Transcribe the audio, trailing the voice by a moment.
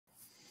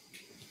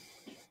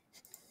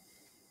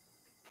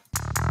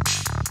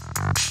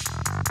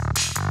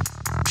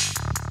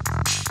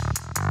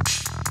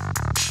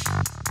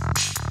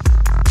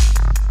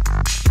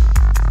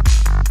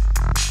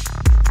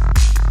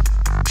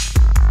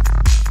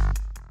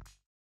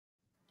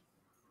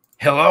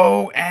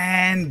Hello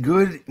and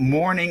good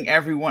morning,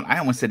 everyone. I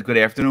almost said good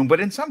afternoon, but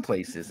in some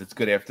places it's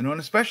good afternoon,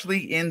 especially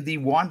in the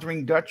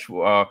Wandering Dutch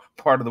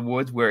part of the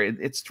woods where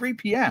it's 3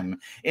 p.m.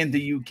 in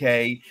the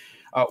UK.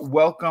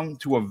 Welcome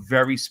to a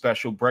very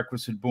special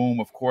Breakfast with Boom.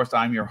 Of course,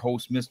 I'm your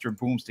host, Mr.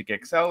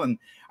 BoomStick XL. And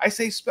I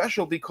say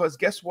special because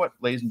guess what,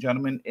 ladies and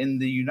gentlemen, in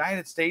the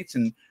United States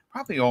and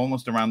probably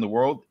almost around the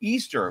world,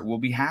 Easter will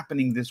be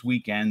happening this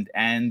weekend.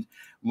 And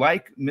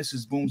like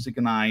Mrs. Boomstick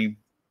and I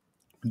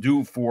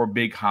do for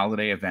big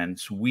holiday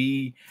events,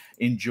 we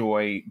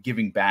enjoy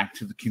giving back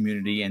to the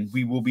community, and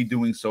we will be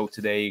doing so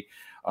today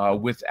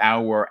with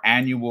our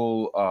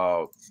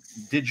annual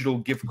digital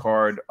gift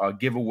card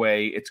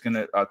giveaway. It's going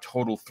to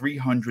total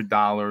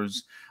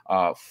 $300.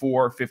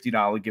 Four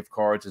 $50 gift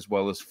cards as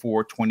well as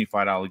four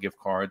 $25 gift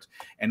cards,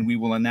 and we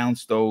will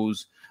announce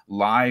those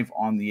live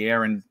on the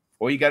air. And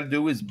all you got to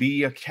do is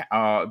be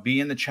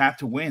in the chat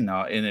to win.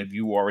 And if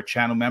you are a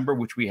channel member,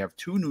 which we have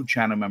two new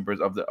channel members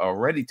of the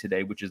already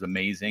today, which is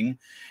amazing,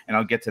 and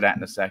I'll get to that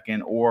in a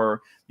second.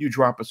 Or you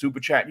drop a super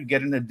chat, you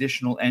get an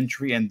additional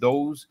entry, and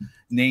those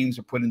names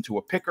are put into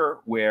a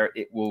picker where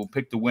it will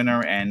pick the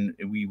winner, and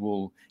we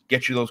will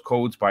get you those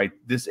codes by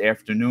this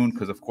afternoon.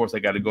 Because of course I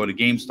got to go to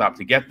GameStop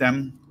to get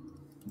them.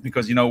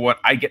 Because you know what,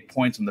 I get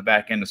points on the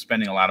back end of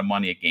spending a lot of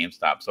money at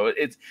GameStop. So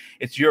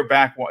it's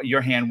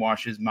your hand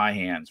washes my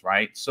hands,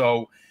 right?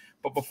 So,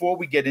 but before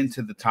we get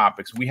into the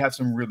topics, we have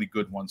some really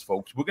good ones,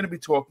 folks. We're going to be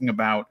talking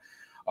about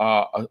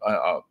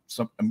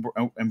some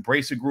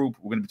Embracer Group.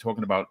 We're going to be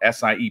talking about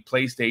SIE,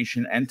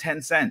 PlayStation, and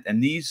Tencent.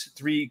 And these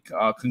three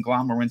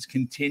conglomerates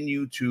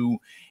continue to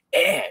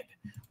add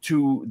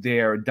to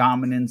their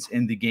dominance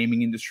in the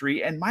gaming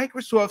industry. And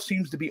Microsoft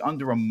seems to be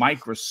under a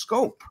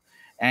microscope.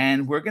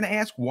 And we're going to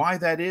ask why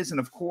that is. And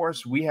of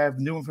course, we have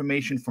new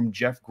information from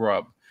Jeff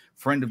Grubb,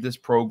 friend of this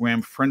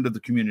program, friend of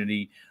the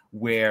community,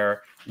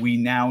 where we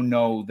now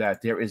know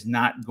that there is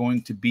not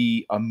going to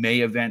be a May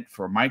event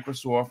for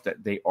Microsoft,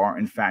 that they are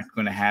in fact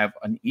going to have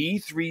an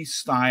E3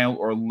 style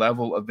or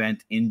level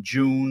event in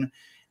June.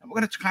 And we're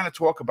going to kind of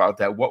talk about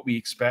that, what we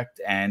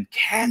expect, and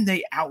can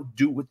they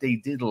outdo what they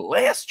did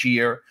last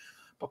year?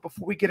 But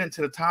before we get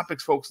into the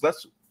topics, folks,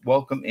 let's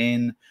welcome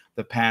in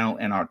the panel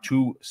and our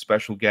two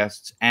special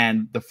guests.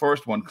 And the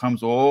first one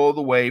comes all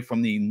the way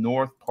from the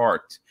north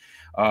part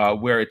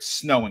where it's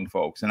snowing,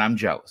 folks. And I'm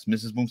jealous.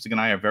 Mrs. Boomstick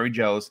and I are very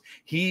jealous.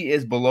 He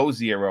is below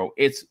zero.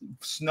 It's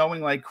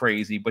snowing like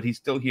crazy, but he's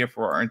still here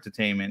for our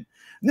entertainment.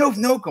 Noof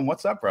Nookum,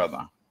 what's up,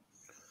 brother?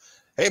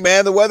 Hey,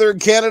 man, the weather in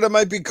Canada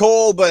might be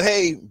cold, but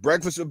hey,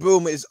 Breakfast with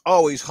Boom is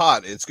always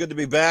hot. It's good to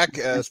be back,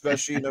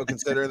 especially,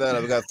 considering that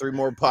I've got 3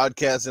 more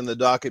podcasts in the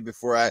docket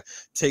before I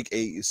take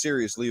a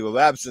serious leave of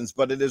absence.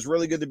 But it is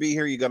really good to be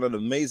here. You got an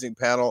amazing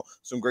panel,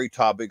 some great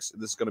topics.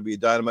 This is going to be a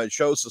dynamite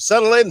show, so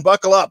settle in,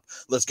 buckle up.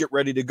 Let's get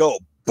ready to go.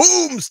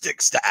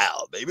 Boomstick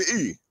style,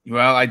 baby.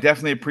 Well, I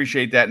definitely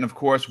appreciate that. And of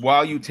course,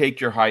 while you take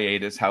your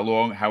hiatus,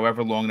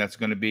 however long that's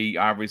going to be,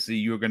 obviously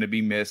you're going to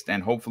be missed,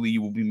 and hopefully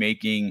you will be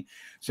making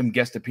some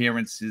guest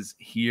appearances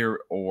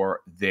here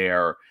or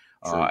there.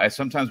 As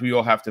sometimes we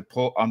all have to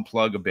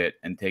unplug a bit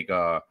and take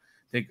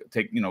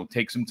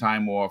some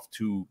time off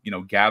to,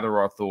 gather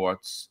our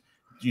thoughts,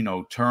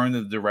 turn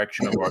the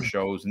direction of our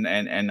shows.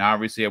 And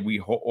obviously we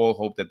all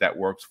hope that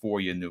works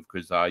for you, Noof,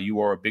 because you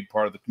are a big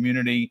part of the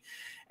community.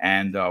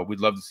 And we'd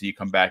love to see you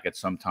come back at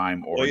some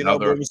time or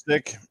another.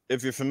 Boomstick,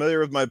 if you're familiar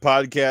with my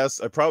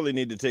podcast, I probably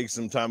need to take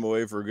some time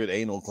away for a good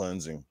anal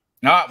cleansing.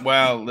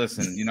 Well,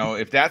 listen,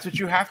 if that's what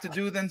you have to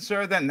do, then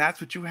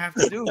that's what you have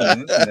to do.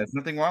 Listen, there's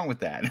nothing wrong with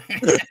that.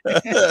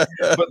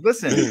 But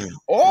listen,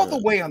 all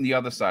the way on the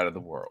other side of the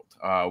world,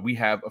 we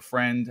have a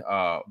friend,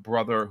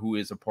 brother, who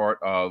is a part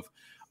of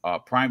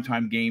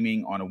Primetime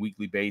Gaming on a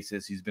weekly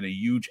basis. He's been a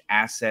huge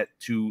asset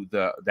to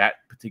that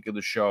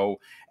particular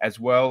show, as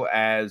well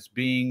as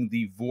being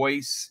the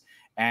voice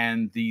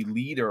and the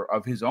leader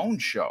of his own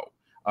show.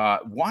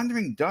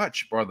 Wandering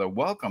Dutch, brother,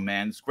 welcome,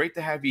 man. It's great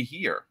to have you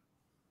here.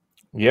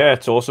 Yeah,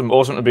 it's awesome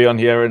to be on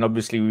here. And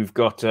obviously we've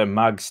got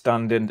Mag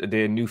standing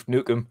today, Noof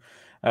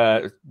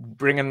Nookum,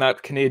 bringing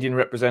that Canadian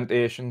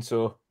representation.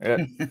 So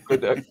good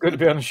to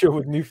be on the show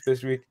with Noof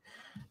this week.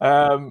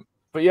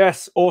 But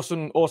yes,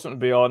 awesome to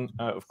be on.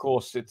 Of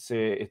course, it's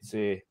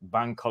a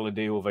bank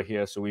holiday over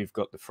here, so we've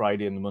got the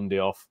Friday and the Monday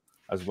off,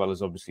 as well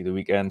as obviously the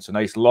weekend. So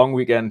nice long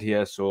weekend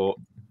here. So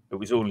it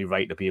was only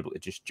right to be able to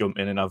just jump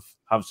in and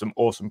have some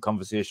awesome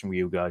conversation with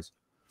you guys.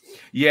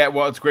 Yeah,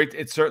 well, it's great.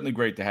 It's certainly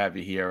great to have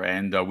you here,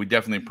 and we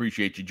definitely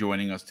appreciate you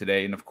joining us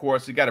today. And of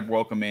course, we got to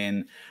welcome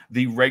in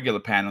the regular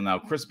panel now.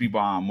 Crispy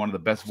Bomb, one of the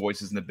best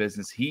voices in the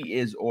business. He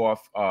is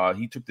off.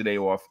 He took the day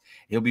off.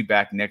 He'll be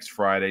back next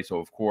Friday. So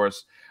of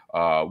course,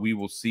 we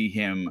will see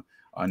him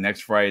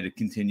next Friday to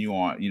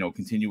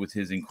continue with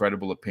his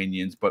incredible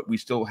opinions. But we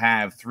still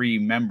have 3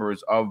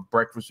 members of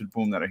Breakfast with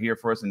Boom that are here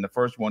for us, and the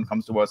first one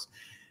comes to us.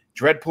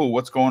 Dreadpool,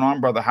 what's going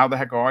on, brother? How the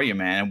heck are you,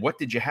 man? And what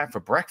did you have for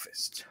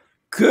breakfast?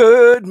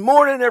 Good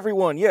morning,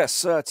 everyone.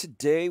 Yes,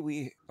 today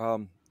we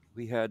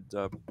had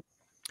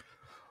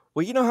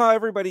well, you know how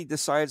everybody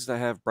decides to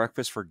have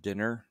breakfast for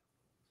dinner?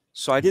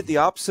 So I did the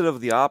opposite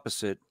of the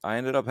opposite. I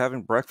ended up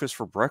having breakfast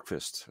for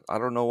breakfast. I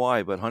don't know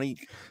why, but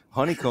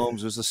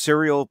honeycombs was a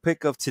cereal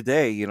pick of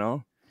today, you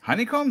know?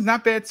 Honeycomb's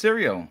not bad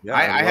cereal. Yeah,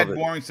 I I love had it.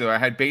 boring cereal. I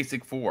had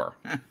basic 4.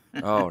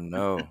 Oh,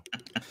 no.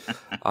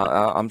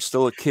 I'm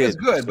still a It kid. was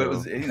good, but it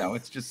So. was,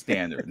 it's just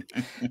standard.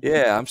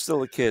 Yeah, I'm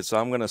still a kid, so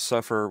I'm going to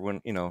suffer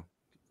when,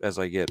 as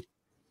I get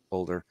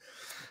older.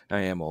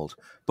 I am old.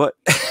 But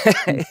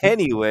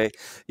anyway,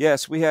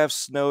 yes, we have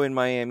snow in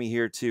Miami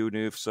here too,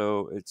 Noof,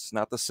 so it's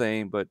not the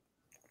same, but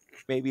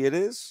maybe it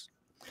is.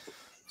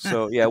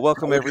 So, yeah,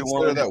 welcome I would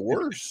consider everyone. that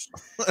worse.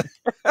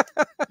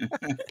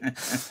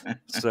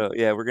 So,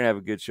 yeah, we're going to have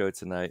a good show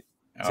tonight.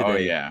 Oh,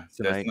 Today, yeah.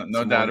 There's tonight,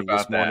 no doubt morning, this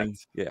about that. morning.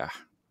 Yeah.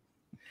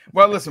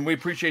 Well, listen, we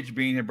appreciate you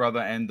being here, brother,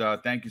 and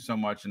thank you so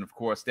much. And of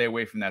course, stay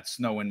away from that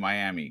snow in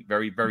Miami.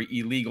 Very, very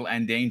illegal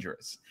and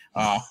dangerous.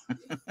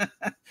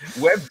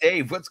 Web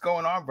Dave, what's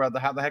going on, brother?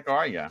 How the heck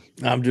are you?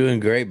 I'm doing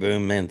great,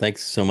 Boom, man.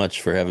 Thanks so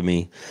much for having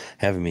me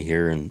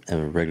here and a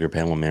regular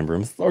panel member.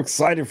 I'm so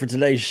excited for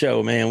today's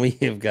show, man. We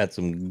have got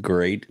some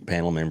great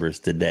panel members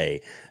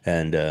today,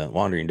 and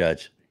Wandering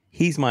Dutch,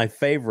 he's my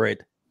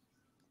favorite.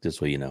 Just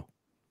so you know,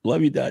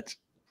 love you, Dutch.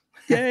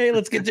 Yay!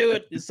 Let's get to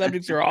it. These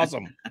subjects are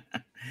awesome.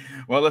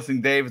 Well,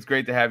 listen, Dave, it's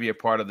great to have you a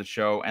part of the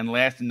show. And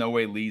last and no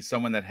way least,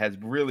 someone that has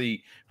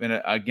really been,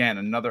 again,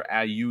 another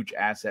huge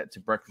asset to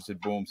Breakfast at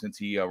Boom since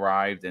he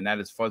arrived, and that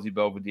is Fuzzy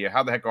Belvedere.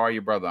 How the heck are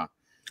you, brother?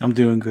 I'm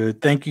doing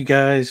good. Thank you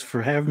guys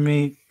for having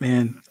me,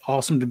 man.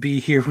 Awesome to be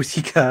here with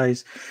you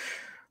guys.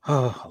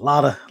 Oh, a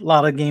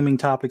lot of gaming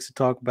topics to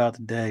talk about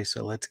today,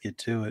 so let's get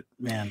to it,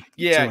 man.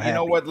 Yeah, So you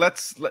know happy.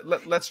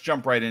 what? Let's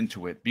jump right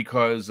into it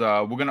because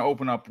we're going to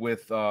open up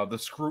with the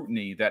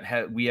scrutiny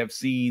that we have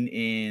seen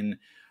in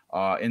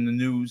the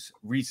news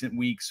recent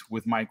weeks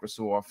with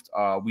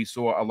Microsoft. We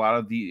saw a lot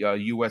of the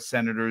U.S.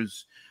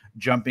 senators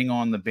jumping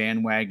on the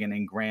bandwagon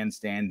and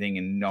grandstanding,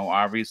 and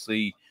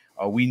obviously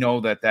we know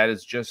that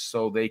is just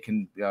so they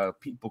can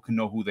people can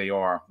know who they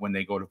are when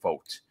they go to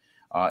vote.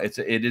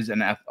 It is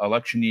an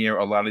election year.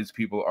 A lot of these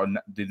people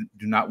do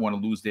not want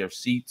to lose their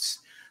seats.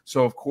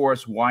 So, of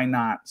course, why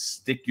not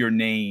stick your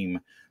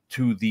name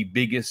to the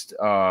biggest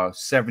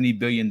 $70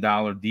 billion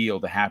deal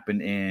to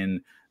happen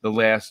in the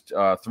last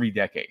 3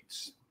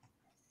 decades,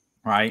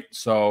 right?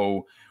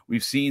 So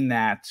we've seen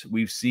that.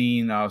 We've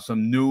seen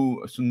some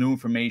new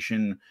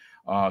information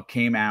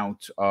came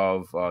out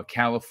of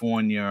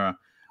California.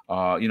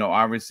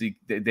 Obviously,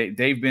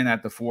 they've been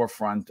at the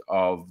forefront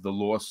of the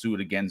lawsuit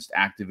against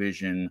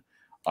Activision,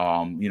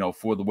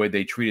 for the way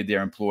they treated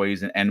their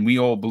employees. And we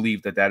all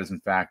believe that is, in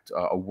fact,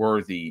 a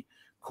worthy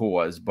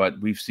cause. But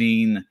we've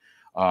seen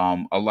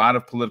a lot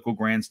of political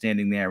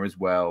grandstanding there as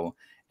well.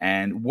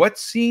 And what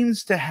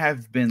seems to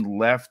have been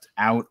left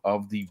out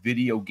of the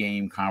video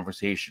game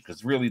conversation,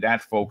 because really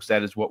that, folks,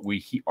 that is what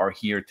we are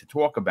here to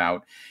talk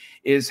about,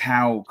 is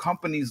how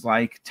companies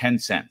like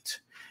Tencent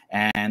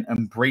and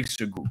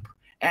Embracer Group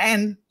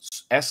and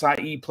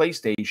SIE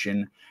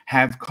PlayStation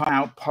have come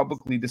out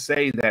publicly to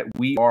say that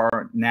we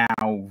are now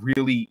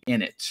really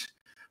in it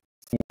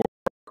for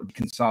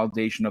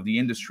consolidation of the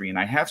industry. And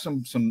I have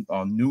some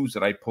news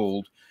that I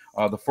pulled.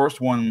 The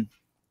first one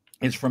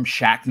is from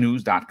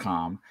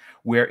shacknews.com,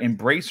 where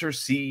Embracer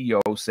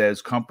CEO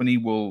says company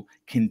will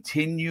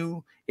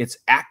continue its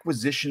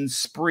acquisition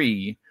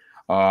spree.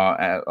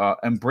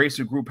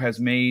 Embracer Group has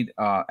made,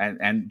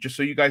 and just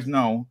so you guys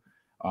know,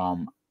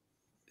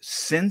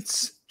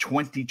 since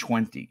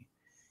 2020,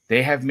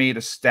 they have made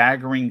a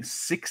staggering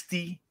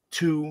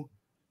 62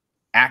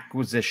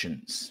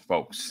 acquisitions,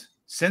 folks.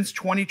 Since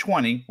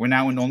 2020, we're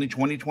now in only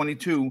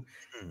 2022,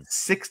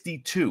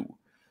 62.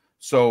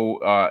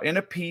 So in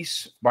a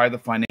piece by the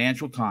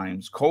Financial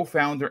Times,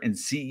 co-founder and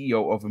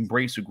CEO of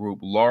Embracer Group,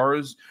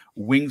 Lars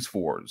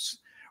Wingsfors,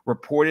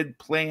 reported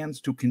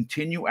plans to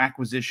continue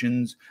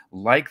acquisitions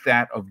like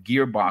that of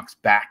Gearbox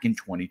back in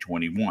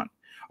 2021.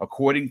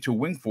 According to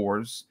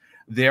Wingsfors,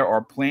 there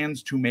are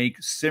plans to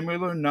make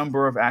similar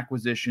number of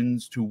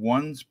acquisitions to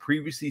ones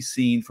previously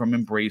seen from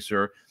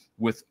Embracer,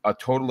 with a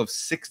total of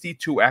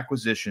 62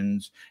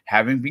 acquisitions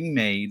having been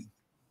made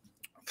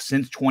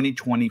since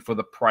 2020 for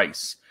the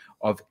price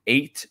of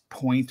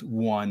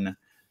 $8.1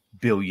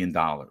 billion.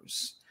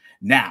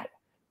 Now,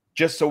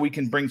 just so we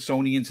can bring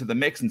Sony into the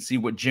mix and see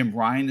what Jim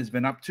Ryan has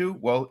been up to,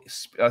 well,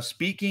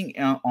 speaking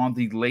on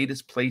the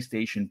latest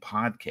PlayStation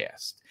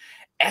podcast,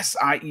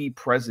 SIE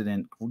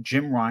president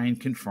Jim Ryan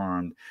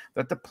confirmed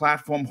that the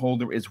platform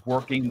holder is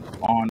working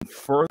on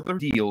further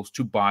deals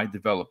to buy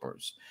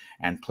developers.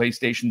 And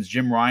PlayStation's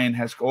Jim Ryan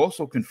has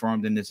also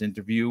confirmed in this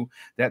interview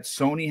that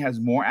Sony has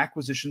more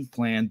acquisitions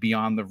planned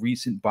beyond the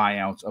recent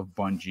buyouts of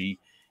Bungie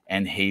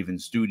and Haven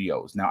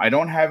Studios. Now, I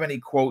don't have any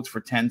quotes for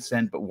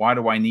Tencent, but why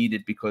do I need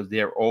it? Because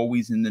they're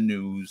always in the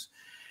news.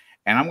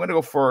 And I'm going to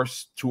go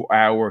first to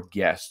our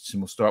guests,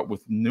 and we'll start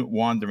with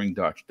Wandering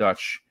Dutch.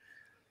 Dutch,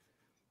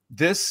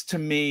 this to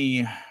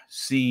me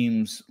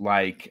seems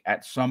like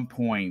at some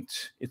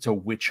point it's a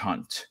witch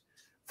hunt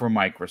for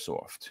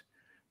Microsoft,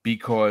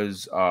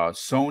 because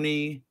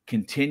Sony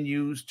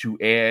continues to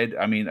add.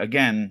 I mean,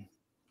 again,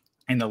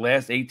 In the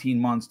last 18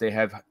 months, they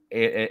have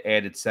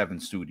added 7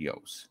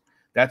 studios.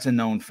 That's a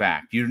known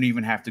fact. You don't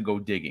even have to go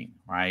digging,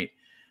 right?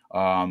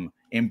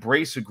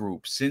 Embracer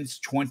Group since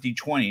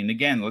 2020, and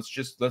again, let's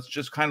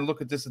just kind of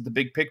look at this at the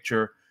big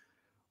picture.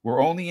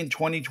 We're only in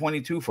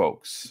 2022,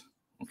 folks.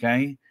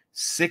 Okay,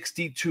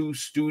 62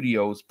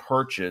 studios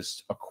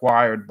purchased,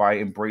 acquired by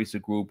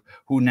Embracer Group,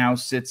 who now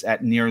sits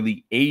at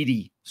nearly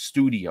 80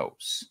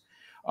 studios.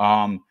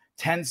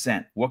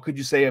 Tencent, what could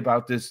you say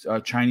about this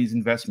Chinese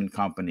investment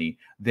company?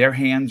 Their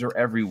hands are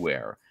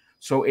everywhere.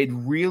 So it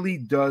really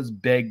does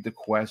beg the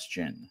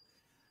question,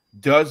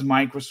 does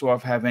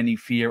Microsoft have any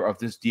fear of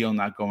this deal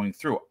not going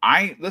through?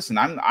 I'm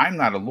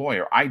not a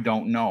lawyer. I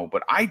don't know,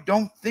 but I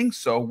don't think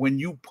so when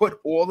you put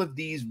all of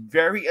these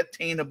very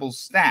attainable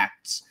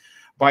stats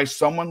by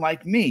someone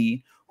like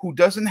me who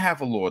doesn't have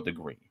a law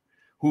degree,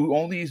 who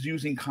only is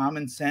using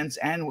common sense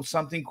and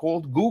something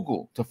called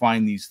Google to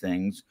find these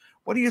things.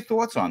 What are your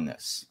thoughts on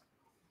this?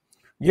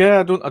 Yeah,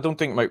 I don't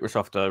think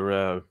Microsoft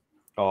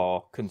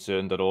are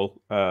concerned at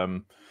all.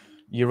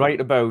 You're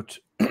right about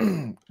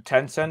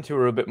Tencent, who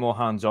are a bit more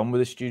hands-on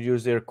with the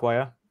studios they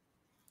acquire.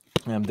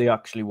 They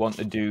actually want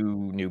to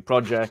do new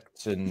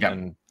projects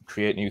and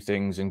create new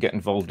things and get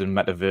involved in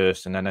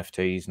metaverse and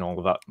NFTs and all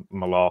of that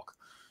malark.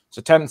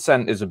 So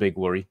Tencent is a big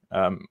worry.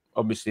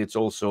 Obviously, it's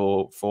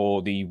also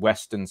for the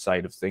Western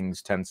side of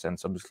things.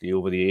 Tencent's obviously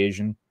over the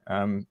Asian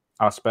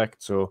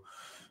aspect. So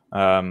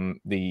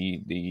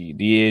the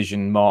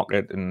Asian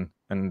market and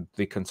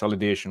the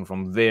consolidation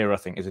from there, I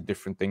think, is a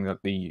different thing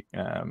that the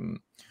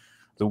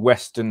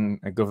Western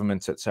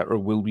governments, etc.,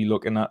 will be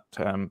looking at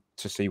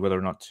to see whether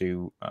or not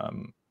to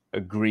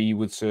agree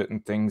with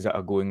certain things that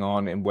are going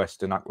on in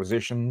Western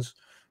acquisitions,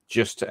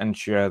 just to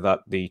ensure that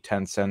the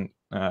Tencent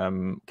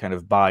kind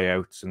of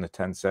buyouts and the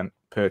Tencent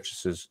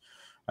purchases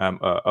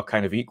are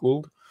kind of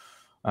equaled.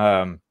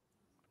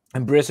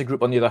 Embracer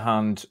Group, on the other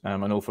hand, I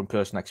know from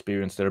personal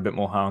experience, they're a bit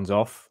more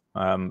hands-off.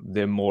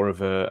 They're more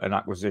of an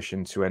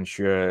acquisition to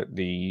ensure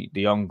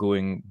the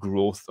ongoing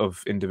growth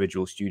of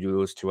individual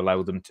studios to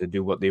allow them to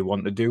do what they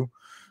want to do.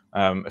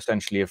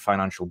 Essentially a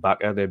financial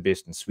backer. They're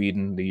based in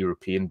Sweden, the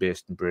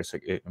European-based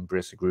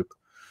Embracer Group.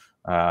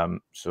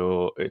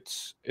 So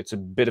it's a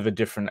bit of a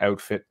different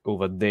outfit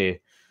over there.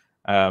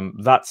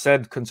 That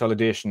said,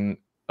 consolidation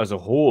as a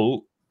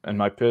whole, in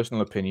my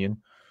personal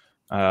opinion,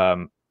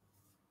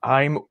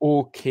 I'm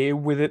okay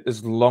with it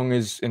as long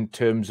as in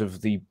terms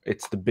of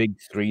it's the big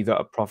three that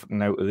are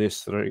profiting out of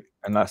this.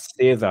 And I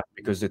say that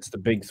because it's the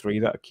big three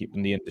that are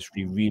keeping the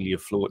industry really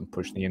afloat and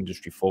pushing the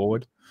industry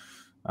forward.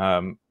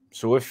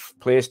 So if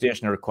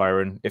PlayStation are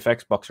acquiring, if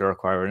Xbox are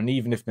acquiring, and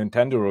even if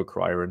Nintendo are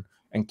acquiring,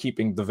 and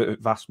keeping the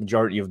vast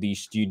majority of these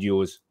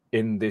studios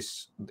in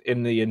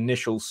the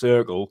initial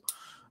circle,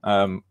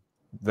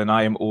 then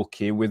I am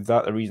okay with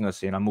that. The reason I'm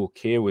saying I'm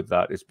okay with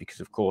that is because,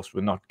 of course,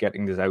 we're not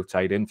getting this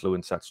outside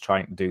influence that's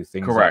trying to do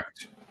things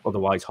Correct. that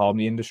otherwise harm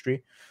the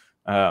industry.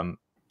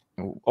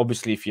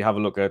 Obviously, if you have a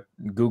look at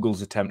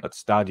Google's attempt at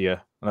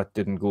Stadia, that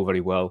didn't go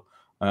very well.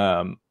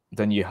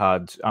 Then you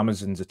had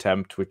Amazon's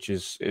attempt, which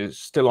is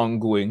still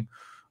ongoing,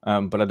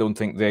 but I don't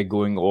think they're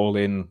going all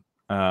in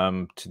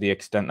to the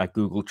extent that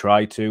Google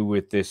tried to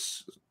with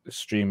this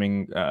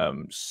streaming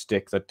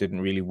stick that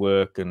didn't really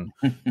work, and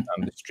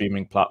the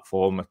streaming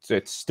platform.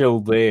 It's still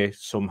there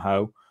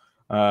somehow,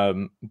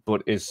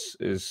 but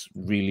is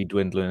really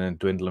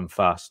dwindling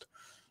fast.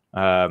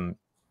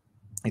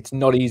 It's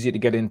not easy to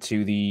get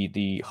into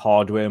the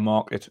hardware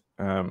market,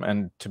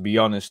 and to be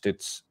honest,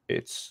 it's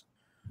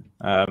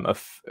an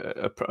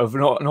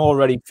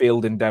already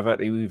failed endeavor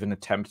to even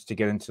attempt to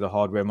get into the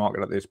hardware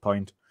market at this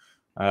point.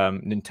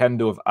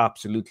 Nintendo have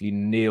absolutely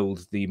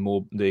nailed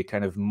the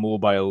kind of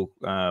mobile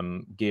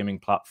gaming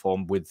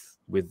platform with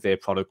their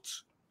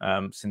products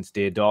since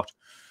day dot.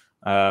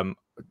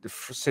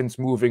 Since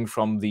moving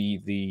from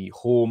the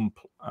home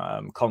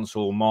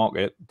console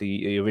market,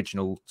 the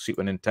original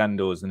Super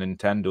Nintendos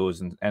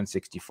and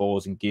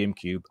N64s and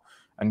GameCube,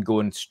 and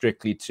going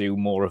strictly to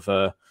more of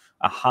a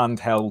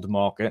handheld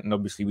market. And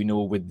obviously we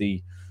know with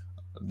the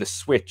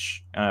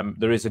Switch,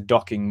 there is a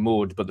docking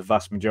mode, but the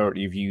vast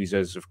majority of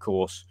users, of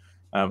course,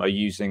 are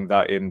using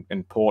that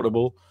in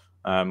portable,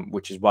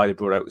 which is why they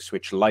brought out the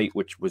Switch Lite,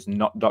 which was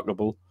not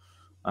dockable.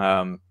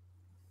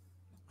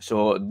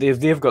 So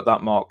they've got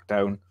that marked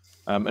down,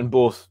 and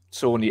both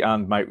Sony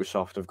and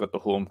Microsoft have got the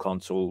home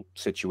console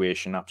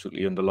situation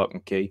absolutely under lock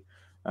and key.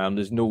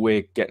 There's no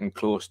way getting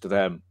close to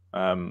them,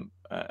 and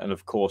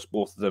of course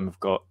both of them have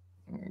got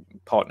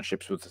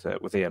partnerships with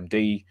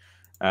AMD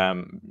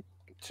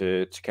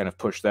to kind of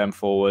push them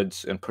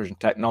forwards and pushing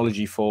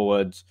technology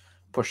forwards,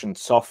 pushing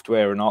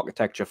software and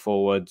architecture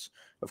forwards.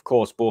 Of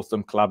course, both of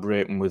them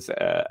collaborating with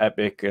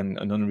Epic and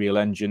Unreal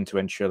Engine to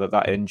ensure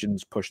that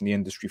engine's pushing the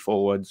industry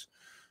forwards.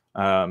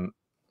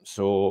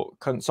 So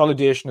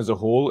consolidation as a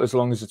whole, as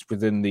long as it's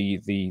within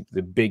the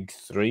big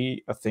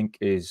three, I think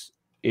is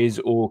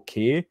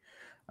okay.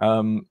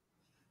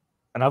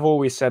 And I've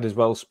always said as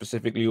well,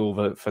 specifically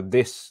for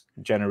this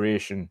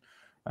generation,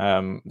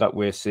 that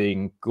we're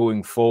seeing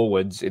going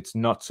forwards, it's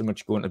not so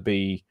much going to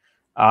be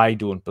I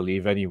don't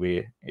believe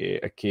anyway,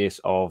 a case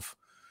of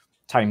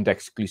timed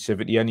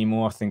exclusivity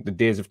anymore. I think the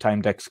days of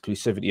timed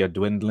exclusivity are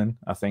dwindling.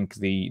 I think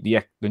the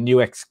new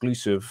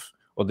exclusive,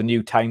 or the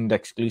new timed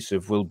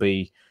exclusive, will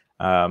be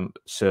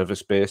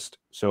service based.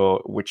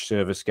 So which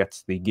service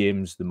gets the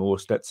games the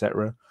most,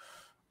 etc.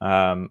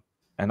 And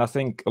I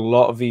think a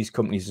lot of these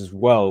companies as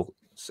well,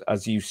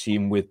 as you've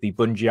seen with the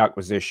Bungie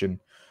acquisition,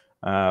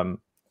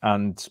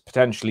 and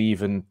potentially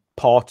even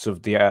parts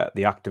of the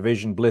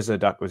Activision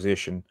Blizzard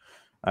acquisition,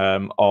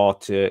 are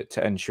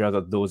to ensure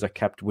that those are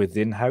kept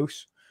within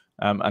house,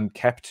 and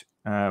kept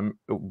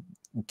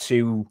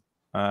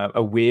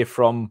away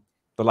from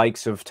the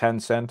likes of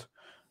Tencent,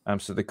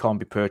 so they can't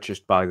be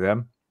purchased by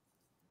them.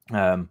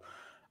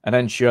 And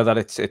ensure that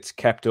it's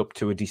kept up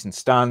to a decent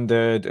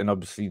standard, and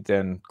obviously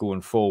then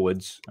going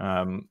forwards,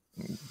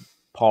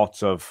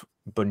 parts of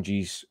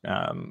Bungie's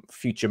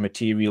future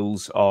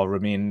materials are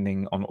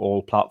remaining on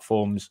all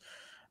platforms,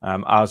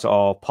 as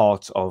are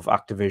parts of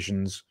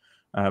Activision's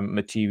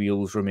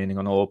materials remaining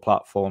on all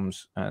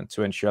platforms, and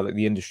to ensure that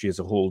the industry as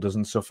a whole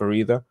doesn't suffer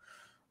either.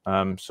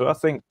 So I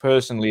think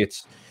personally,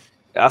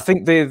 I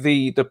think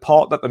the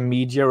part that the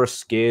media are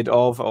scared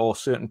of, or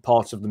certain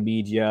parts of the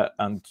media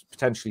and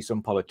potentially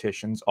some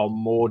politicians, are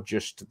more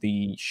just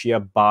the sheer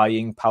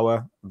buying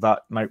power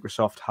that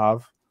Microsoft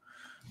have,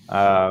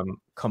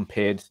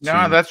 compared to.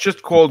 No, that's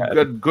just called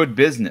good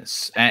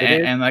business.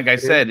 And like I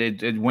said,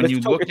 when you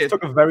look at, it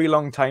took a very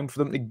long time for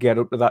them to get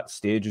up to that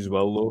stage as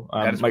well, though.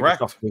 That is Microsoft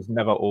correct. was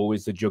never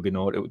always the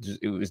juggernaut.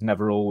 It was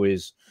never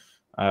always,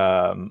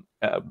 and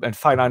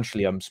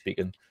financially, I'm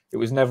speaking, it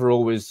was never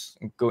always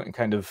going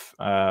kind of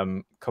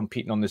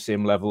competing on the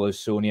same level as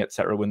Sony,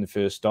 etc. when they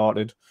first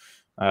started.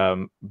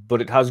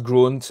 But it has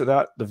grown to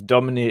that. They've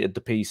dominated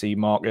the PC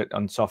market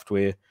and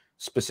software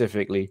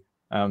specifically.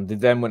 They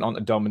then went on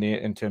to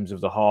dominate in terms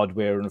of the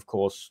hardware, and of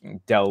course,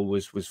 Dell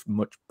was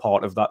much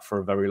part of that for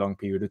a very long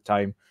period of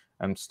time,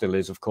 and still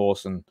is, of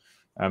course. And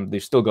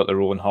they've still got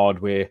their own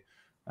hardware.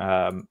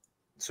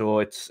 So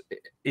it's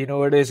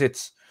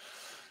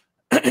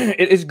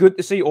it is good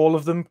to see all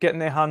of them getting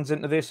their hands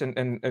into this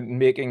and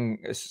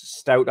making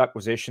stout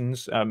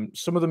acquisitions.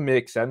 Some of them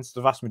make sense.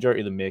 The vast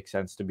majority of them make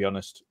sense, to be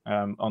honest.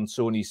 On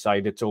Sony's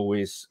side, it's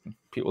always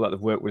people that they've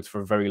worked with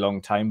for a very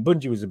long time.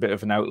 Bungie was a bit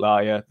of an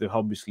outlier. They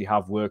obviously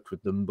have worked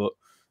with them, but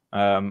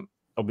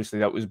obviously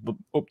that was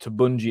up to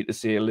Bungie to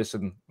say,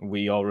 listen,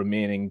 we are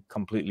remaining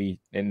completely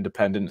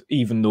independent.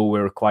 Even though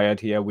we're acquired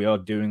here, we are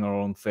doing our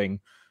own thing.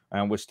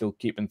 And we're still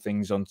keeping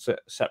things on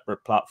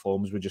separate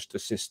platforms. We're just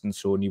assisting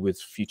Sony with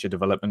future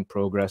development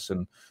progress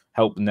and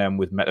helping them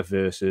with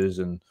metaverses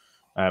and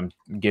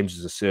games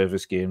as a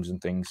service games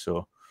and things.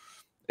 So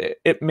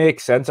it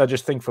makes sense. I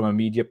just think from a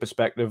media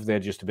perspective, they're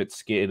just a bit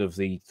scared of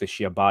the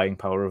sheer buying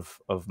power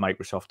of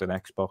Microsoft and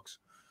Xbox,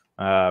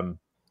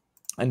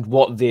 and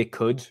what they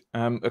could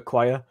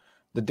acquire.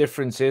 The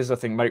difference is, I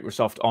think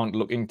Microsoft aren't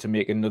looking to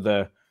make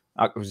another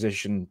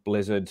acquisition,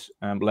 Blizzard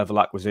level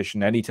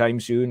acquisition anytime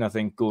soon. I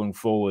think going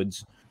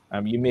forwards,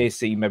 you may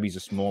see maybe a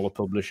smaller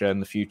publisher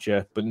in the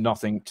future, but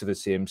nothing to the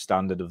same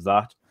standard of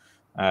that.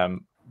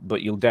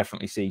 But you'll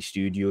definitely see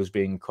studios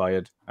being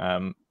acquired.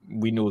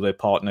 We know they're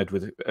partnered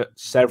with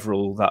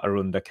several that are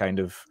under kind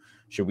of,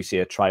 should we say,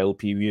 a trial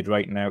period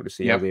right now to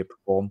see how they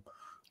perform.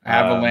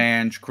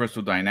 Avalanche,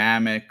 Crystal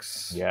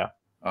Dynamics,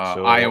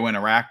 IO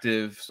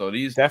Interactive. So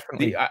these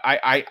definitely,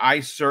 I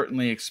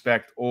certainly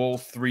expect all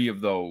three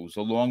of those,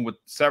 along with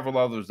several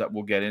others that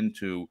we'll get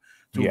into,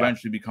 to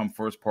eventually become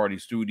first-party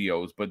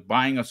studios. But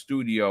buying a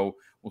studio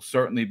will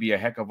certainly be a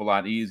heck of a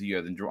lot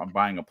easier than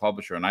buying a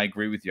publisher. And I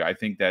agree with you. I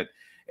think that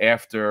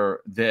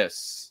after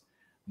this,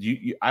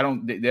 I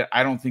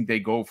don't think they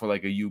go for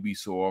like a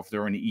Ubisoft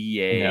or an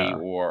EA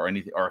or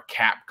anything, or a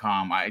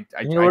Capcom. I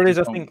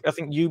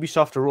think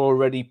Ubisoft are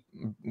already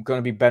going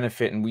to be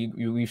benefiting.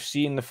 We've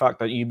seen the fact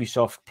that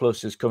Ubisoft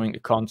Plus is coming to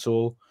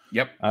console.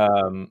 Yep.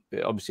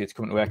 Obviously, it's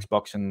coming to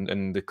Xbox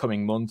in the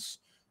coming months.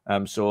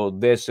 So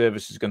their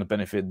service is going to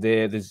benefit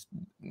there. There's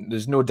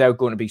no doubt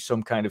going to be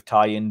some kind of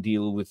tie-in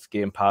deal with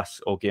Game Pass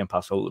or Game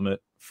Pass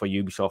Ultimate for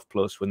Ubisoft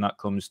Plus when that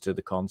comes to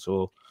the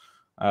console.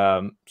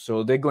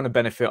 So they're going to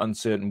benefit on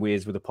certain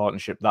ways with a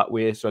partnership that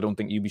way. So I don't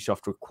think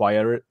Ubisoft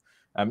require it.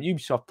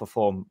 Ubisoft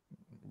perform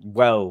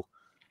well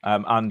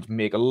and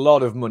make a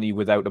lot of money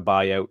without a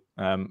buyout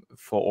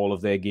for all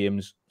of their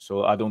games.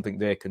 So I don't think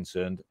they're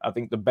concerned. I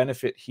think the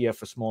benefit here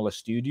for smaller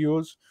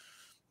studios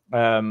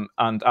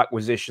and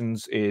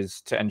acquisitions is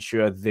to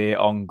ensure their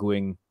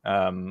ongoing,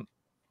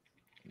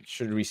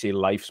 should we say,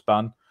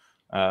 lifespan.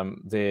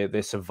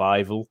 Their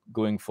survival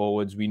going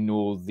forwards. We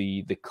know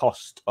the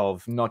cost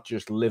of not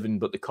just living,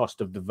 but the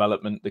cost of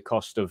development, the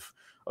cost of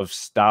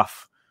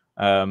staff,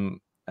 and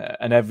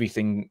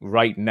everything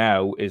right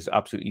now is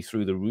absolutely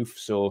through the roof.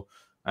 So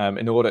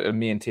in order to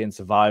maintain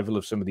survival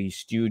of some of these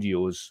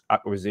studios,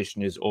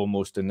 acquisition is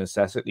almost a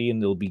necessity,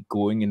 and they'll be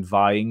going and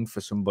vying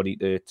for somebody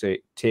to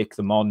take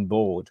them on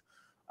board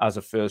as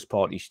a first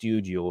party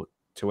studio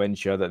to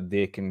ensure that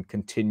they can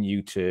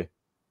continue to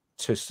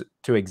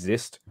to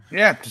exist.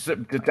 Yeah,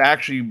 to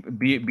actually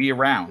be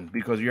around,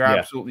 because you're Yeah.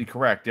 absolutely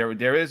correct.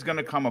 There is going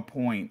to come a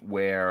point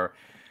where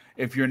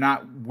if you're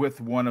not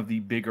with one of the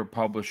bigger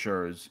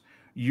publishers,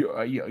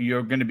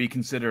 you're going to be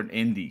considered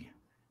indie.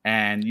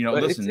 And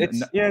But listen,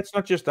 it's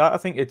not just that. I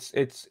think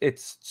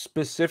it's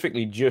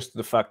specifically just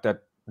the fact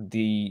that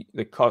the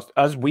cost,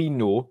 as we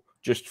know,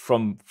 just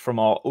from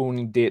our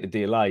own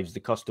day-to-day lives, the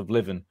cost of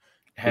living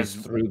has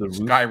is through the roof.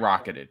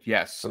 skyrocketed.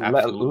 Yes, So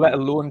absolutely. let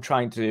alone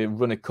trying to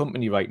run a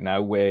company right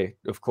now where,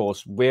 of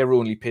course, we're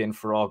only paying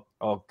for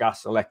our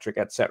gas, electric,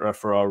 etc.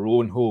 for our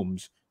own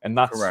homes, and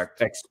that's Correct.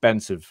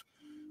 expensive.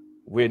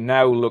 We're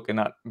now looking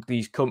at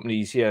these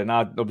companies here, and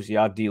obviously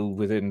I deal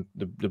within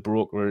the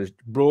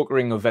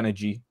brokering of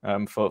energy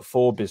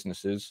for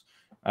businesses.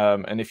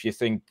 And if you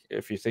think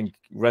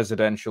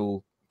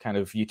residential kind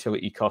of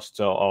utility costs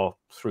are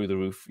through the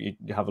roof, you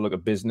have a look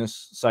at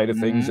business side of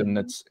things, and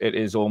it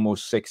is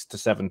almost 6 to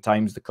 7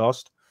 times the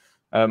cost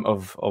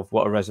of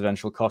what a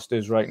residential cost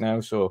is right now.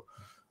 So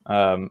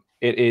there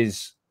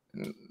is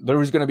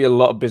going to be a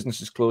lot of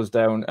businesses closed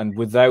down, and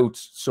without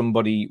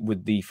somebody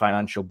with the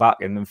financial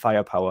backing and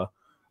firepower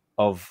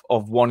of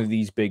one of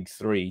these big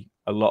three,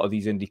 a lot of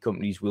these indie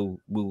companies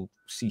will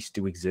cease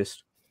to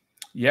exist.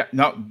 Yeah,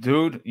 no,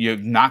 dude, you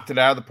knocked it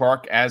out of the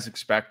park as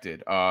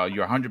expected.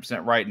 You're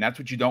 100% right, and that's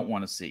what you don't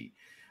want to see.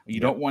 You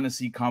don't want to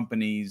see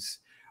companies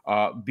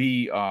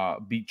be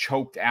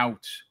choked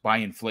out by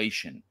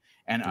inflation.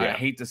 And I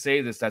hate to say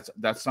this,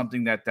 that's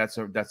something that's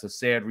a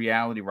sad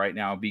reality right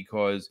now,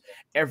 because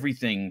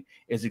everything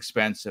is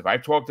expensive.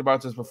 I've talked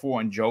about this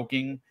before and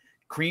joking.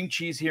 Cream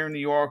cheese here in New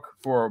York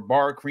for a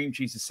bar of cream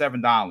cheese is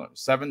 $7,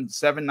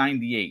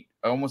 $7.98,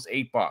 almost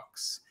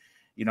 $8.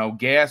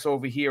 Gas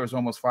over here is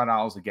almost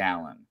 $5 a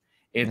gallon.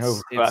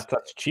 That's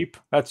cheap.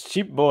 That's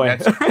cheap, boy.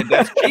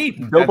 That's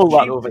cheap. Double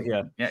that's that cheap. over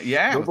here.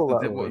 Yeah. Double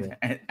that over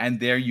here. And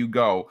there you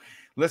go.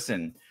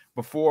 Listen,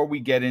 before we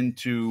get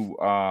into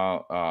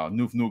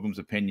Noof Nukum's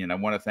opinion, I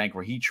want to thank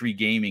Rahitri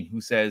Gaming, who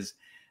says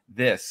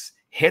this: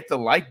 hit the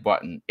like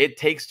button. It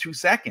takes 2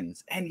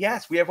 seconds. And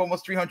yes, we have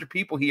almost 300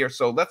 people here,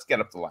 so let's get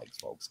up the likes,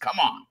 folks. Come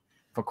on,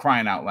 for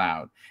crying out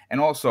loud. And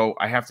also,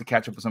 I have to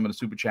catch up with some of the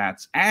super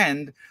chats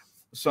and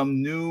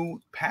some new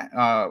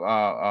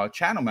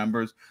channel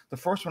members. The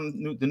first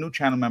one, the new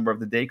channel member of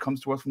the day,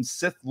 comes to us from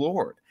Sith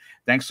Lord.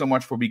 Thanks so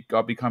much for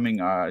becoming.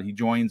 He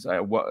joins.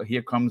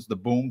 Here comes the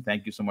boom.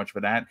 Thank you so much for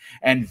that.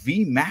 And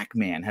V Mac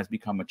Man has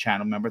become a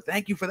channel member.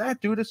 Thank you for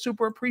that, dude. I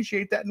super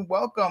appreciate that, and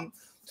welcome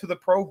to the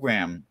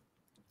program.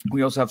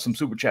 We also have some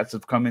super chats that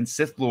have come in.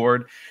 Sith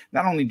Lord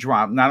not only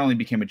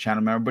became a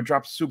channel member, but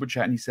dropped a super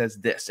chat, and he says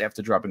this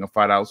after dropping a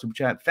 $5 super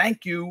chat: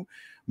 thank you,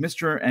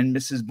 Mr. and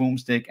Mrs.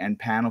 BoomStick and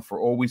panel,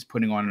 for always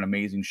putting on an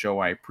amazing show.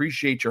 I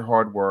appreciate your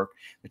hard work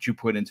that you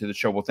put into the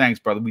show. Well, thanks,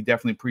 brother. We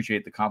definitely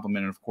appreciate the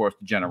compliment, and of course,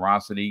 the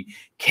generosity.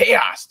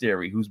 Chaos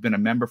Theory, who's been a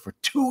member for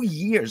 2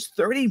 years,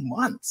 30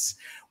 months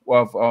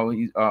of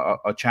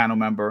a channel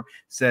member,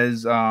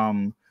 says,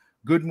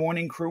 good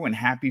morning, crew, and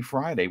happy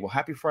Friday. Well,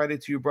 happy Friday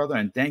to you, brother,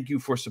 and thank you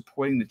for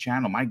supporting the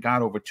channel. My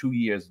God, over 2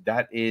 years.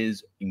 That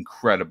is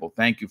incredible.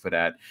 Thank you for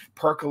that.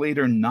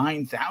 Percolator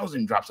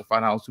 9000 drops a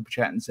 $5 super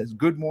chat and says,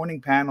 good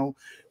morning, panel.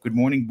 Good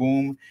morning,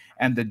 Boom.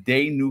 And the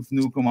day Noof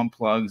Nukem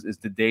unplugs is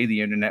the day the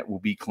internet will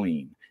be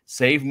clean.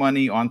 Save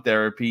money on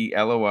therapy.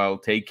 LOL.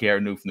 Take care,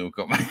 Noof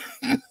Nukem.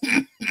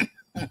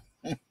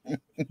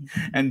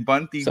 And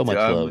Bunty. So much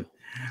love.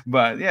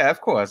 But yeah, of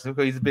course,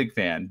 he's a big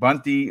fan.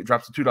 Bunty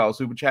drops a $2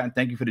 super chat, and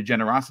thank you for the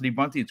generosity,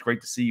 Bunty. It's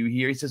great to see you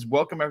here. He says,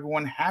 welcome,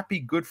 everyone. Happy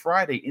Good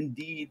Friday.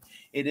 Indeed,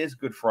 it is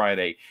Good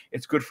Friday.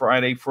 It's Good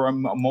Friday for a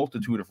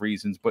multitude of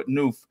reasons. But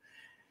Noof,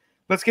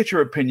 let's get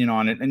your opinion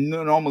on it. And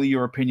normally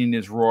your opinion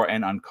is raw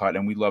and uncut,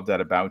 and we love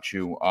that about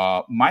you.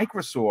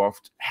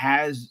 Microsoft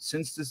has,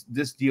 since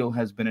this deal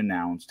has been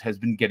announced, has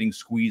been getting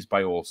squeezed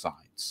by all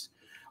sides.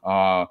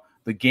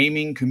 The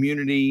gaming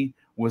community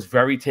was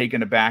very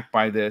taken aback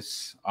by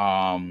this.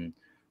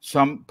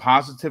 Some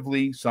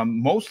positively,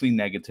 some mostly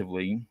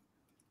negatively.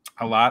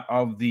 A lot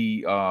of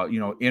the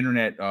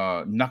internet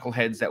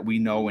knuckleheads that we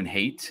know and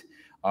hate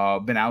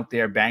been out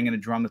there banging a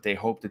drum that they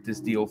hope that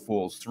this deal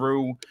falls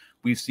through.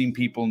 We've seen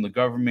people in the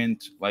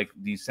government, like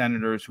these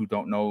senators, who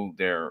don't know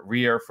their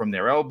rear from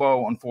their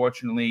elbow,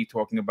 unfortunately,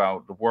 talking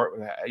about the work,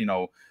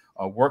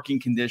 working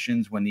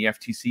conditions when the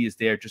FTC is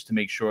there just to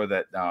make sure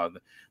that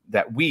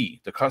that we,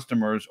 the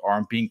customers,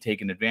 aren't being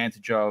taken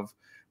advantage of.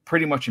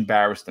 Pretty much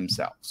embarrassed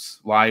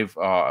themselves live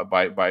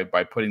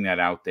by putting that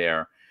out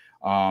there.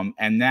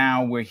 And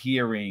now we're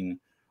hearing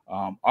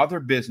other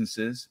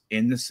businesses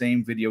in the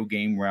same video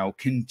game realm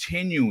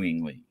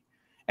continually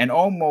and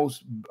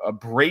almost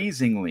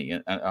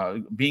brazenly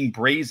being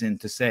brazen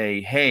to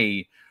say,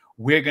 hey,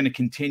 we're going to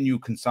continue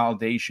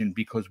consolidation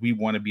because we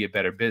want to be a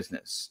better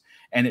business.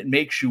 And it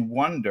makes you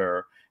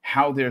wonder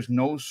how there's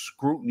no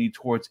scrutiny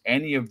towards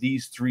any of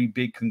these three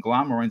big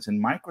conglomerates,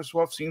 and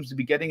Microsoft seems to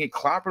be getting it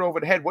clobbered over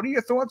the head. What are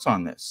your thoughts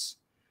on this?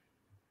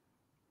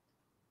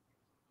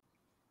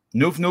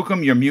 Noof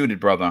Nukem, you're muted,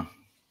 brother.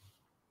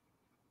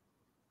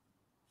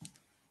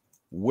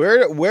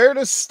 Where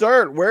to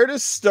start? Where to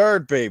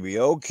start, baby?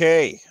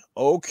 Okay.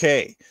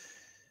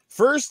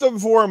 First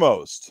and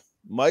foremost,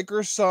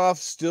 Microsoft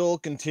still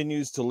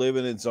continues to live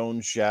in its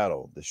own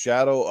shadow. The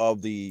shadow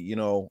of the,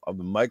 of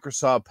the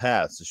Microsoft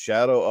past, the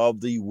shadow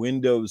of the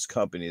Windows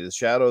company, the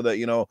shadow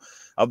that,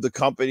 of the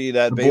company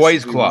that The basically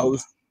Boys Club.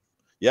 rose.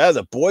 Yeah,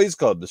 the Boys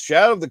Club, the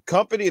shadow of the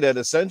company that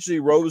essentially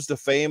rose to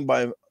fame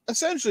by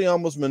essentially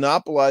almost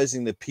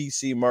monopolizing the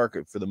PC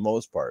market for the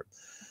most part.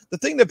 The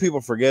thing that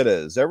people forget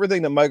is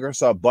everything that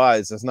Microsoft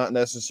buys does not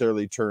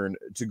necessarily turn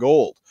to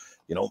gold.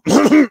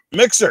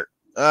 Mixer,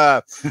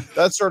 that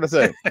sort of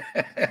thing.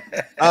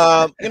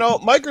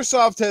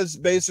 Microsoft has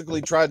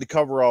basically tried to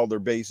cover all their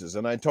bases,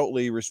 and I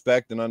totally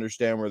respect and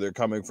understand where they're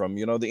coming from.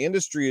 The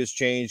industry has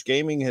changed,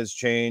 gaming has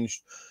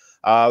changed,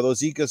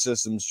 those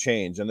ecosystems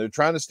change, and they're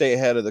trying to stay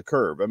ahead of the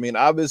curve. I mean,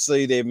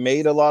 obviously, they've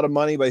made a lot of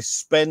money by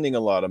spending a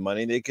lot of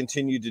money. They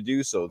continue to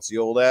do so. It's the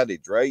old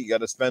adage, right? You got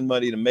to spend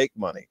money to make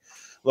money.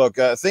 Look,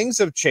 things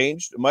have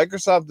changed.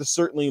 Microsoft is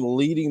certainly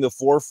leading the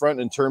forefront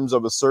in terms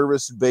of a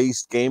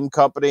service-based game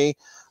company,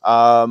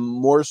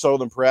 more so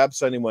than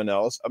perhaps anyone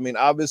else. I mean,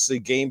 obviously,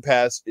 Game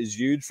Pass is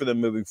huge for them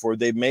moving forward.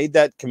 They've made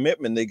that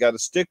commitment. They got to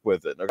stick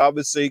with it.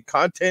 Obviously,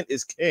 content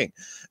is king.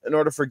 In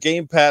order for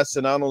Game Pass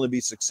to not only be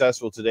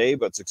successful today,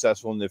 but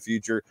successful in the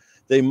future,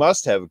 they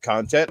must have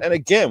content. And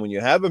again, when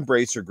you have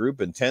Embracer Group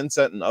and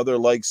Tencent and other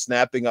like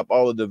snapping up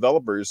all the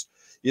developers,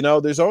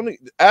 there's only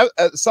at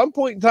some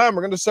point in time,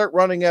 we're going to start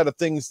running out of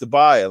things to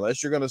buy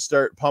unless you're going to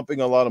start pumping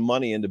a lot of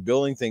money into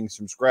building things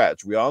from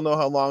scratch. We all know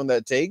how long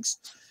that takes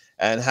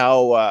and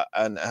how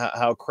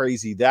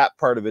crazy that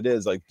part of it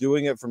is. Like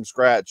doing it from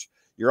scratch,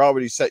 you're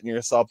already setting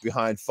yourself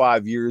behind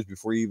 5 years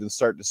before you even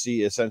start to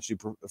see essentially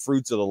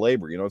fruits of the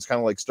labor. It's kind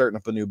of like starting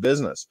up a new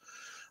business.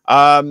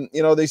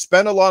 They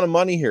spend a lot of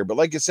money here, but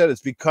like I said,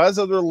 it's because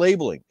of their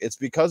labeling. It's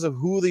because of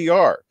who they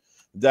are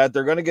that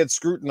they're going to get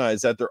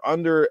scrutinized, that they're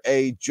under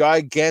a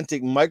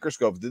gigantic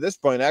microscope. To this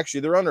point, actually,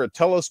 they're under a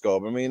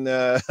telescope. I mean,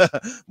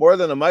 more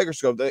than a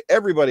microscope.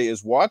 Everybody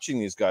is watching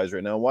these guys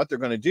right now, what they're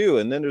going to do.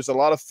 And then there's a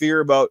lot of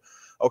fear about,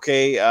 what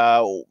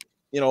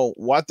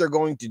they're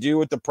going to do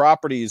with the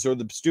properties or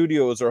the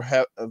studios or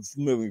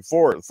moving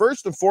forward.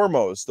 First and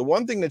foremost, the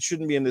one thing that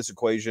shouldn't be in this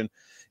equation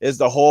is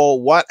the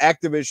whole what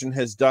Activision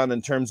has done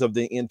in terms of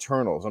the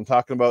internals. I'm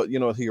talking about,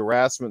 the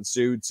harassment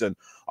suits and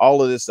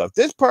all of this stuff.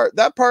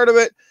 That part of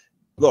it,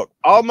 look,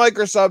 all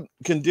Microsoft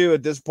can do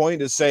at this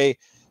point is say,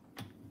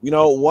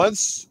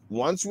 once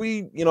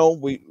we,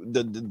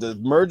 the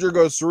merger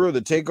goes through,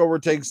 the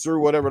takeover takes through,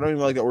 whatever. I don't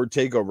even like that word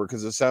takeover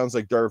because it sounds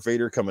like Darth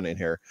Vader coming in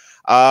here.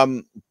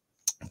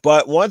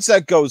 But once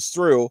that goes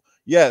through,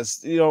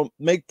 yes,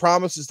 make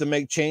promises to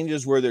make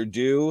changes where they're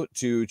due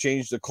to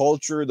change the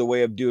culture, the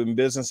way of doing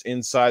business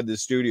inside the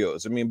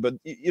studios. I mean, but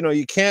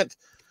you can't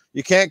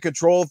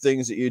control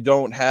things that you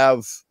don't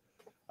have.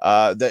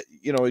 That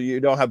you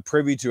don't have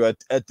privy to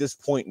at this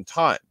point in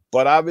time.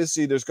 But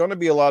obviously, there's going to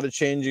be a lot of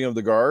changing of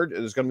the guard.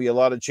 There's going to be a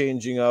lot of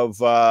changing of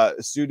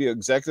studio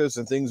executives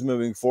and things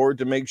moving forward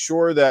to make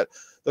sure that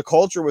the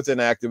culture within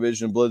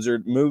Activision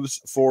Blizzard moves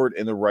forward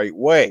in the right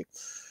way.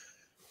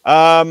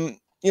 Again,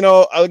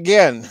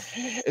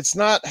 it's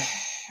not.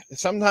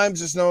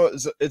 Sometimes it's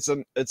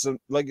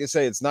like you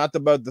say, it's not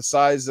about the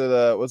size of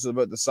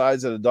the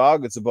size of the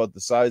dog. It's about the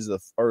size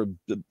of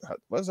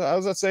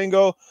how's that saying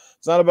go?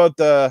 It's not about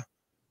the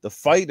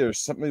fight or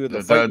something with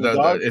the fight in the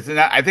dog. It's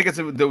not. I think it's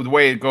the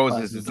way it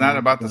goes is it's not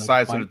about the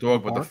size of the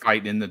dog, but the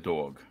fight in the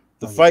dog.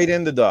 The fight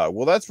in the dog.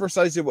 Well, that's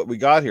precisely what we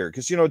got here.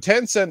 Because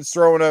Tencent's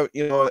throwing out,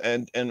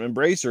 and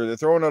Embracer, they're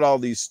throwing out all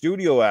these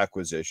studio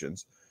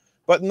acquisitions,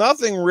 but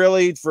nothing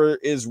really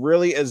is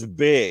really as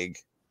big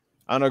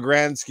on a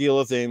grand scale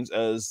of things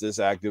as this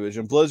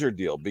Activision Blizzard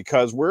deal,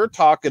 because we're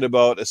talking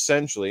about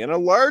essentially, and a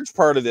large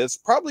part of this,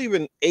 probably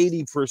even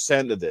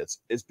 80% of this,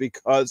 is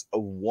because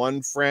of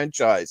one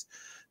franchise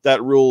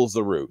that rules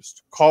the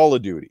roost: Call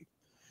of Duty.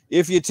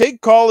 If you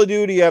take Call of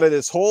Duty out of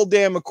this whole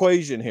damn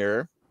equation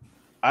here,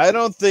 I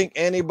don't think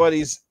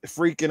anybody's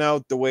freaking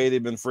out the way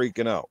they've been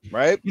freaking out,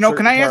 right?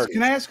 Can I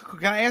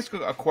ask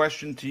a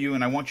question to you?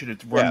 And I want you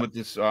to run with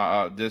this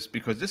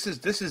because this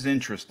is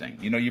interesting.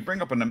 You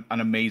bring up an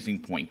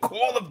amazing point.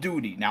 Call of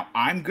Duty. Now,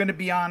 I'm going to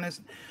be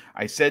honest.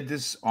 I said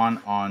this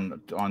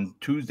on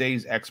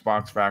Tuesday's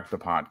Xbox Factor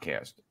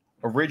podcast.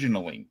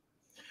 Originally,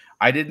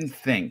 I didn't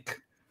think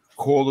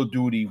Call of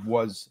Duty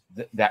was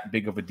that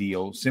big of a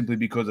deal simply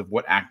because of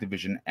what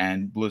Activision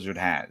and Blizzard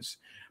has.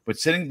 But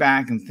sitting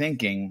back and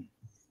thinking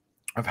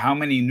of how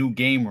many new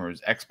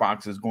gamers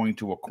Xbox is going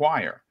to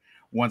acquire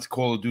once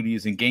Call of Duty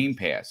is in Game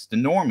Pass, the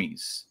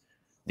normies,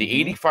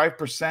 the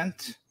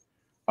 85%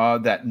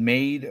 that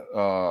made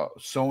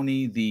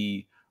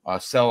Sony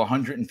sell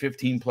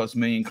 115 plus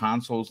million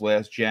consoles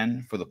last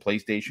gen for the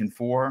PlayStation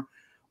 4.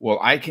 Well,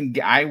 I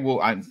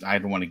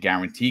don't want to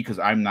guarantee because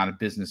I'm not a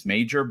business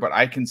major, but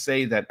I can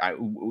say that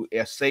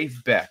a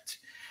safe bet,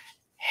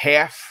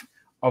 half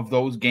of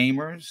those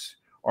gamers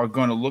are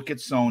going to look at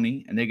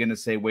Sony and they're going to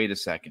say, wait a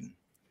second,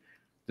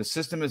 the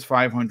system is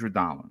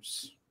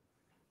 $500.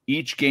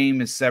 Each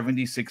game is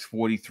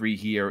 $76.43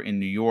 here in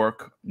New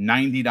York,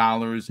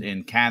 $90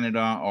 in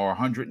Canada, or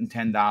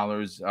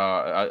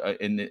 $110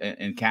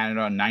 in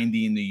Canada,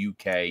 $90 in the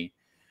UK.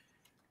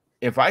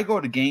 If I go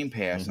to Game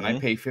Pass and I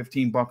pay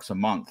 $15 a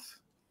month,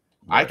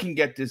 I can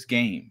get this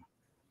game.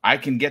 I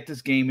can get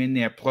this game in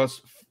there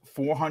plus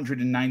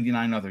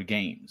 499 other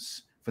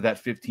games for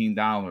that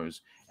 $15,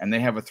 and they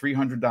have a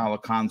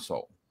 $300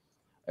 console,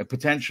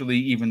 potentially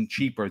even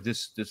cheaper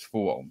this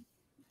fall.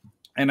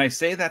 And I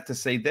say that to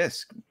say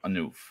this,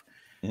 Anuf.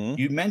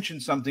 You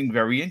mentioned something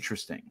very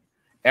interesting.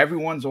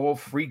 Everyone's all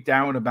freaked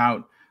out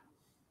about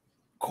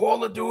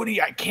Call of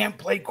Duty. I can't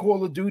play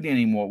Call of Duty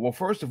anymore. Well,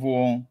 first of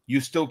all,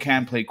 you still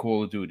can play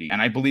Call of Duty.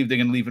 And I believe they're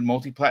going to leave it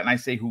multi-plat. And I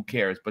say, who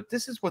cares? But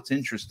this is what's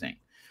interesting.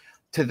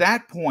 To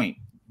that point,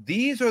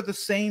 these are the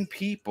same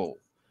people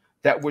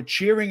that were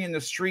cheering in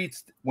the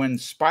streets when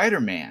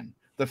Spider-Man,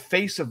 the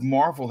face of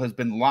Marvel, has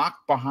been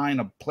locked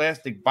behind a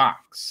plastic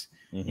box.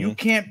 You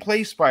can't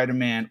play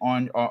Spider-Man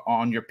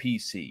on your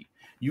PC.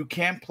 You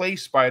can't play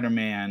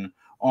Spider-Man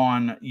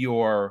on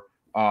your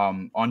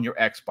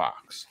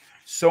Xbox.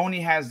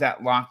 Sony has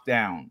that locked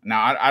down.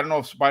 Now, I don't know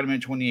if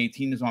Spider-Man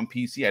 2018 is on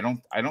PC. I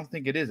don't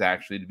think it is,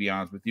 actually, to be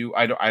honest with you.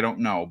 I don't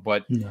know,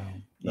 but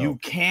you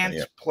can't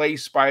play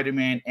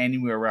Spider-Man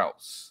anywhere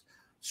else.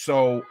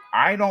 So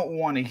I don't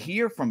want to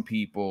hear from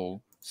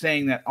people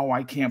saying that, oh,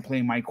 I can't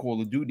play my Call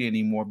of Duty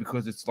anymore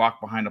because it's locked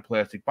behind a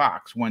plastic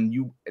box.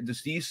 When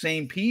these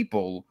same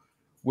people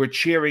were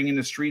cheering in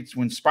the streets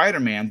when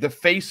Spider-Man, the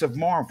face of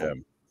Marvel,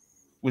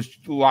 was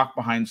locked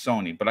behind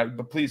Sony.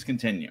 But please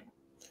continue.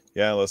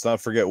 Yeah, let's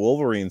not forget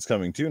Wolverine's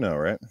coming too now,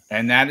 right?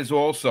 And that is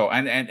also,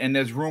 and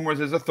there's rumors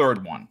there's a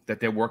third one that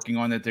they're working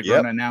on that they're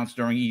going to announce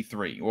during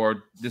E3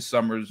 or this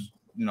summer's,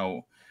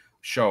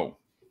 show.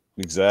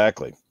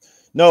 Exactly.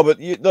 No, but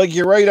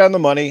you're right on the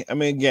money. I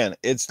mean, again,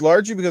 it's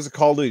largely because of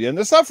Call of Duty, and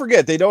let's not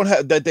forget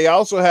they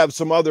also have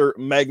some other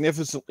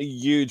magnificently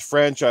huge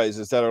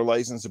franchises that are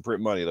licensed to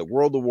print money, like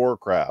World of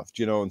Warcraft,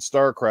 and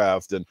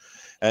StarCraft,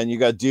 and you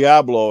got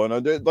Diablo,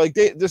 and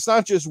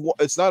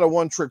it's not a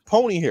one-trick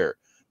pony here.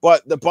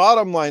 But the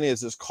bottom line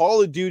is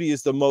Call of Duty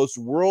is the most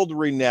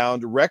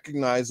world-renowned,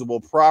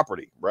 recognizable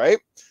property, right?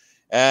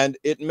 And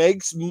it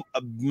makes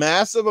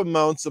massive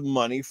amounts of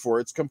money for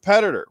its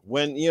competitor.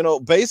 When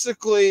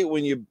basically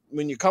when you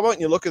come out and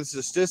you look at the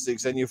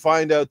statistics and you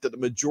find out that the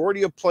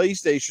majority of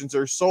PlayStations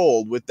are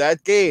sold with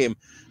that game,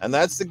 and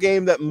that's the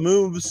game that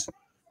moves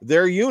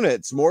their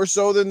units more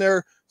so than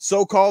their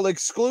so-called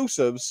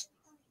exclusives,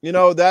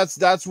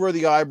 that's where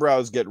the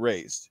eyebrows get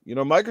raised.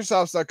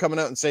 Microsoft's not coming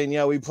out and saying,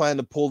 yeah, we plan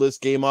to pull this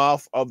game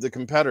off of the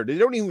competitor. They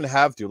don't even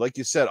have to. Like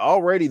you said,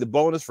 already the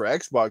bonus for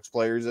Xbox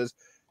players is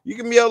you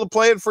can be able to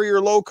play it for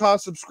your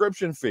low-cost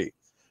subscription fee,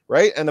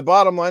 right? And the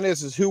bottom line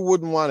is who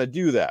wouldn't want to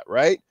do that,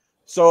 right?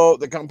 So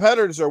the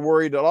competitors are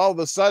worried that all of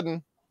a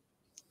sudden,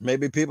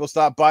 maybe people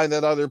stop buying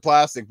that other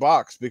plastic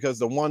box because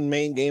the one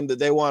main game that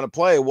they want to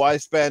play, why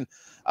spend,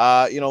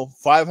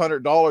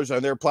 $500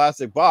 on their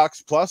plastic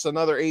box plus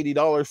another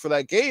 $80 for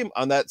that game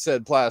on that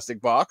said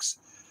plastic box,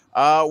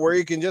 where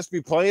you can just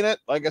be playing it,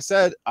 like I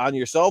said, on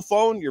your cell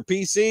phone, your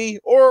PC,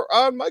 or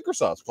on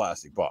Microsoft's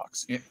plastic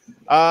box.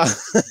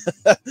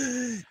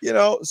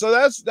 So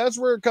that's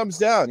where it comes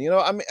down.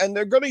 I mean, and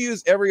they're going to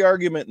use every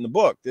argument in the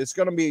book. It's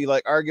going to be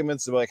like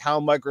arguments of like how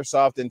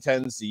Microsoft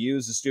intends to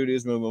use the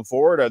studios moving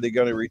forward. Are they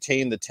going to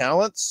retain the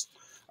talents?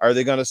 Are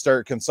they going to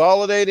start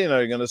consolidating? Are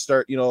they going to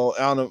start,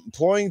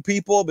 unemploying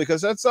people?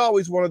 Because that's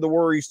always one of the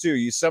worries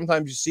too.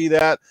 Sometimes you see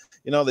that,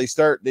 they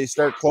start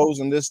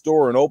closing this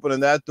door and opening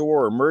that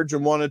door or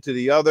merging one into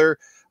the other,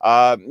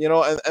 and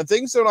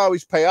things don't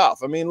always pay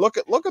off. I mean, look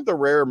at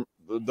the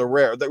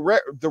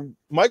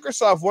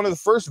Microsoft, one of the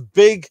first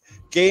big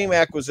game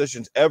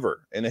acquisitions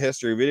ever in the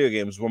history of video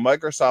games, when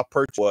Microsoft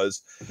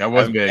purchased that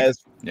was big.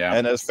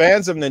 And as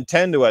fans of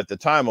Nintendo at the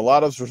time, a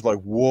lot of us was like,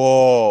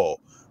 whoa.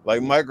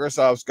 Like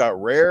Microsoft's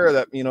got Rare,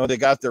 that they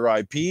got their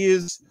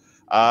IPs,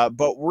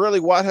 but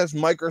really, what has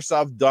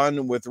Microsoft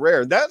done with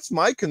Rare? That's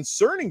my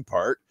concerning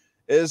part.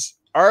 Is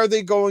are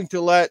they going to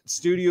let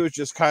studios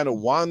just kind of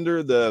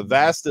wander the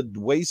vast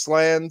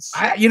wastelands?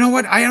 You know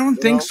what? I don't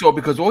think so,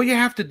 because all you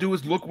have to do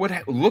is look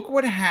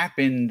what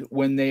happened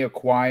when they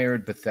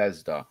acquired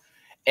Bethesda.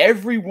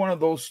 Every one of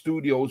those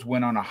studios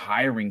went on a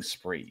hiring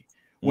spree.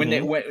 When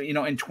they went,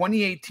 in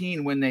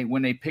 2018, when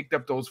they picked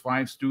up those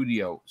 5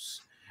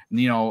 studios.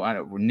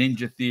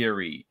 Ninja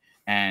Theory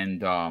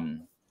and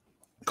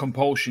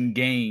Compulsion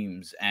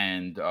Games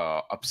and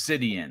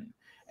Obsidian,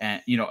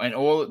 and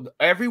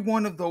every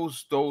one of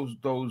those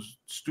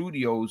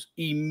studios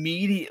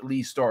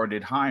immediately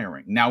started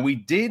hiring. Now, we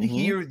did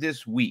hear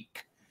this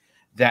week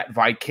that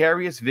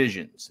Vicarious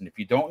Visions, and if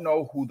you don't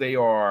know who they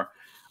are,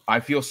 I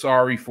feel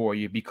sorry for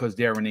you, because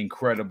they're an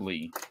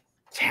incredibly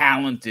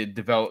talented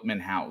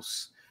development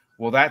house.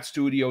 Well, that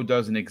studio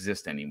doesn't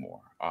exist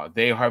anymore.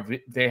 They have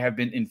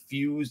been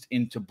infused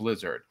into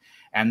Blizzard,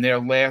 and their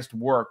last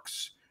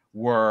works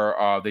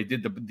were they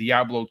did the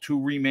Diablo 2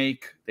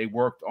 remake. They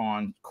worked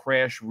on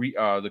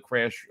the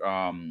Crash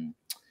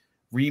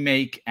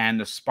remake and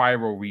the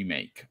Spyro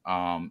remake,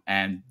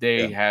 and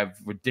they have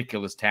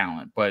ridiculous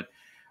talent. But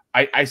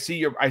I see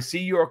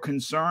your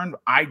concern.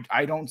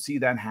 I don't see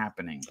that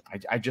happening.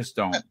 I just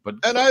don't. But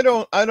and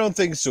I don't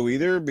think so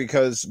either,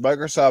 because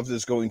Microsoft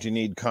is going to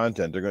need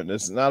content. They're going.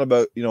 It's not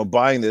about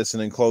buying this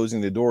and then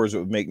closing the doors. It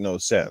would make no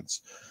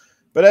sense.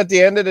 But at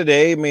the end of the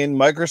day, I mean,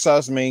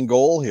 Microsoft's main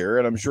goal here,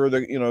 and I'm sure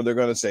they're going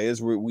to say,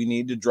 is we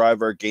need to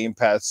drive our Game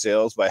Pass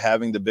sales by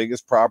having the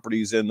biggest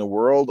properties in the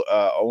world.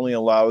 Only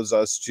allows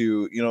us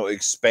to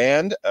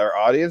expand our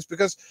audience,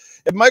 because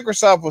if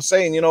Microsoft was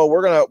saying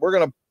we're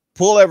gonna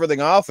pull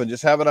everything off and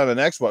just have it on an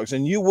Xbox,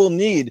 and you will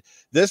need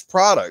this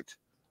product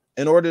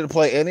in order to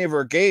play any of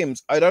our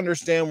games, I'd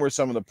understand where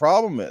some of the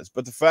problem is.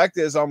 But the fact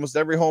is, almost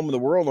every home in the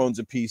world owns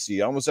a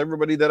PC. Almost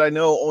everybody that I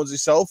know owns a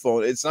cell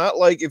phone. It's not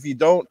like if you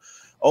don't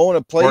own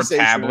a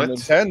PlayStation or a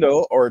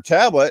Nintendo or a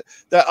tablet,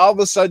 that all of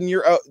a sudden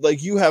you're out,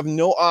 like you have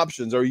no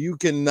options, or you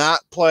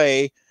cannot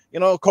play.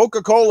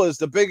 Coca-Cola is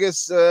the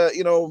biggest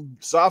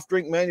soft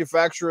drink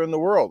manufacturer in the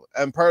world,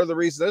 and part of the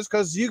reason is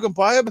because you can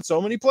buy them in so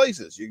many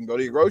places. You can go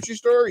to your grocery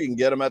store, you can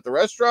get them at the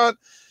restaurant.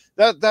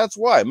 That's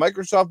why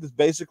Microsoft is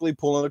basically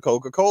pulling a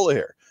Coca-Cola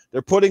here.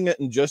 They're putting it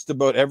in just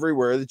about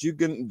everywhere that you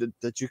can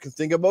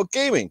think about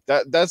gaming.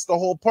 That's the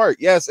whole part.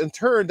 Yes, in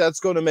turn, that's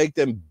going to make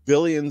them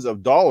billions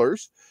of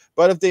dollars.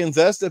 But if they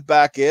invest it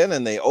back in,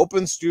 and they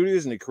open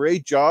studios and they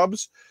create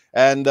jobs,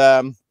 and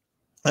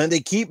they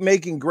keep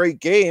making great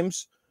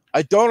games,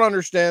 I don't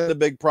understand the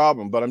big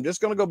problem. But I'm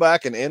just going to go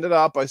back and end it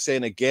up by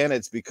saying, again,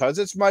 it's because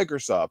it's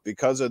Microsoft,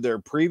 because of their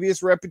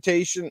previous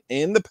reputation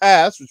in the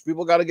past, which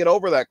people got to get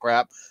over that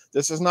crap.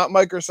 This is not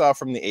Microsoft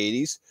from the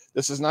 80s.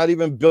 This is not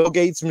even Bill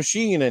Gates'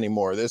 machine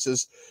anymore. This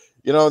is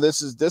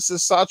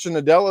Satya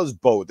Nadella's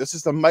boat. This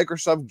is the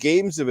Microsoft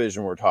Games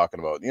division we're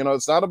talking about.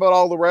 It's not about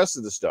all the rest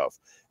of the stuff.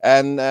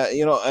 And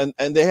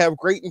and they have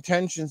great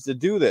intentions to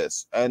do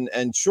this.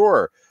 And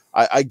sure,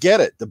 I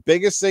get it. The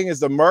biggest thing is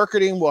the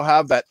marketing will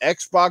have that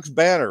Xbox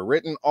banner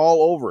written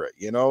all over it,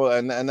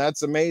 and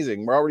that's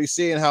amazing. We're already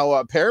seeing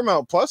how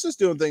Paramount Plus is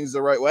doing things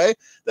the right way.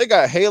 They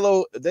got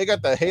Halo. They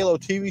got the Halo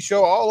TV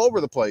show all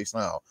over the place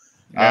now.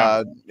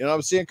 Yeah.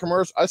 I'm seeing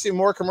commercials. I see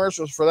more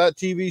commercials for that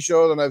TV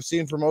show than I've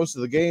seen for most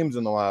of the games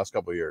in the last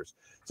couple of years.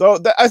 So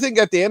I think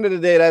at the end of the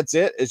day, that's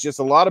it. It's just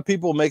a lot of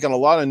people making a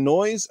lot of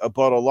noise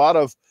about a lot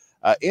of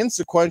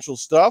insequential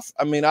stuff.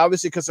 I mean,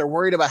 obviously, because they're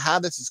worried about how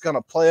this is going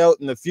to play out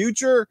in the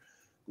future.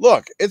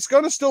 Look, it's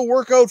going to still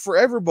work out for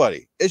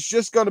everybody. It's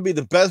just going to be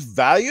the best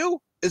value.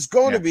 It's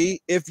going to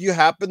be if you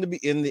happen to be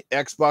in the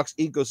Xbox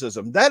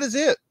ecosystem. That is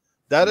it.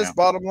 That is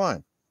bottom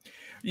line.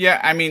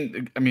 Yeah, I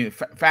mean,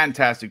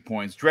 fantastic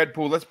points,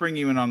 Dreadpool. Let's bring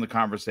you in on the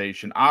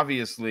conversation.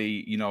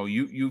 Obviously,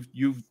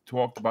 you've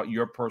talked about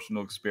your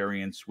personal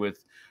experience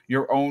with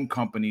your own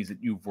companies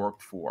that you've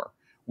worked for,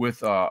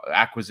 with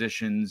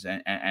acquisitions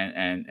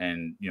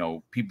and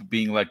people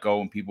being let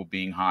go and people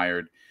being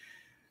hired.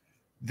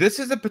 This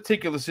is a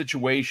particular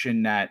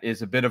situation that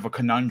is a bit of a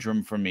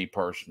conundrum for me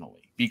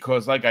personally,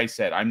 because like I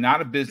said, I'm not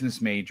a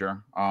business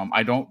major.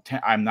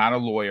 I'm not a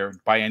lawyer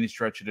by any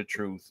stretch of the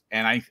truth.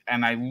 And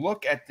I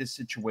look at this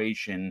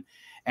situation,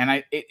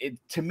 and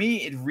to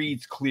me, it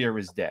reads clear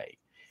as day.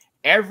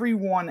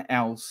 Everyone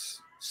else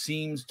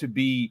seems to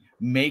be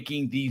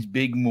making these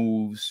big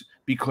moves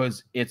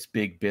because it's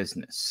big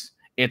business.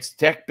 It's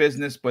tech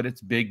business, but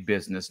it's big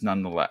business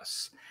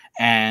nonetheless.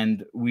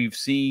 And we've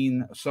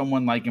seen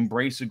someone like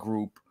Embracer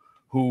Group,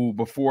 who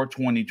before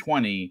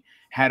 2020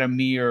 had a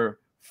mere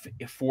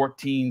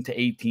 14 to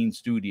 18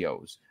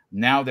 studios.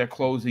 Now they're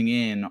closing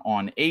in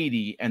on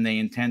 80, and they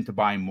intend to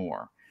buy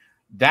more.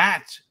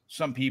 That,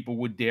 some people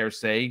would dare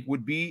say,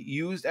 would be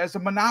used as a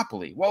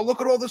monopoly. Well, look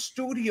at all the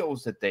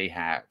studios that they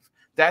have.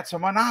 That's a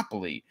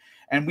monopoly.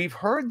 And we've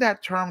heard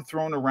that term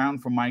thrown around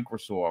from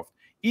Microsoft,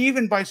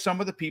 even by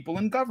some of the people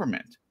in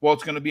government. Well,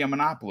 it's going to be a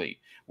monopoly.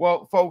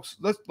 Well, folks,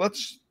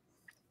 let's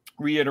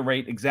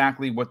reiterate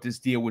exactly what this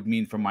deal would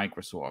mean for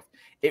Microsoft.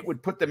 It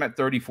would put them at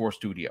 34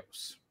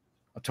 studios,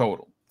 a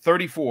total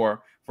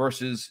 34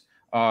 versus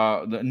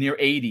the near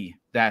 80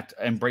 that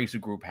Embracer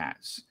Group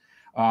has.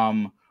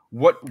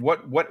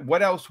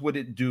 What else would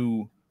it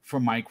do for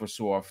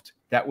Microsoft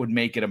that would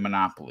make it a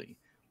monopoly?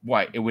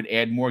 What? It would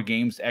add more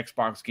games to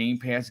Xbox Game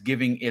Pass,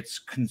 giving its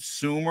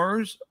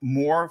consumers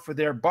more for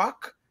their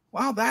buck.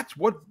 Well, that's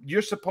what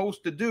you're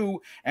supposed to do,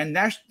 and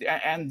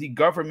the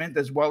government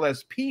as well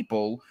as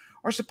people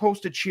are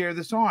supposed to cheer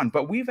this on.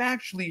 But we've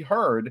actually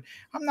heard,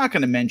 I'm not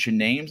going to mention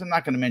names, I'm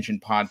not going to mention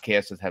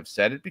podcasts that have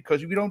said it,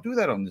 because we don't do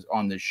that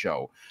on this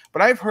show.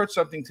 But I've heard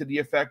something to the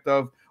effect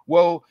of,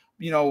 well,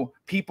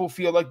 people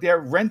feel like they're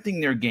renting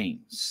their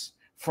games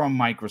from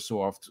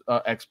Microsoft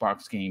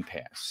Xbox Game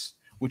Pass,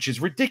 which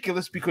is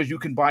ridiculous, because you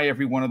can buy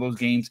every one of those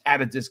games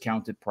at a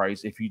discounted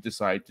price if you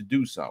decide to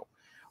do so.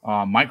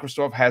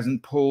 Microsoft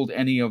hasn't pulled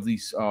any of the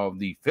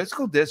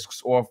physical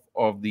discs off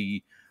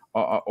the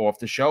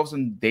shelves,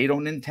 and they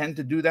don't intend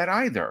to do that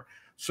either.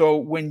 So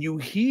when you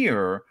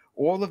hear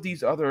all of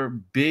these other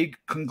big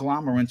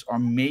conglomerates are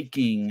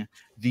making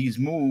these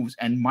moves,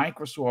 and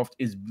Microsoft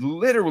is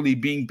literally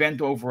being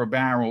bent over a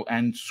barrel,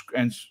 and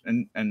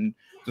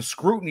the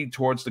scrutiny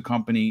towards the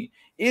company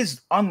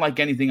is unlike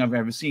anything I've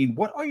ever seen.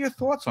 What are your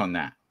thoughts on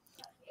that?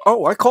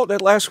 Oh, I called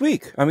that last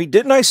week. I mean,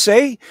 didn't I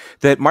say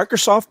that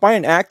Microsoft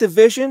buying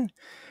Activision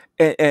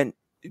and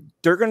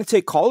they're going to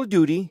take Call of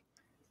Duty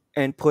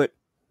and put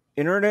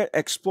Internet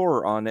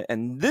Explorer on it,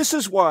 and this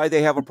is why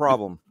they have a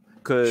problem,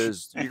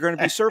 because you're going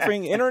to be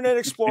surfing Internet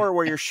Explorer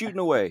while you're shooting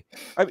away.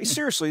 I mean,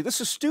 seriously,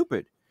 this is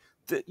stupid.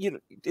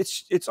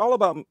 It's all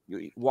about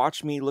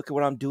watch me, look at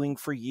what I'm doing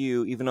for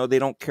you, even though they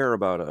don't care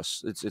about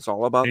us. It's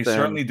all about They them.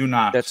 certainly do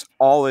not. That's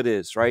all it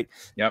is, right?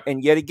 Yep.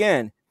 And yet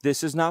again,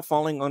 this is not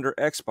falling under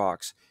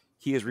Xbox.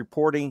 He is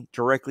reporting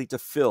directly to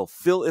Phil.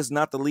 Phil is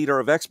not the leader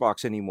of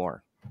Xbox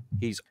anymore.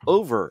 He's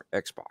over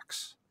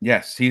Xbox.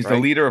 Yes, he's the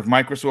leader of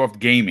Microsoft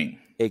Gaming.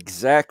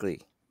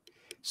 Exactly.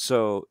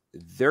 So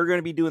they're going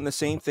to be doing the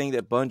same thing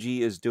that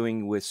Bungie is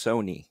doing with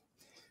Sony.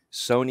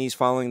 Sony's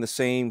following the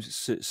same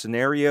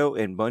scenario,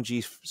 and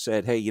Bungie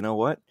said, hey, you know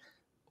what?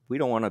 We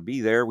don't want to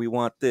be there. We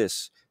want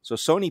this. So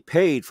Sony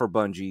paid for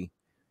Bungie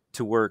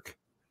to work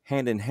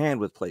hand in hand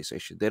with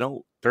PlayStation.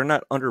 They're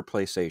not under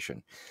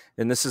PlayStation.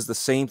 And this is the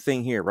same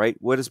thing here, right?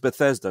 What is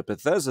Bethesda?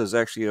 Bethesda is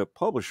actually a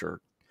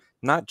publisher,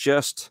 not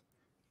just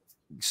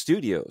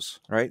studios,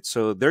 right?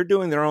 So they're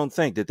doing their own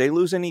thing. Did they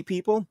lose any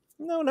people?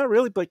 No, not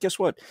really. But guess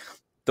what?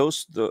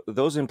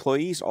 Those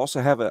employees also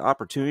have an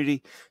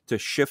opportunity to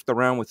shift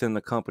around within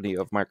the company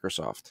of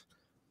Microsoft.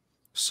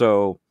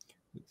 So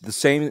the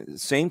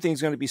same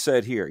thing's going to be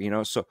said here,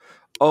 So,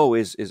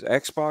 is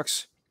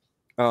Xbox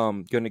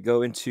going to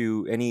go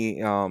into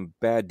any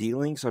bad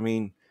dealings? I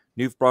mean,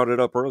 you've brought it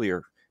up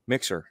earlier.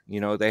 Mixer,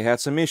 they had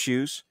some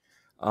issues,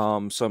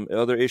 some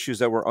other issues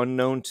that were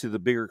unknown to the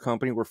bigger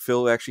company, where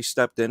Phil actually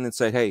stepped in and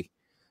said, "Hey,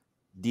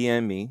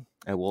 DM me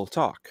and we'll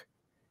talk."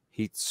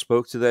 He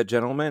spoke to that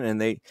gentleman,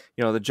 and the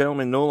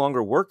gentleman no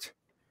longer worked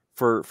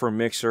for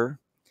Mixer,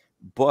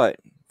 but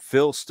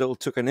Phil still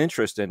took an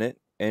interest in it.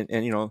 And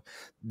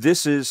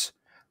this is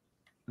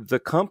the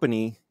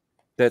company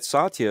that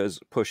Satya is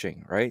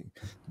pushing, right?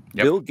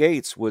 Yep. Bill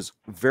Gates was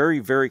very,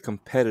 very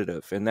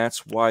competitive, and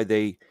that's why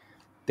they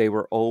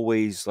were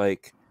always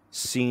like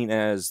seen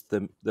as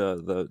the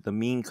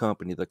mean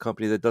company, the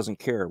company that doesn't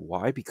care.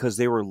 Why? Because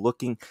they were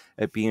looking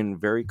at being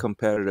very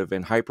competitive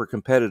and hyper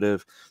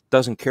competitive,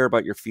 doesn't care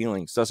about your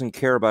feelings, doesn't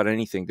care about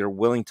anything. They're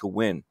willing to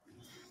win.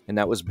 And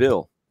that was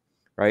Bill,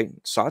 right?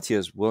 Satya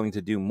is willing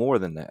to do more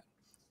than that.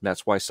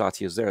 That's why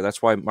Satya is there.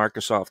 That's why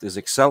Microsoft is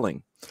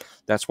excelling.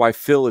 That's why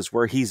Phil is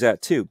where he's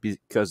at too,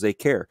 because they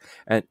care.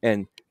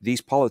 And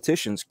these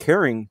politicians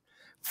caring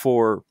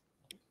for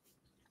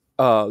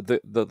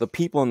the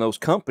people in those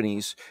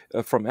companies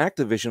from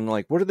Activision,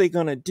 like, what are they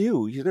going to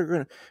do? They're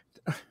going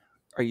to.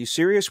 Are you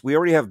serious? We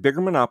already have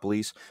bigger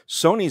monopolies.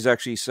 Sony's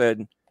actually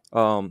said,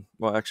 well,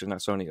 actually not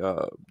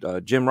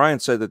Sony. Jim Ryan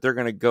said that they're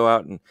going to go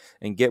out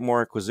and get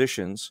more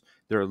acquisitions.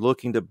 They're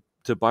looking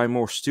to buy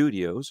more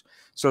studios.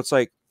 So it's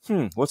like,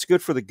 what's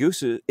good for the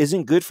goose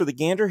isn't good for the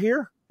gander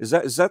here. Is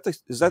that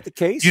the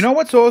case? You know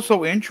what's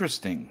also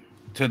interesting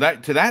to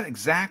that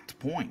exact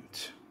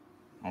point,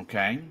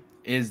 okay,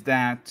 is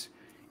that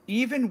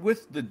even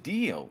with the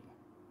deal,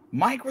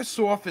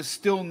 Microsoft is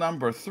still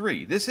number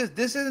 3. This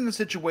isn't a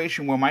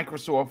situation where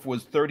Microsoft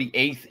was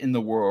 38th in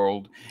the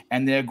world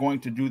and they're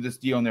going to do this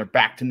deal and they're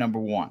back to number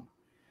 1. Right.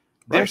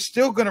 They're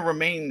still going to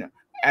remain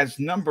as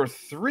number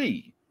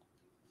 3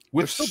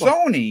 with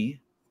Sony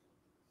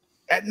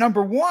at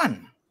number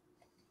 1.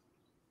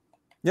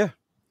 Yeah.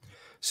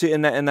 See,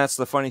 and that's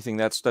the funny thing.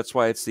 That's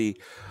why it's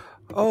the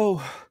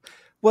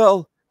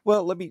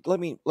well, let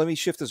me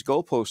shift this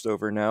goalpost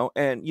over now,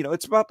 and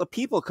it's about the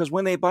people, because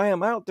when they buy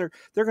them out, they're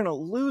going to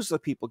lose the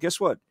people.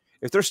 Guess what?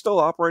 If they're still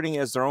operating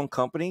as their own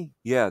company,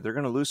 yeah, they're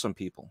going to lose some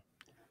people.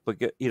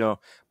 But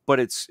but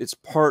it's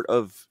part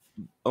of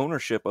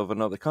ownership of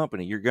another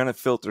company. You're going to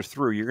filter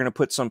through. You're going to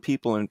put some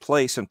people in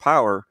place and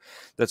power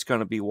that's going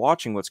to be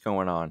watching what's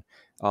going on,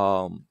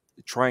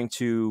 trying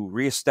to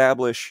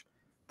reestablish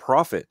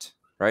profit.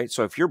 Right.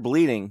 So if you're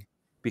bleeding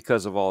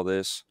because of all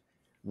this,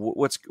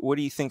 what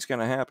do you think's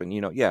going to happen?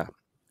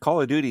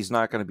 Call of Duty is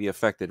not going to be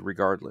affected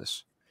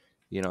regardless.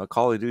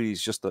 Call of Duty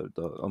is just a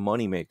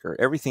moneymaker.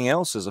 Everything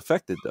else is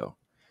affected though.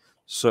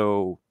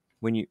 So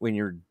when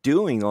you're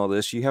doing all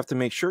this, you have to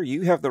make sure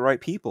you have the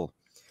right people.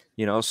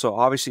 So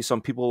obviously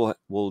some people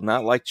will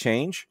not like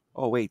change.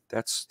 Oh wait,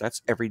 that's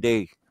every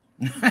day.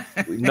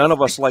 None of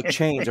us like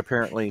change,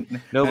 apparently.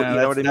 No, but you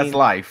know what I mean? That's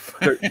life.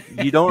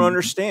 You don't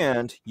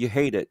understand, you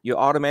hate it. You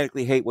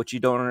automatically hate what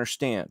you don't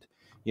understand.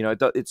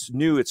 It's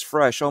new, it's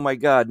fresh. Oh my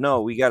God,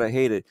 no, we gotta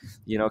hate it.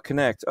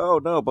 Connect. Oh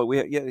no, but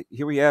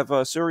here we have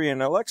Siri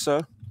and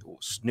Alexa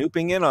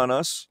snooping in on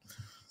us.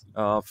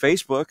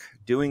 Facebook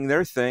doing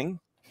their thing,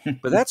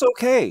 but that's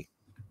okay.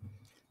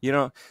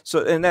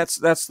 So, and that's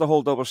the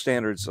whole double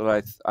standards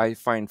that I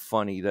find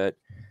funny, that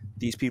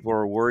these people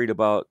are worried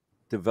about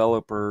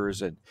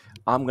developers and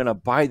I'm going to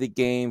buy the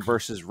game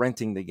versus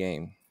renting the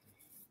game.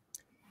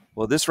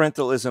 Well, this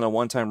rental isn't a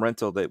one-time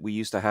rental that we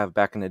used to have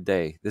back in the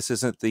day. This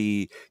isn't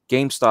the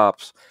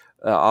GameStop's.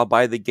 I'll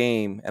buy the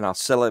game and I'll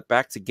sell it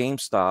back to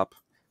GameStop.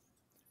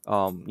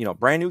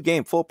 Brand new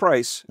game, full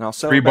price, and I'll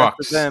sell it back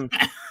to $3. them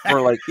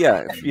for like,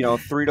 $3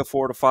 to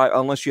 $4 to $5,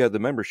 unless you have the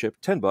membership,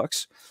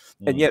 $10,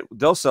 and yet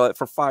they'll sell it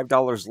for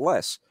 $5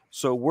 less.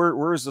 So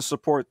where's the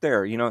support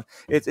there?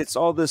 It's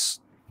all this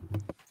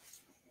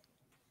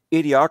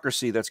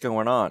idiocracy that's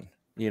going on,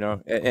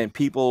 and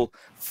people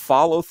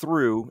follow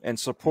through and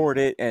support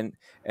it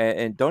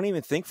and don't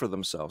even think for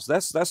themselves.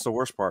 That's the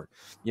worst part.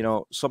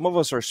 Some of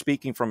us are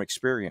speaking from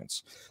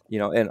experience,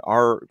 and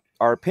our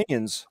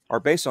opinions are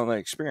based on that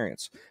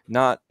experience,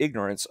 not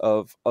ignorance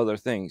of other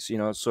things.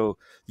 So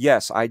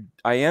yes, I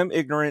am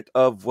ignorant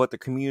of what the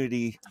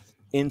community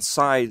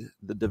inside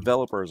the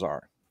developers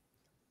are,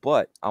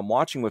 but I'm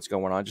watching what's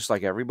going on just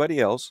like everybody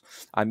else.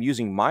 I'm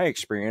using my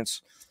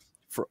experience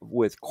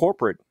with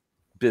corporate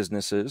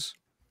businesses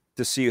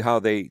to see how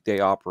they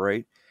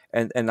operate,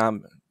 and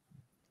I'm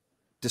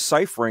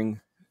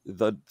deciphering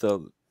the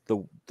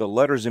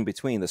letters in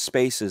between, the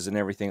spaces and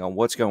everything on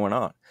what's going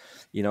on.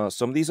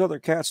 Some of these other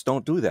cats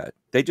don't do that.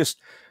 They just,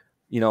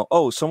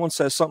 someone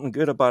says something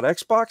good about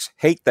Xbox,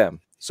 hate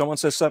them. Someone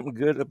says something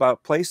good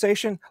about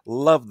PlayStation,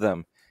 love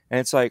them. And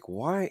it's like,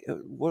 why?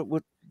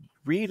 What?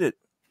 Read it,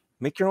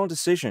 make your own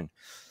decision.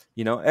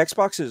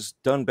 Xbox has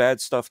done bad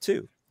stuff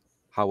too.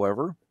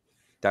 However,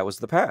 that was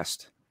the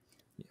past.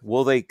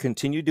 Will they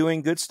continue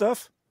doing good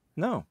stuff?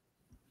 No,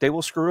 they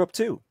will screw up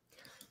too.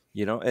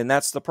 And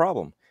that's the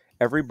problem.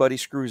 Everybody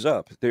screws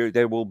up.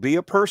 There will be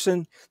a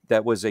person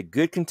that was a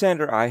good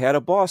contender. I had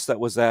a boss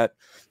that was that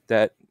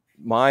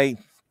my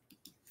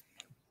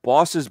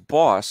boss's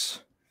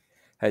boss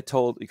had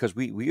told, because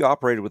we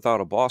operated without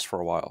a boss for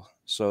a while.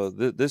 So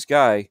this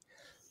guy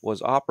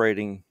was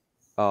operating,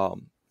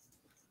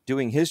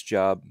 doing his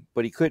job,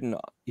 but he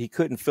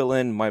couldn't fill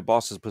in my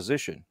boss's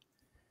position.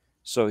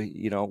 So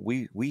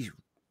we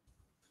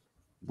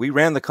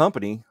ran the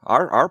company,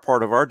 our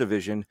part of our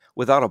division,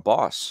 without a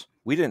boss.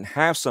 We didn't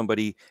have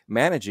somebody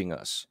managing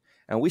us,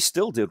 and we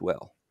still did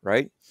well,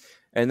 right?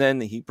 And then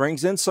he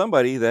brings in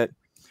somebody that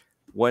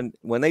when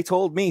they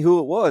told me who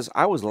it was,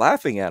 I was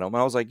laughing at him.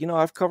 I was like,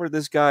 I've covered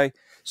this guy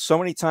so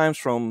many times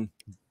from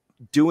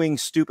doing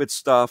stupid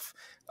stuff,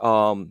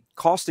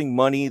 costing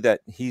money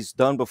that he's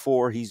done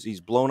before. He's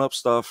blown up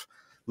stuff,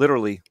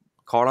 literally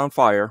caught on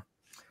fire,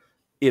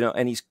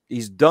 and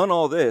he's done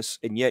all this,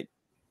 and yet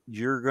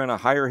you're going to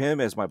hire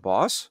him as my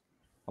boss?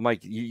 I'm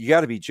like, you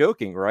got to be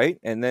joking, right?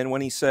 And then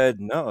when he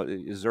said, no,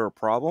 is there a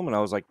problem? And I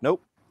was like,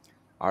 nope.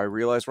 I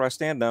realize where I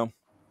stand now.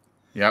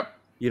 Yep.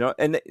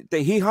 And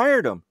he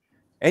hired him,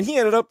 and he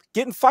ended up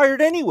getting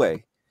fired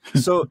anyway.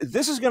 So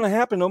this is going to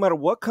happen no matter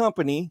what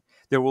company.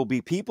 There will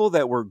be people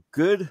that were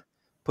good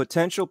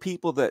potential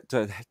people that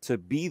to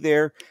be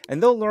there,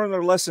 and they'll learn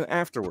their lesson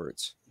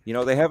afterwards.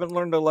 They haven't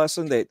learned a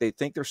lesson. They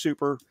think they're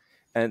super,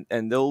 and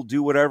they'll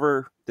do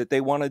whatever that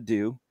they want to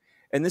do.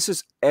 And this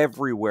is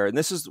everywhere. And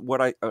this is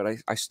what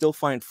I still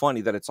find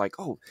funny, that it's like,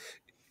 oh,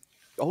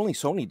 only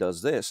Sony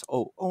does this.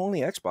 Oh, only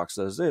Xbox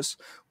does this.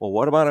 Well,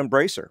 what about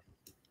Embracer?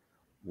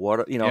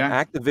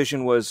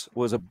 Activision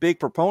was a big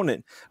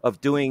proponent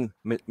of doing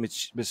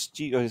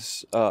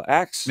mischievous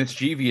acts.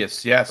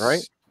 Mischievous, yes.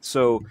 Right?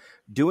 So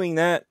doing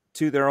that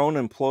to their own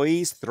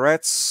employees,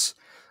 threats,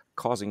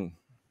 causing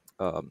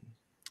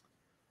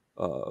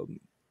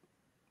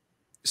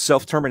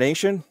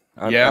self-termination.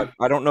 Yeah.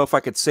 I don't know if I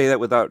could say that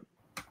without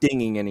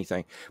dinging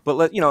anything,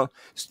 but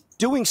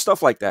doing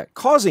stuff like that,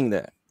 causing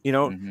that,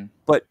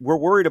 but we're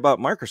worried about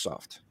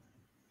Microsoft,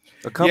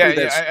 a company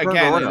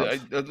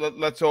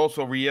let's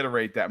also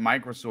reiterate that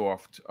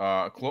Microsoft,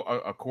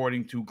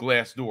 according to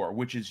Glassdoor,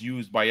 which is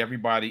used by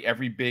everybody,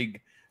 every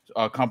big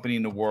company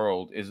in the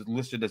world, is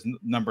listed as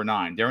number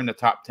 9. They're in the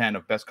top 10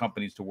 of best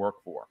companies to work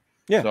for.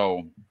 Yeah.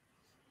 So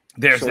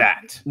there's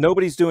that.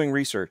 Nobody's doing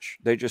research.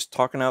 They're just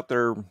talking out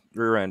their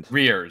rear end.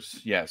 Rears,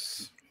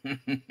 yes.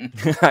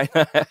 I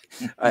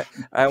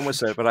almost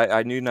said it, but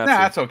I knew not. Nah,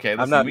 that's okay.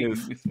 Listen, I'm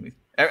not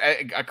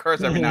a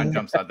curse every now and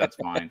jumps out. That's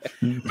fine.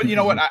 But you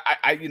know what?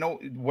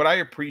 What I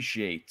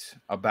appreciate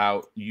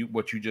about you,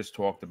 what you just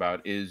talked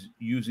about, is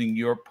using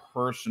your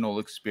personal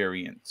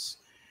experience,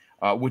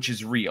 which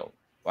is real.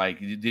 Like,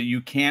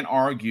 you can't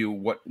argue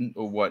what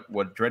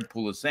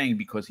Dreadpool is saying,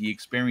 because he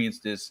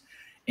experienced this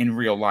in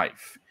real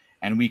life.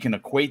 And we can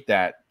equate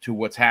that to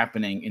what's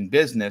happening in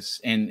business,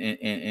 in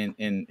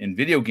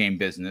video game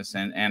business,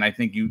 and I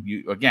think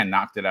you again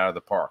knocked it out of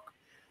the park.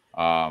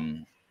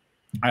 I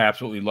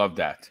absolutely love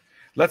that.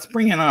 Let's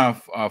bring in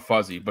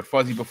Fuzzy, but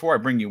Fuzzy, before I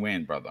bring you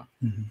in, brother,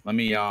 let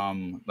me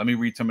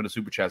read some of the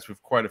super chats. We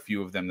have quite a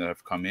few of them that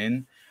have come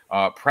in.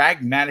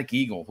 Pragmatic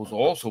Eagle, who's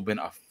also been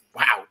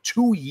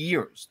 2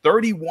 years,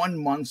 31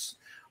 months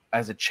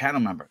as a channel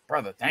member.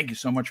 Brother, thank you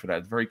so much for that.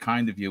 It's very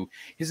kind of you.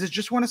 He says,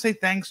 just want to say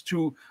thanks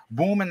to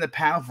Boom and the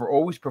panel for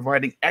always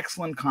providing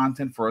excellent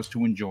content for us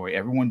to enjoy.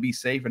 Everyone be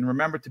safe and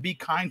remember to be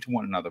kind to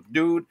one another.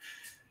 Dude,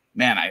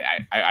 man,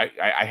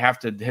 I have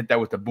to hit that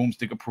with the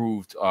BoomStick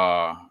approved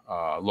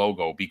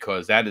logo,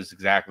 because that is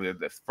exactly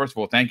the, first of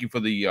all, thank you for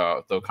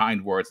the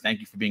kind words. Thank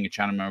you for being a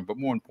channel member. But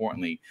more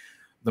importantly,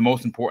 the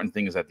most important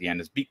thing is at the end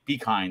is be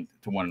kind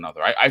to one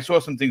another. I saw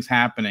some things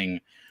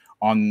happening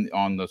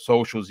on the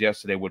socials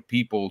yesterday with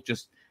people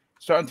just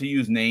starting to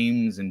use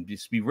names and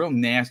just be real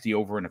nasty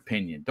over an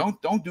opinion.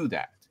 Don't do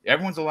that.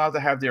 Everyone's allowed to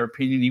have their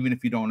opinion, even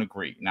if you don't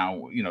agree.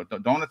 Now, you know,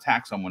 don't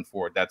attack someone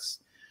for it. It's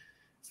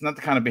not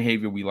the kind of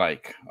behavior we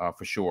like,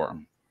 for sure.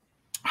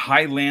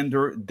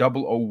 Highlander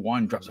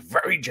 001 drops a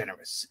very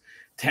generous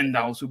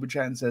 $10 super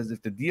chat and says,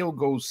 if the deal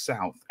goes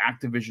south,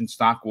 Activision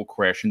stock will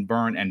crash and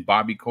burn, and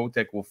Bobby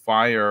Kotick will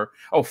file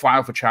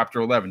for Chapter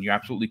 11. You're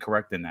absolutely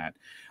correct in that.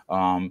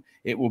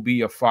 It will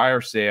be a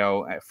fire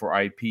sale for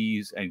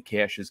IPs, and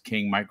cash is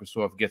king.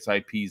 Microsoft gets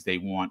IPs they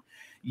want.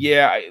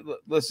 Yeah,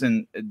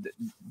 listen,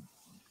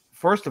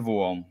 first of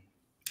all,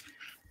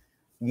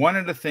 one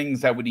of the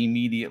things that would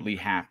immediately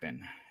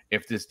happen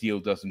if this deal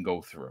doesn't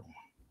go through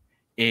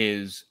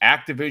is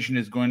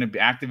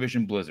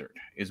Activision Blizzard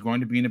is going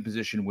to be in a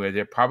position where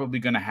they're probably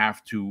going to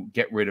have to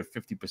get rid of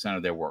 50%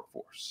 of their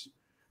workforce.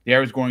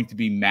 There is going to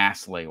be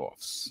mass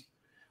layoffs.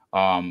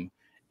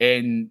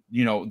 And,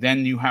 you know,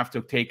 then you have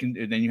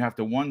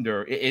to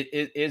wonder,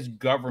 is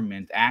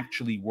government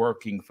actually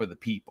working for the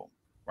people,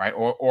 right?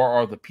 Or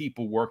are the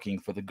people working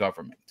for the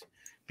government?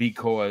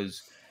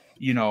 Because,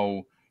 you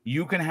know,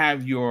 you can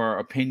have your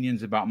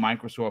opinions about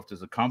Microsoft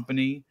as a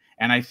company,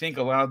 and I think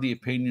a lot of the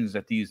opinions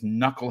that these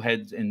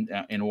knuckleheads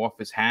in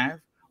office have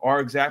are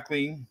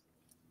exactly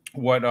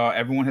what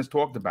everyone has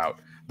talked about.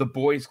 The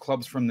boys'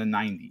 clubs from the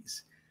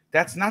 90s.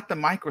 That's not the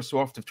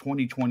Microsoft of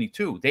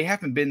 2022. They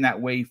haven't been that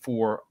way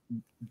for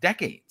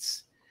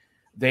decades.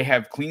 They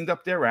have cleaned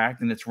up their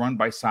act, and it's run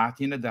by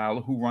Satya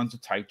Nadella, who runs a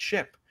tight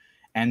ship.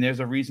 And there's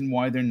a reason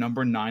why they're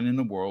number 9 in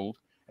the world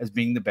as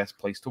being the best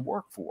place to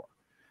work for.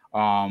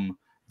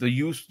 The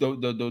use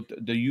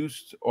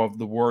of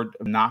the word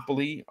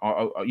monopoly,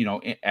 you know,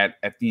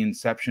 at the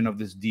inception of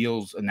this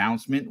deal's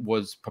announcement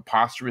was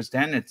preposterous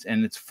then.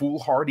 It's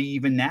foolhardy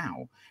even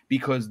now,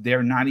 because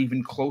they're not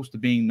even close to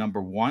being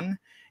number 1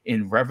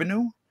 in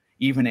revenue,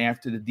 even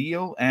after the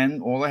deal.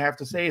 And all I have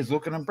to say is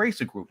look at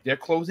Embracer Group. They're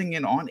closing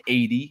in on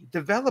 80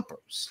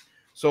 developers.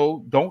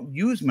 So don't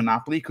use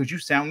monopoly, because you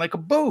sound like a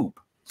boob.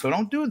 So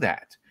don't do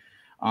that.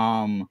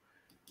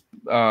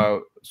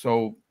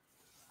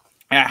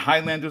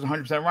 Highlander's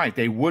 100% right.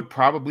 They would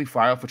probably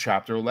file for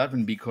Chapter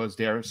 11 because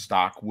their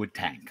stock would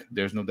tank.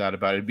 There's no doubt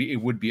about it. It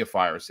would be a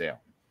fire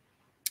sale.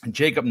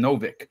 Jacob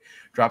Novick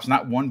drops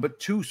not 1 but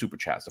 2 super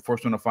chats. The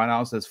first one of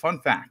 $5 says, fun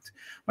fact,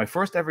 my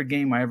first ever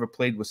game I ever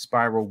played was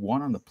Spyro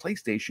 1 on the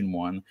PlayStation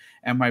 1,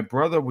 and my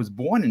brother was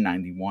born in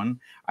 91.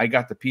 I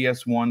got the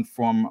PS1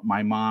 from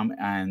my mom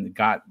and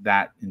got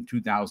that in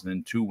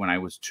 2002 when I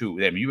was 2.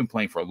 I mean, you've been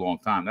playing for a long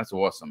time. That's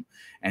awesome.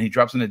 And he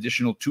drops an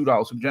additional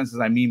 $2 super chat and says,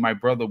 I mean, my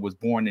brother was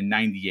born in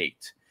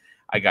 98.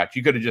 I got you.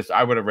 You could have just,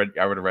 I would have read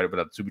it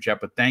without the super chat,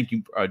 but thank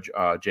you,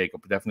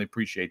 Jacob. Definitely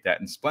appreciate that.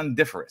 And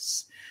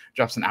Splendiferous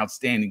drops an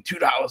outstanding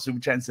 $2 super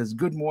chat and says,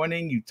 good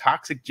morning, you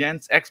toxic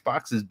gents.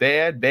 Xbox is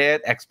bad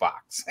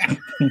Xbox.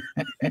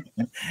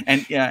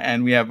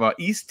 and we have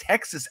East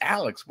Texas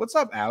Alex. What's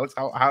up, Alex?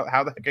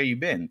 How the heck have you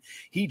been?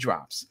 He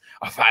drops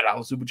a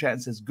 $5 super chat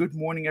and says, good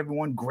morning,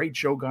 everyone. Great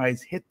show,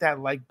 guys. Hit that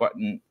like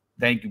button.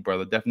 Thank you,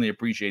 brother. Definitely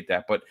appreciate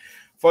that. But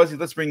Fuzzy,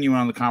 let's bring you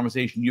on the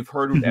conversation. You've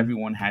heard what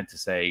everyone had to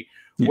say.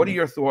 What are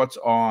your thoughts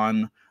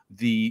on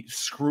the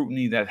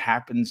scrutiny that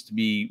happens to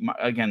be,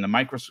 again, the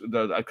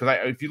Microsoft? Because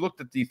if you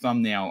looked at the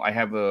thumbnail, I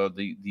have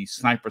the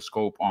sniper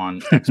scope on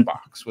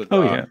Xbox with,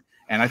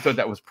 and I thought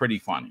that was pretty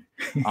funny.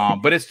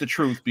 But it's the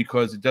truth,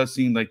 because it does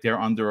seem like they're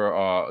under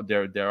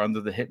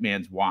the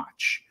hitman's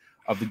watch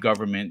of the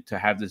government to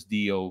have this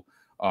deal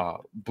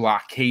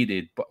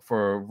blockaded, but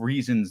for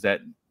reasons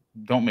that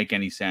don't make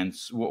any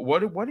sense.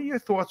 What are your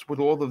thoughts with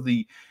all of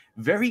the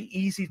very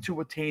easy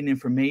to attain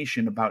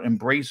information about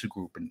Embracer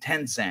Group and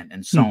Tencent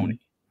and Sony?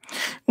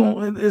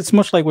 Well, it's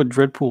much like what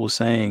Dreadpool was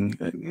saying.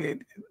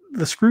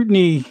 The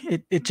scrutiny,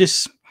 it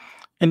just,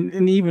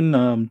 and even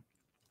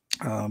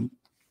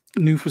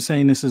Noof was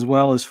saying this as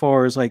well, as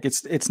far as like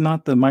it's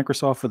not the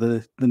Microsoft of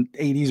the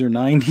 80s or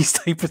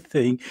 90s type of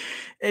thing.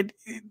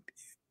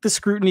 The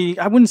scrutiny,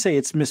 I wouldn't say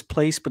it's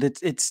misplaced, but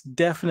it's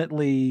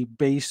definitely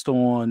based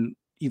on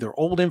either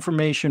old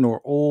information or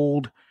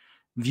old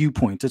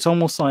viewpoints. It's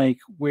almost like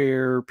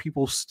where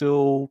people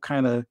still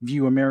kind of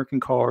view American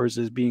cars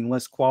as being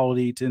less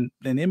quality than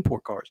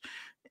import cars.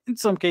 In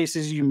some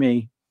cases, you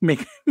may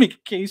make a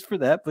case for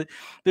that, but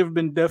there have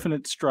been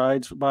definite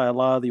strides by a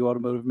lot of the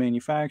automotive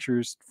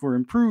manufacturers for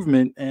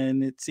improvement,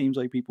 and it seems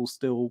like people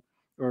still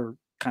are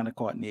kind of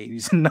caught in the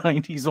 80s and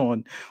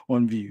 90s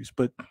on views.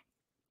 But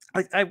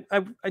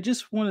I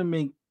just want to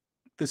make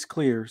this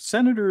clear.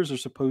 Senators are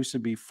supposed to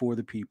be for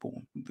the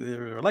people.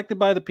 They're elected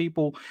by the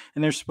people,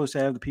 and they're supposed to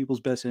have the people's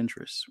best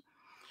interests.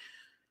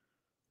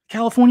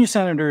 California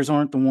senators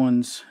aren't the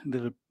ones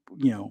that are,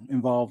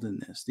 involved in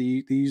this.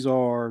 These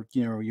are,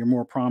 your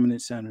more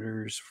prominent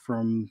senators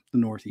from the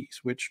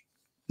Northeast, which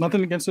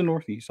Nothing against the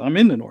Northeast. I'm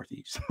in the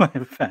Northeast,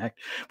 matter of fact.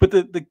 But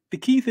the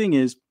key thing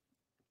is,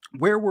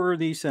 where were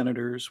these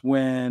senators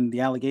when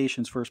the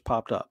allegations first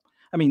popped up?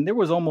 I mean, there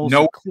was almost a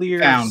No clear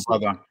found,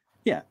 brother.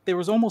 yeah, there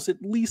was almost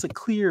at least a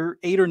clear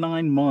 8 or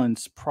 9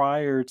 months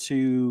prior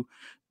to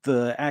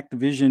the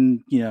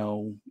Activision,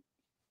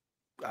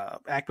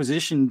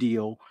 acquisition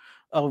deal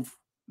of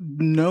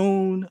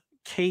known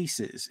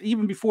cases.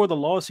 Even before the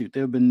lawsuit,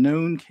 there have been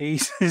known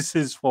cases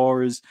as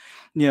far as,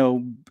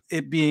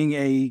 it being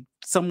a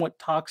somewhat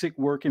toxic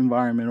work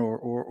environment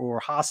or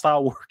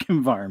hostile work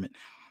environment.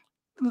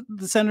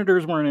 The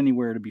senators weren't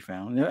anywhere to be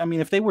found. I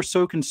mean, if they were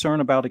so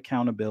concerned about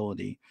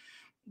accountability,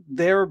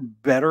 their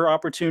better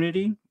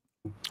opportunity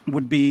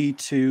would be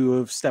to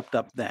have stepped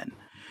up then.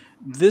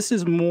 This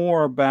is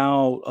more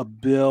about a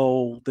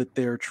bill that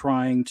they're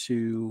trying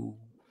to,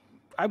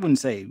 I wouldn't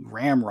say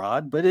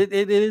ramrod, but it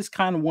is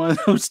kind of one of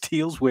those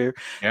deals where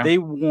Yeah. they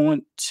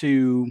want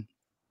to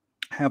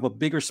have a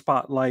bigger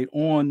spotlight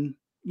on,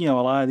 a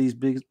lot of these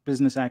big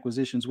business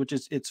acquisitions, which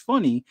is, it's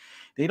funny.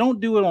 They don't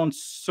do it on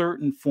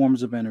certain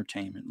forms of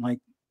entertainment. Like,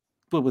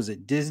 what was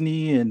it?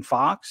 Disney and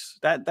Fox?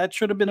 That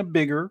should have been a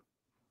bigger,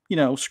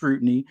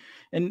 scrutiny.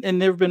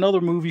 And there have been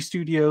other movie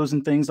studios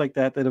and things like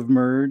that that have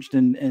merged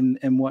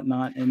and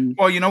whatnot. And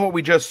Well, you know what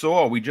we just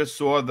saw? We just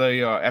saw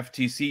the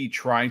FTC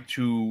try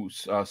to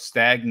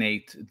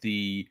stagnate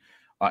the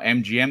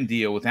MGM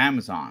deal with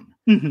Amazon.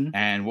 Mhm.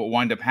 And what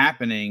wound up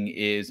happening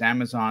is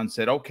Amazon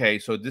said, okay,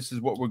 so this is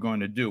what we're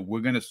going to do.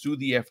 We're going to sue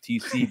the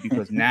FTC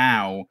because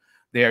now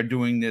they are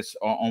doing this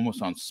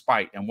almost on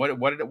spite. And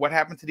what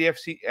happened to the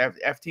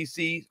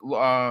FTC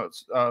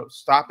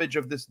stoppage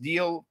of this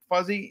deal,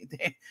 Fuzzy?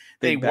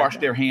 They backed washed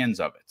out. their hands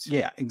of it.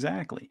 Yeah,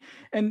 exactly.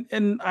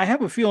 And I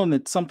have a feeling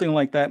that something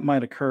like that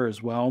might occur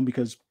as well,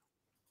 because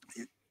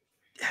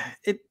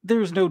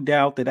there's no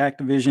doubt that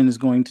Activision is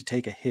going to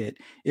take a hit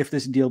if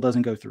this deal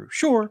doesn't go through.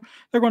 Sure,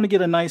 they're going to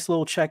get a nice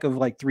little check of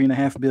like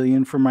 $3.5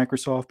 billion from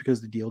Microsoft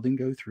because the deal didn't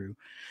go through,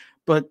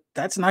 but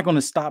that's not going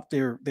to stop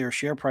their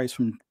share price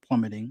from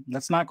plummeting.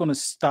 That's not going to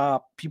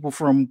stop people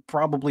from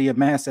probably a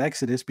mass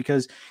exodus,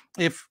 because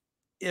if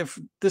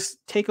this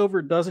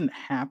takeover doesn't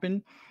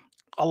happen,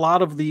 a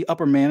lot of the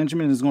upper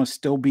management is going to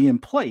still be in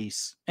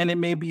place, and it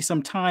may be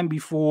some time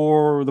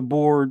before the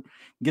board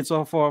gets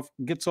off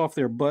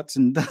their butts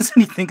and does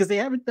anything, because they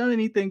haven't done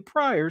anything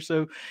prior.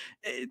 So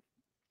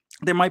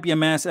there might be a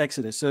mass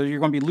exodus. So you're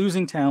going to be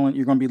losing talent,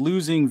 you're going to be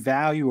losing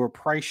value or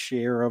price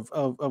share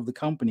of the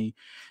company,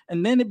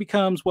 and then it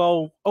becomes,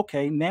 well,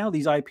 okay, now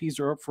these IPs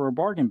are up for a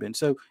bargain bin.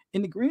 So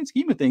in the grand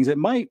scheme of things, it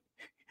might,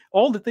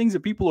 all the things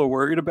that people are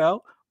worried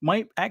about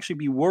might actually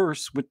be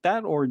worse with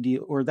that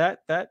ordeal, or that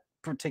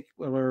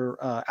particular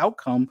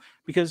outcome,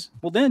 because,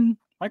 well, then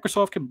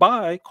Microsoft could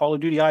buy Call of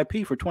Duty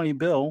IP for $20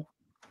 billion,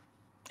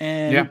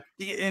 and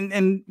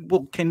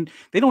well,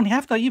 they don't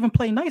have to even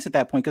play nice at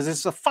that point, because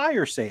it's a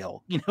fire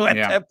sale, at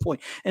that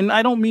point. And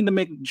I don't mean to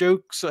make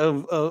jokes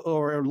of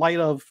or light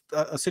of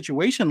a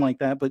situation like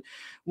that, but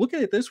look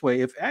at it this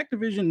way: if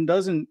Activision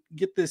doesn't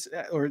get this,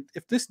 or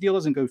if this deal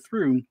doesn't go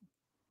through,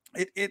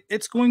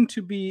 it's going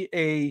to be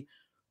a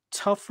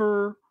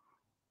tougher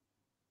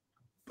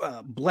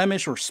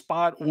blemish or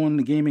spot on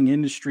the gaming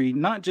industry,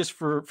 not just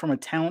from a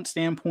talent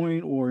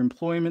standpoint or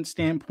employment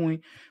standpoint,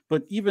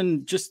 but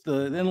even just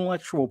the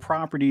intellectual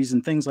properties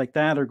and things like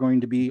that are going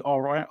to be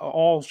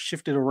all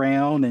shifted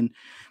around. And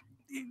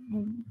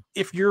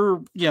if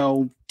you're,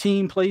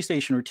 team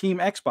PlayStation or team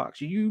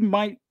Xbox, you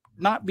might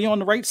not be on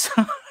the right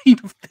side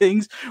of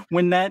things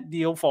when that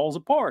deal falls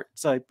apart,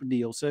 type of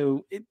deal.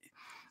 So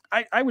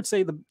I would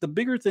say the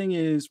bigger thing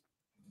is,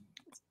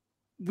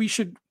 we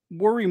should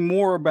worry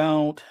more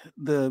about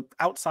the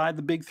outside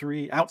the big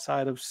three,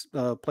 outside of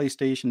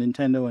PlayStation,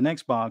 Nintendo, and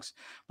Xbox,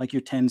 like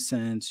your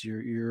Tencents,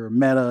 your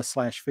Meta /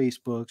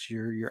 Facebooks,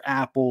 your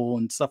Apple,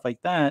 and stuff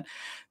like that,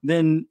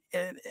 than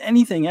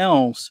anything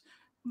else.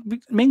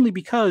 Mainly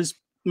because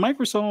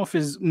Microsoft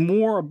is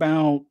more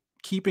about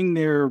keeping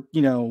their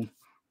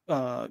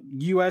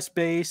US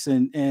base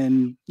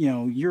and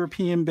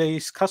European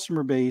base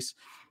customer base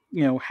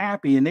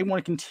happy, and they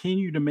want to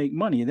continue to make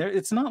money.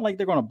 It's not like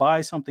they're going to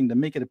buy something to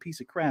make it a piece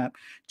of crap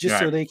just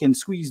so they can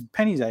squeeze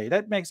pennies at you.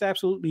 That makes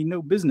absolutely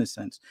no business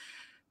sense.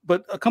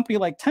 But a company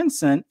like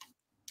Tencent,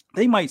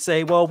 they might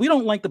say, well, we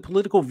don't like the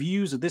political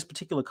views of this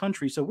particular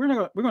country, so we're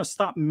going to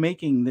stop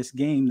making this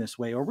game this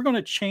way, or we're going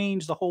to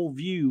change the whole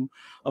view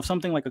of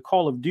something like a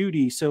Call of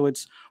Duty so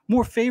it's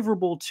more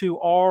favorable to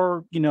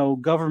our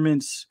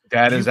government's.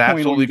 That is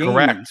absolutely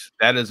correct.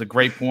 That is a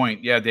great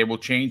point. Yeah, they will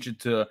change it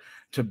to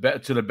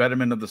the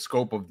betterment of the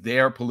scope of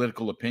their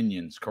political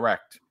opinions.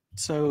 Correct.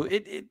 So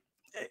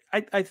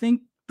I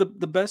think the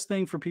best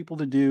thing for people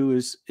to do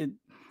is,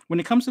 when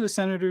it comes to the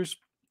senators,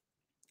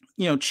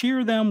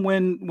 cheer them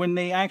when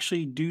they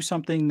actually do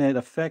something that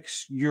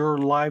affects your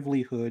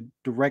livelihood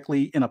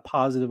directly in a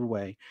positive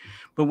way.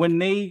 But when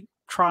they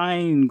try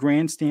and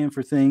grandstand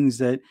for things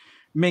that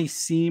may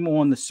seem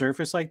on the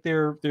surface like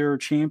they're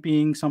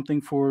championing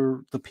something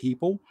for the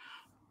people,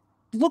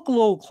 look a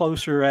little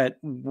closer at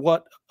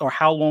what or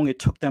how long it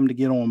took them to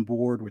get on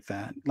board with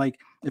that. Like,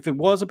 if it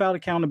was about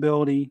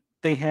accountability,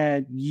 they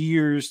had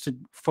years to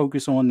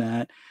focus on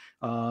that.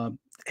 Uh,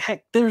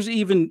 Heck, there's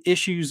even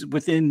issues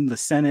within the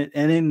Senate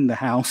and in the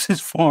House as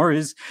far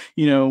as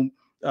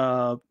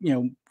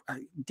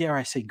dare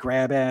I say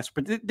grab ass,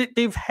 but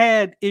they've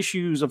had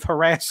issues of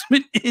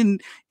harassment in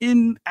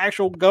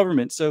actual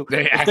government. So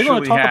They if they're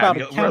going to actually talk have.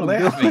 about We're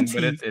laughing, but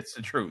accountability, it's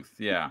the truth.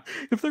 Yeah.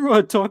 if they're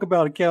going to talk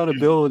about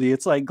accountability,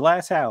 it's like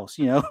Glass House,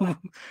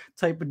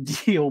 type of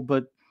deal.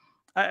 But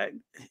I,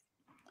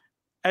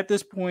 at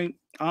this point,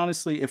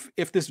 honestly,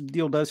 if this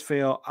deal does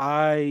fail,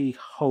 I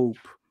hope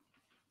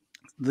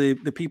the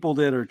people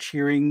that are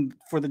cheering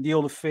for the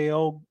deal to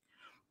fail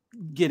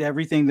get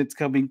everything that's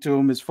coming to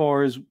them as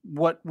far as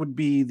what would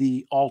be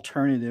the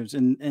alternatives,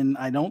 and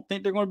I don't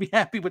think they're going to be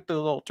happy with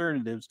those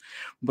alternatives.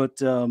 But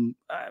the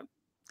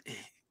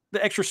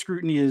extra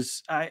scrutiny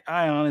is, I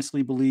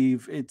honestly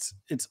believe it's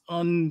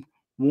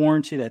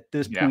unwarranted at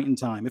this Yeah. point in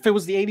time. If it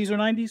was the 80s or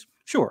 90s,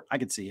 sure, I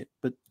could see it,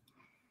 but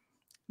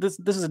this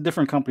is a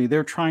different company.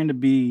 They're trying to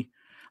be,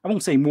 I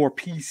won't say more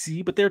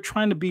PC, but they're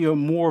trying to be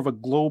more of a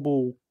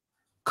global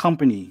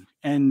company.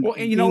 And Well,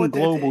 and you know being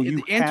what? global,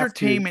 you The have to.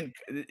 entertainment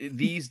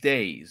these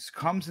days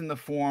comes in the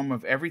form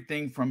of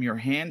everything from your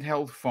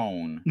handheld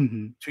phone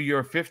Mhm. to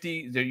your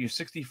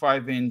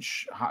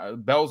 65-inch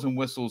bells and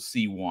whistles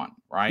C1,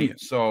 right? Yeah.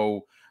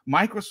 So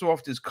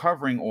Microsoft is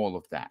covering all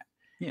of that.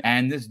 Yeah.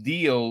 And this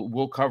deal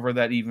will cover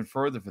that even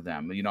further for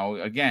them.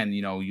 Again,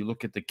 you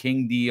look at the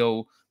King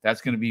deal, that's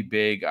going to be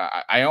big.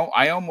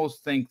 I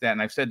almost think that,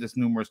 and I've said this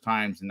numerous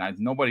times, and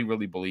nobody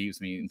really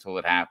believes me until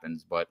it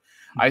happens, but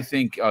I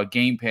think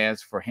Game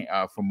Pass for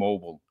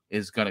mobile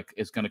is gonna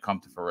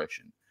come to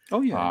fruition. Oh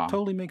yeah, it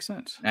totally makes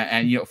sense.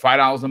 And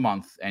 $5 a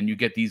month, and you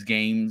get these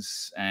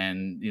games,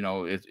 and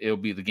it'll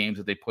be the games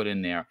that they put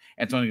in there,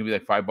 and it's only gonna be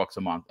like $5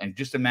 a month. And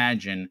just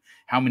imagine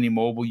how many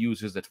mobile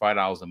users at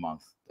 $5 a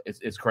month.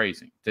 It's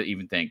crazy to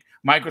even think.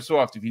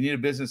 Microsoft, if you need a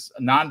business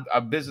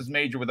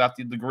major without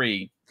the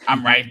degree,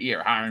 I'm right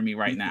here. Hiring me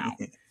right now.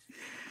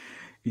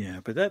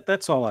 Yeah, but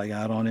that's all I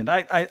got on it.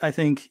 I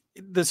think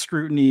the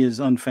scrutiny is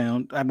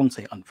unfounded. I won't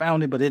say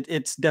unfounded, but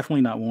it's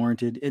definitely not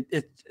warranted.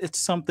 It's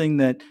something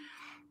that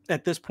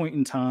at this point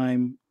in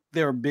time,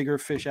 there are bigger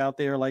fish out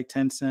there like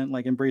Tencent,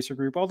 like Embracer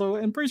Group. Although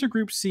Embracer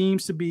Group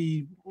seems to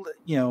be,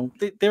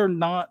 they're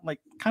not like,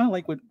 kind of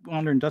like what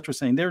Wander and Dutch was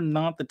saying. They're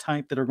not the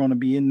type that are going to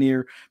be in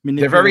there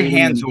manipulating. They're very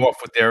hands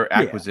off with their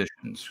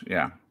acquisitions.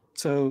 Yeah.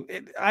 So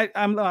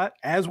I'm not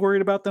as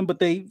worried about them, but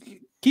they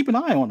keep an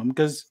eye on them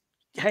because,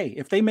 hey,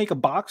 if they make a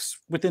box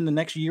within the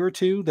next year or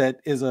two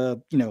that is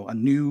a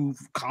new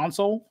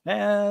console,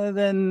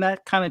 then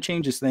that kind of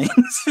changes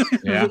things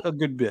a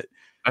good bit.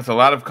 That's a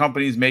lot of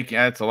companies making.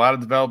 That's a lot of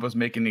developers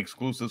making the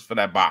exclusives for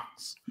that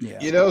box.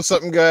 Yeah. You know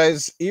something,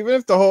 guys? Even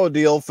if the whole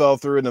deal fell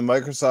through and then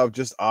Microsoft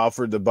just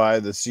offered to buy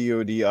the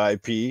COD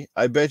IP,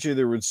 I bet you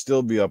there would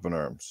still be up in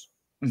arms.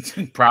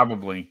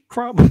 Probably.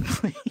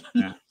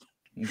 Yeah.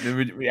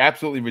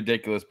 Absolutely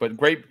ridiculous, but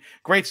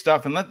great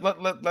stuff. And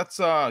let's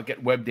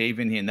get Web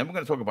Dave in here, and then we're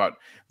going to talk about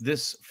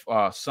this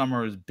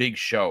summer's big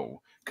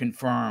show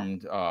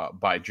confirmed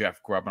by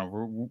Jeff Grubb,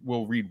 and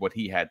we'll read what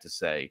he had to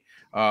say.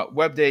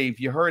 Web Dave,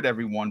 you heard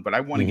everyone, but I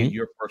want to get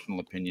your personal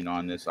opinion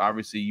on this.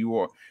 Obviously, you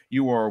are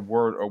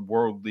a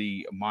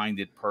worldly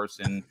minded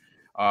person.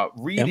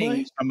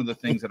 Reading some of the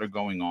things that are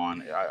going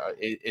on,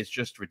 it's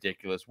just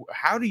ridiculous.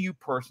 How do you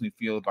personally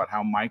feel about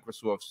how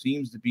Microsoft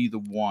seems to be the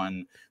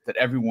one that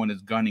everyone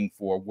is gunning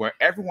for, where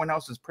everyone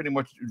else is pretty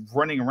much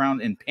running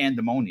around in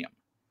pandemonium?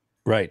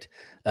 Right.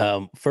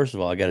 First of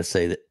all, I got to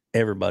say that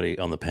everybody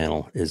on the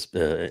panel is,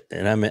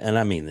 and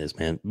I mean this,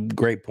 man.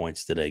 Great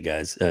points today,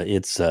 guys.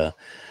 It's a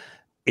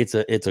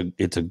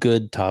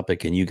good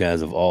topic, and you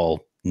guys have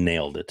all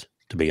nailed it.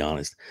 To be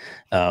honest,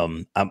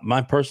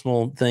 my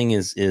personal thing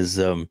is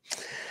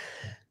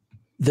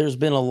there's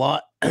been a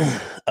lot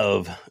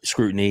of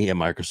scrutiny at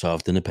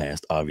Microsoft in the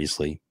past,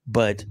 obviously,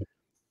 but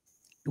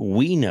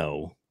we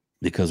know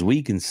because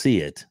we can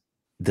see it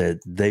that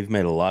they've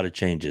made a lot of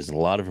changes, a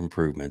lot of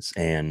improvements,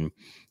 and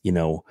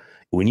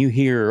when you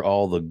hear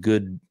all the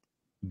good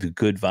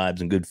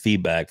vibes and good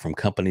feedback from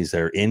companies that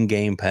are in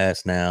Game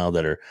Pass now,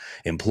 that are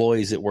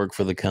employees that work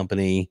for the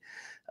company,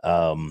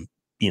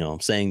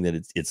 saying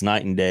that it's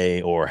night and day,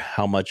 or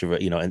how much of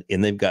it,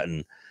 and they've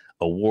gotten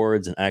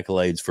awards and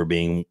accolades for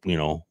being,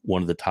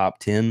 one of the top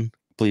 10, I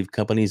believe,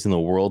 companies in the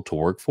world to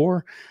work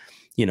for.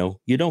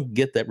 You don't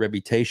get that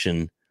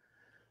reputation,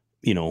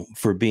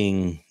 for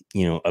being,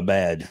 a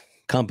bad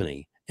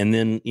company. And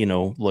then,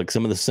 like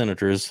some of the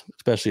senators,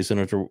 especially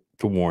Senator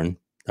Warren,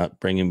 not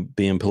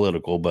being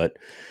political, but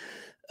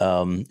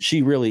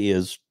she really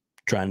is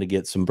trying to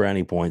get some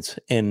brownie points.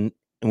 And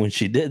when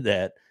she did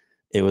that,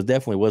 it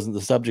wasn't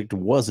the subject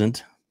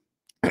wasn't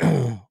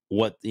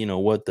what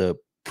the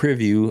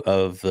preview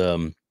of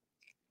of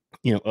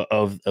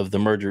the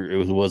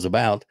merger was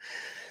about,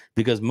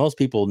 because most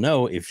people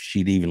know, if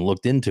she'd even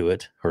looked into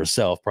it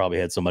herself, probably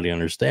had somebody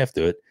on her staff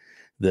do it,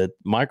 that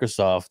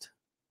Microsoft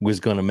was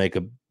going to make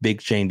a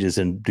big changes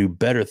and do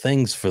better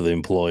things for the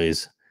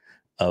employees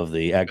of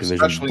the Activision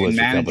especially in Blizzard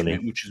management,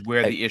 company. which is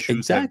where the issues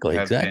Exactly.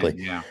 have been.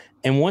 Yeah.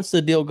 And once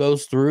the deal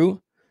goes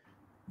through,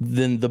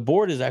 then the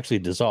board is actually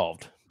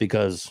dissolved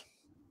because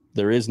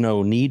there is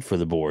no need for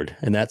the board.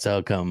 And that's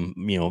how come,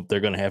 they're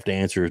going to have to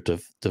answer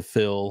to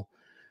Phil.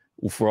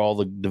 For all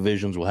the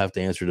divisions, will have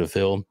to answer to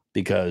Phil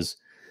because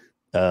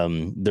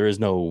there is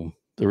no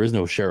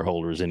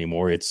shareholders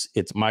anymore. It's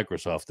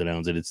Microsoft that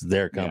owns it. It's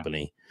their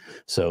company. Yeah.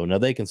 So now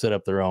they can set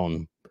up their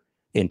own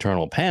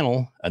internal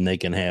panel and they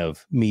can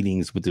have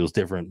meetings with those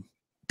different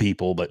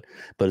people. But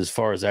as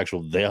far as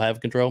actual, they'll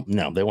have control.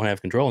 No, they won't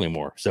have control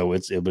anymore. So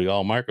it'll be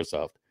all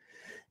Microsoft.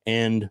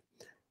 And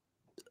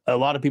a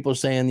lot of people are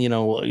saying,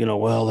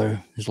 well,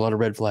 there's a lot of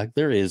red flag.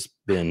 There has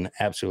been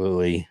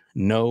absolutely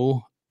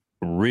no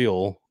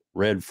real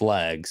red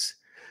flags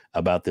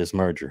about this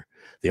merger.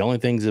 The only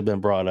things that have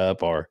been brought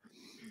up are,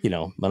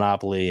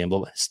 monopoly and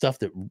blah, stuff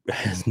that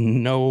has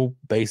no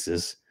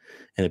basis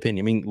in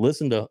opinion. I mean,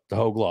 listen to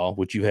Hogue Law,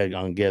 which you had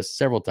on guest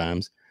several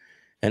times,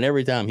 and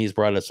every time he's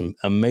brought up some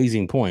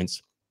amazing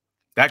points.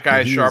 That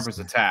guy is sharp as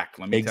a tack.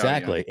 Let me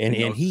exactly. tell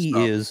you. And he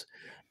is.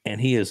 And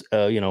he is,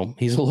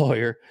 he's a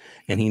lawyer,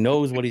 and he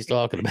knows what he's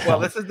talking about. Well,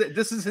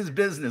 this is his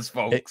business,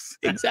 folks.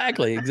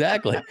 Exactly.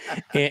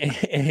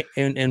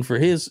 and for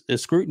his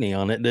scrutiny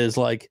on it, there's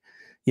like,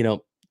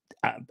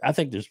 I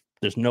think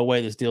there's no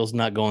way this deal's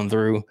not going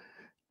through.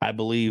 I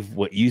believe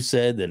what you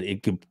said that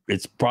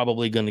it's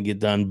probably going to get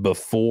done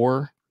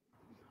before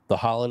the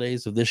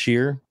holidays of this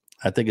year.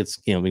 I think it's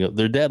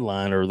their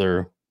deadline or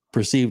their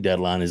perceived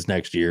deadline is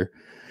next year,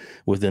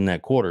 within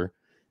that quarter.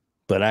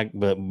 But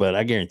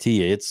I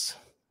guarantee you,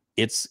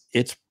 it's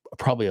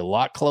probably a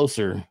lot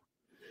closer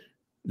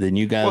than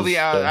you guys. Well,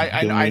 yeah,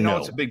 I know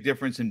it's a big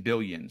difference in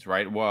billions,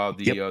 right? Well,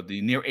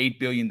 the near $8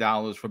 billion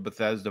for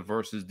Bethesda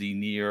versus the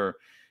near,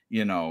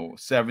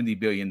 $70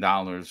 billion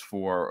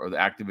for the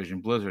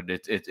Activision Blizzard.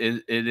 It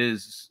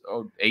is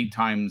 8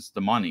 times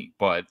the money,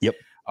 but the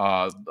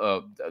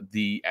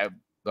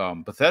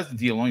Bethesda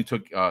deal only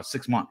took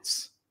 6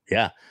 months.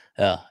 Yeah.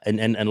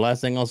 And last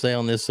thing I'll say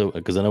on this,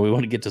 because I know we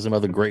want to get to some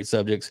other great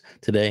subjects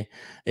today,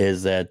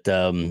 is that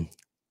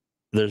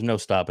there's no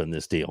stopping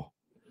this deal.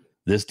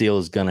 This deal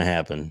is going to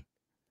happen.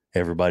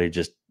 Everybody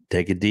just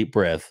take a deep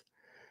breath,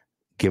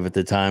 give it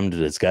the time that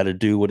it's got to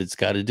do what it's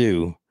got to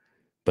do.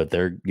 But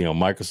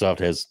Microsoft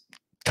has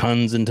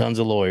tons and tons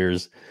of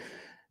lawyers.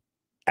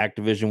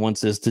 Activision wants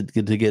this to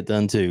get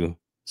done too.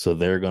 So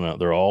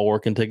they're all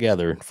working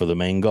together for the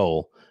main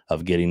goal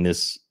of getting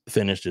this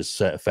finished as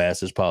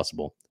fast as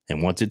possible.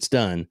 And once it's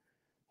done,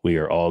 we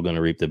are all going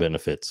to reap the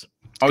benefits.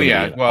 Oh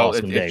yeah, well,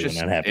 it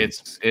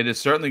is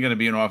certainly going to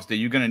be an office day.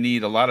 You're going to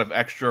need a lot of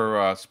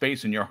extra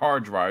space in your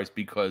hard drives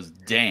because,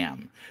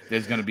 damn,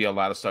 there's going to be a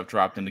lot of stuff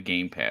dropped in the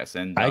Game Pass.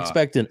 And I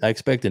expect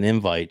an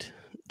invite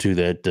to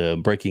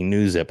that breaking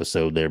news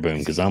episode there, Boom,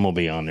 because I'm gonna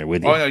be on there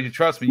with you. Oh no, you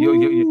trust me.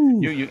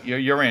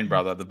 You're in,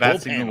 brother. The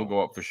bat signal will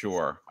go up for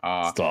sure.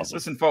 Awesome.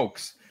 Listen,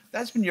 folks.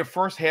 That's been your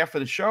first half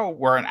of the show.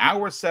 We're an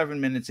hour, 7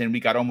 minutes in.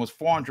 We got almost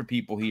 400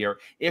 people here.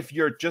 If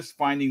you're just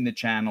finding the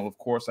channel, of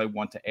course, I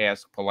want to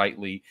ask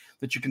politely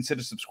that you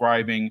consider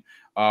subscribing.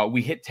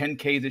 We hit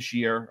 10K this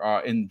year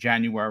in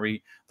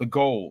January. The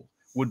goal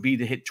would be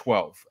to hit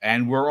 12,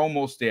 and we're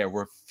almost there.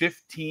 We're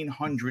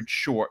 1,500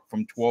 short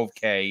from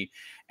 12K,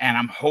 and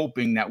I'm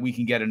hoping that we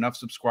can get enough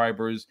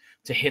subscribers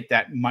to hit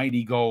that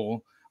mighty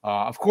goal.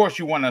 Of course,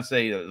 you want to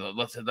say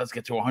let's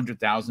get to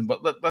 100,000,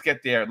 but let's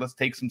get there. Let's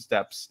take some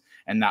steps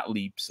and not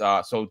leaps.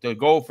 So the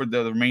goal for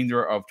the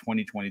remainder of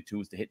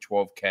 2022 is to hit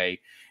 12K.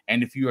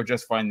 And if you are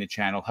just finding the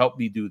channel, help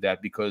me do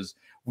that, because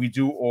we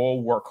do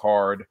all work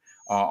hard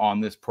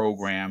on this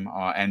program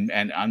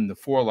and on the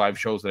 4 live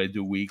shows that I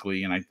do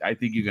weekly. And I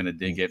think you're going to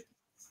dig it.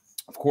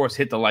 Of course,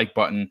 hit the like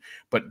button.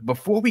 But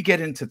before we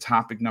get into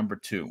topic number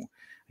 2, I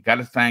got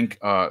to thank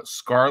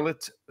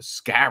Scarlet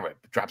Scarab,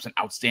 drops an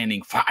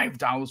outstanding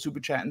 $5 super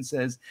chat and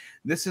says,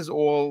 this is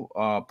all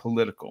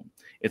political.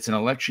 It's an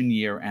election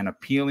year and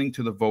appealing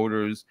to the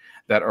voters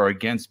that are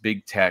against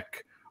big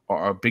tech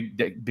or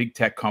big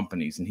tech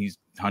companies. And he's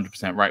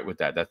 100% right with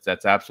that.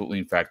 That's absolutely,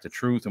 in fact, the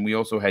truth. And we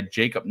also had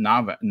Jacob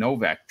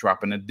Novak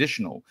drop an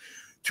additional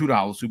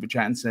 $2 super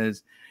chat and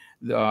says,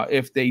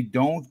 if they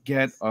don't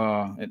get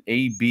an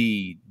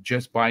AB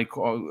just by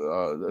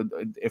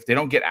if they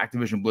don't get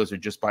Activision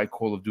Blizzard just by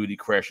Call of Duty,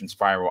 Crash, and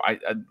Spyro, I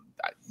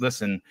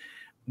listen.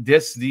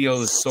 This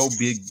deal is so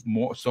big,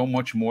 so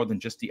much more than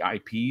just the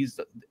IPs.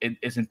 It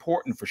is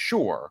important for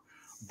sure,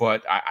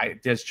 but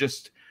there's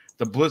just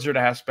the Blizzard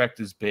aspect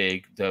is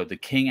big. The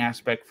King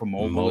aspect for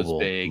mobile is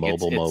big.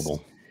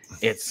 Mobile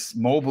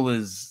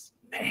is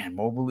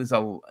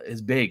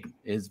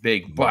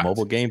big. But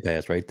mobile Game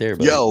Pass right there.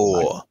 Buddy.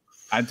 Yo.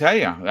 I tell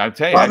you.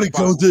 Bobby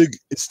Kotick,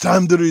 it's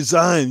time to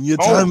resign. Your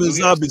time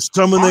is up. It's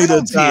Terminator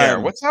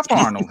time. What's up,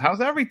 Arnold?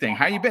 How's everything?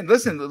 How you been?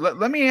 Listen,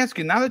 let me ask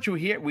you. Now that you're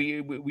here,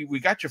 we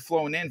got you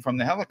flown in from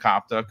the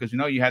helicopter because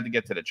you had to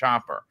get to the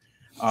chopper.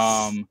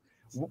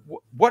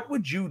 What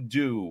would you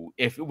do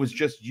if it was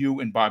just you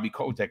and Bobby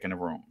Kotick in a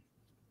room?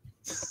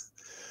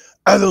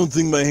 I don't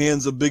think my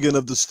hands are big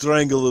enough to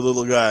strangle the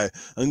little guy.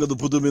 I'm going to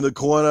put him in the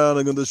corner, and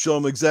I'm going to show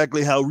him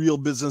exactly how real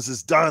business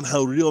is done,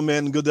 how real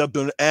men go up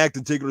there and act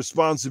and take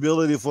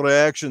responsibility for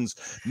their actions.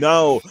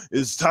 Now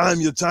it's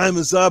time. Your time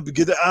is up.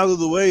 Get out of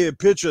the way,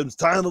 pitcher. It's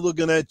time to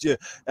looking at your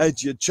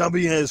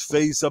chubby ass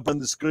face up on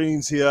the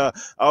screens here,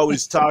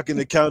 always talking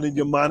and counting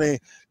your money.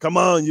 Come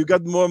on, you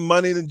got more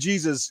money than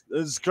Jesus.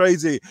 It's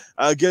crazy.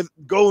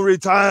 Go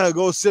retire.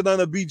 Go sit on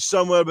a beach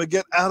somewhere, but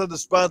get out of the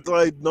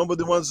spotlight.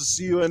 Nobody wants to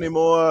see you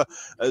anymore.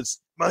 It's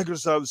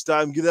Microsoft's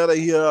time. Get out of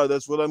here.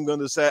 That's what I'm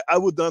going to say. I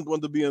would not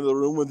want to be in the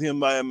room with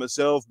him by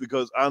myself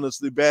because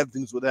honestly, bad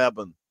things would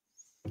happen.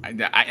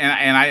 And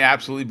I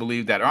absolutely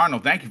believe that.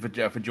 Arnold, thank you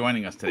for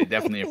joining us today.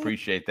 Definitely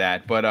appreciate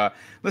that. But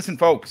listen,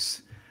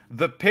 folks,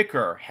 the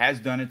picker has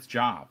done its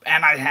job,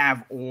 and I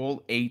have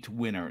all 8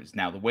 winners.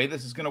 Now, the way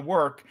this is going to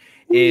work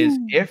is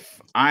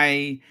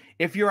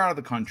if you're out of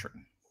the country,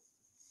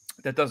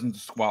 that doesn't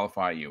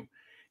disqualify you.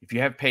 If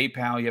you have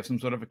PayPal, you have some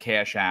sort of a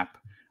cash app,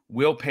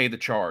 we'll pay the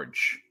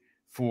charge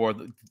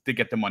to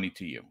get the money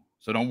to you.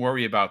 So don't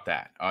worry about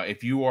that.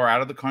 If you are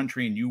out of the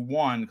country and you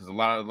won, because a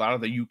lot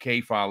of the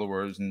UK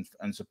followers and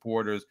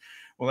supporters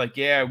were like,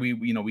 yeah,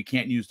 we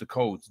can't use the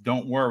codes.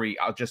 Don't worry,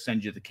 I'll just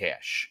send you the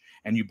cash,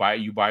 and you buy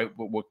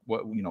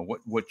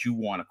what you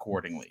want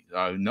accordingly.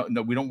 No,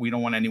 we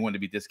don't want anyone to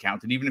be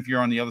discounted. Even if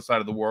you're on the other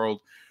side of the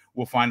world,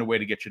 we'll find a way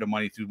to get you the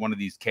money through one of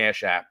these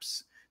cash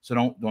apps. So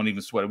don't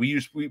even sweat it.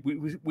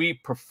 We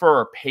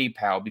prefer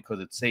PayPal because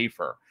it's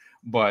safer.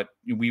 But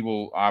we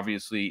will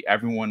obviously,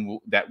 everyone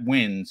that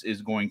wins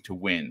is going to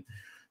win.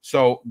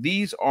 So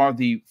these are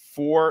the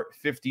 4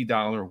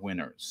 $50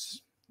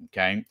 winners.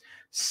 Okay.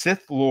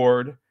 Sith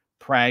Lord,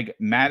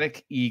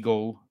 Pragmatic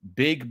Eagle,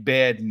 Big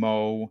Bad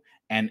Mo,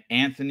 and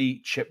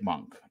Anthony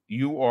Chipmunk.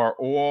 You are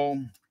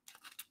all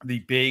the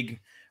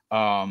big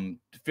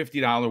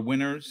 $50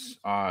 winners.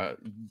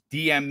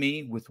 DM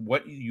me with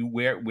where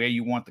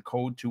you want the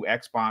code to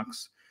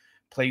Xbox,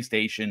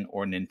 PlayStation,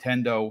 or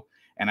Nintendo,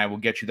 and I will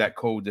get you that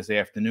code this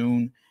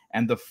afternoon.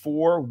 And the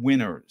 4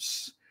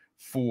 winners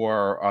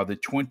for the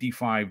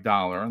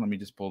 $25, let me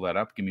just pull that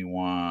up. Give me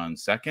 1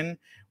 second.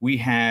 We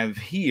have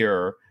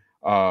here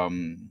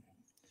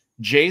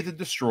Jay the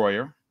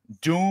Destroyer,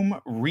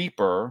 Doom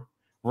Reaper,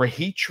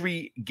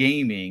 Rahitri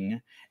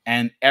Gaming,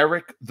 and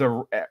Eric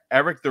the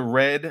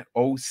Red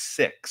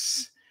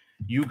 06.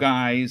 You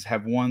guys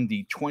have won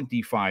the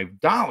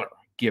 $25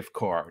 gift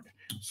card.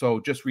 So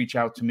just reach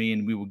out to me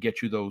and we will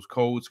get you those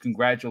codes.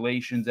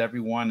 Congratulations,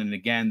 everyone. And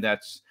again,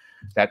 that's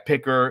that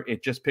picker.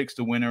 It just picks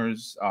the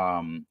winners.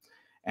 And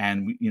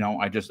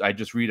I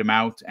just read them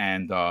out.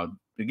 And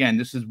again,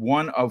 this is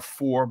one of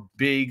 4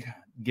 big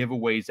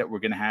giveaways that we're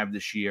going to have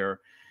this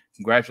year.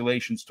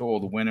 Congratulations to all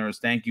the winners.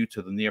 Thank you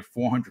to the near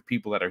 400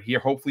 people that are here.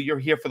 Hopefully you're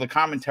here for the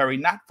commentary,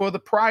 not for the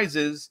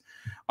prizes.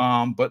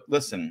 But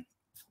listen,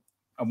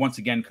 once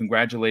again,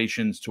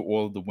 congratulations to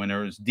all of the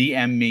winners.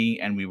 DM me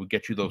and we will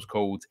get you those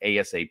codes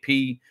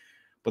ASAP.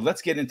 But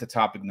let's get into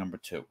topic number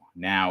 2.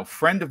 Now,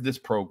 friend of this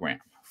program,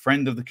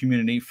 friend of the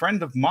community,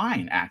 friend of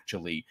mine,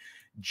 actually,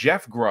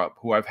 Jeff Grubb,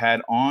 who I've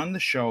had on the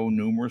show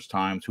numerous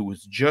times, who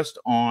was just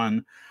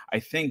on, I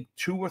think,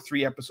 2 or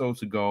 3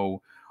 episodes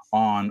ago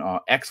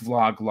on X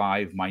Vlog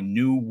Live, my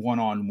new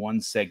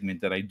one-on-one segment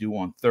that I do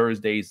on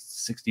Thursdays,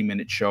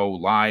 60-minute show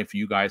live for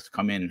you guys to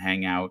come in and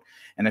hang out.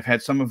 And I've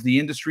had some of the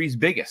industry's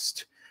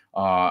biggest.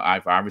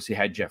 I've obviously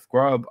had Jeff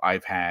Grubb.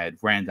 I've had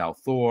Randall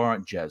Thor,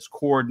 Jez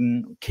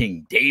Corden,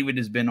 King David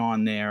has been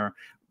on there.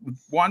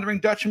 Wandering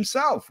Dutch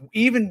himself,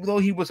 even though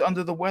he was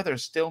under the weather,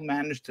 still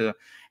managed to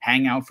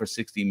hang out for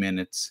 60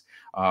 minutes.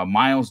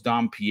 Miles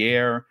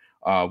Dompierre.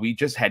 We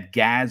just had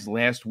Gaz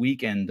last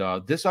week, and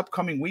this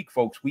upcoming week,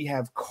 folks, we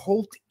have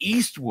Colt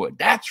Eastwood.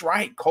 That's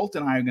right. Colt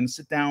and I are going to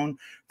sit down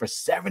for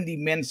 70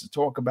 minutes to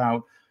talk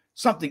about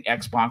something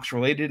Xbox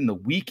related. And the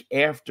week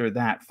after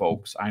that,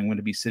 folks, I'm going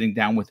to be sitting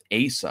down with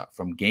Asa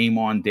from Game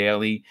On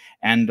Daily,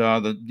 and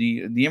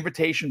the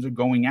invitations are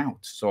going out.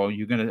 So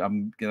you're going to,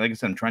 like I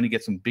said, I'm trying to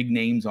get some big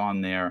names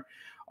on there.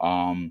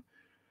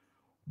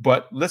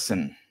 But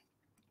listen,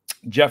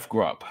 Jeff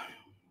Grubb.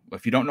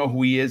 If you don't know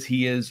who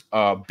he is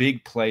a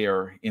big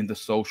player in the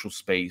social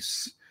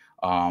space,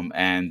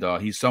 and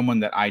he's someone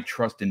that I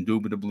trust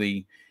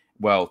indubitably.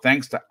 Well,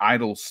 thanks to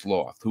Idle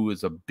Sloth, who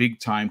is a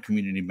big-time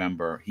community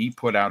member. He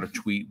put out a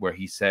tweet where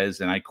he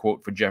says, and I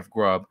quote for Jeff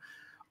Grubb,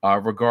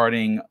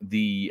 regarding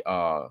the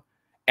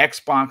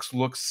Xbox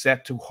looks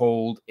set to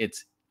hold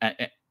its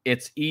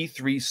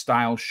E3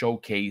 style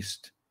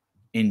showcased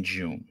in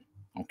June.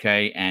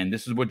 Okay, and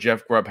this is what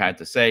Jeff Grubb had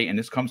to say, and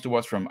this comes to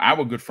us from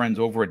our good friends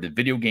over at the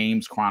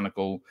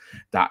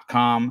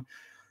videogameschronicle.com.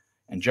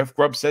 And Jeff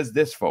Grubb says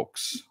this,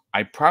 folks: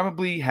 I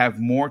probably have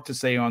more to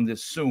say on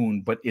this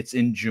soon, but it's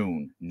in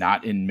June,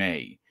 not in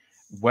May.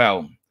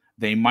 Well,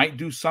 they might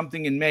do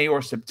something in May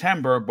or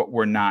September, but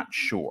we're not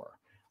sure.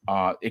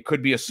 It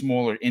could be a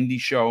smaller indie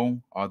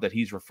show that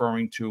he's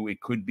referring to.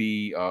 It could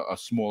be a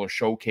smaller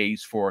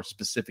showcase for a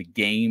specific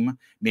game.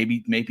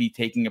 Maybe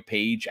taking a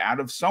page out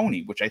of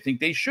Sony, which I think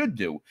they should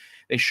do.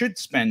 They should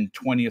spend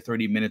 20 or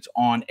 30 minutes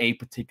on a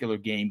particular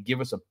game. Give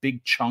us a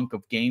big chunk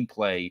of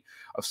gameplay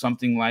of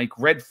something like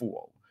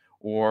Redfall,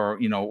 or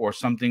or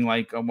something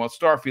like well,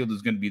 Starfield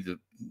is going to be the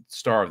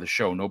star of the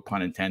show, no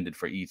pun intended,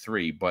 for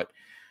E3. But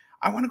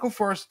I want to go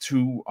first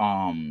to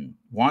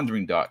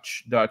Wandering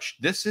Dutch. Dutch,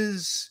 this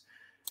is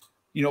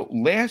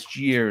last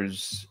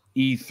year's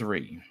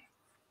E3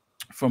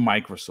 for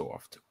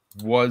Microsoft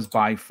was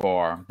by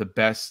far the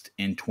best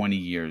in 20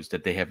 years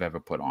that they have ever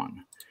put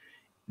on.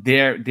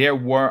 There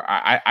were,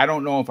 I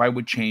don't know if I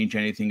would change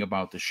anything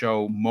about the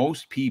show.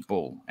 Most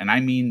people, and I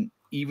mean,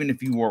 even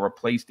if you were a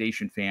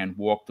PlayStation fan,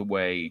 walked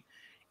away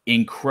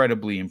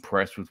incredibly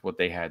impressed with what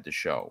they had to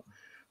show.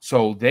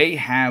 So they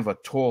have a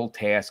tall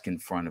task in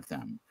front of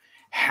them.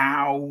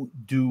 How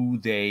do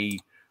they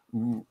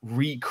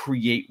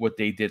recreate what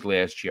they did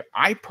last year?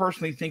 I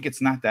personally think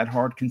it's not that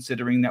hard,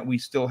 considering that we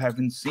still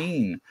haven't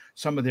seen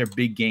some of their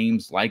big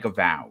games like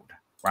Avowed,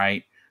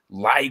 right?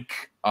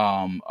 Like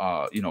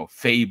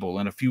Fable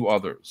and a few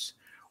others.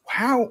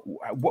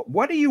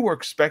 What are you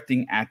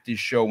expecting at this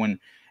show,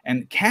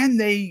 and can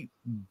they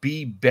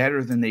be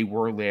better than they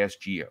were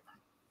last year?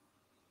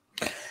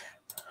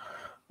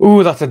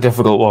 Oh, that's a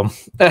difficult one.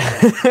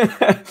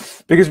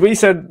 Because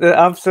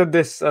I've said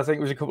this, I think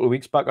it was a couple of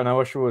weeks back on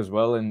our show as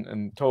well,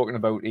 and talking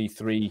about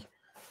E3.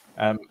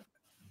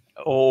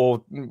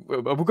 Or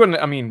we're going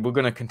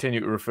to continue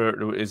to refer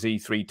to it as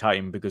E3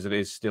 time because it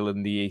is still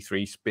in the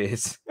E3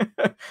 space.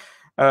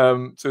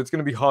 So it's going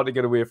to be hard to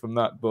get away from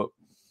that. But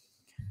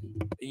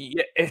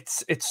yeah,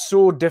 it's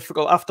so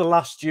difficult after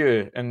last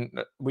year, and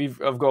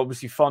I've got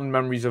obviously fond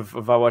memories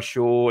of our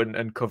show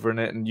and covering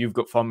it, and you've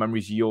got fond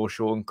memories of your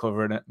show and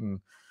covering it, and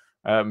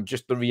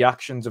just the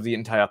reactions of the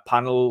entire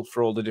panel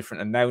for all the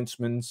different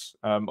announcements.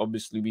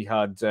 Obviously, we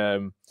had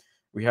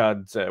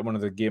one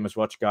of the Gamers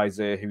Watch guys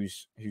there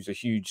who's a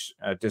huge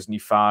Disney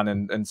fan,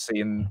 and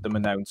seeing them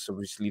announce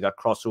obviously that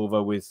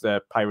crossover with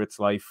Pirates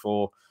Life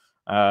for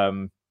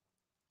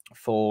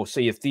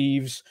Sea of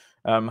Thieves.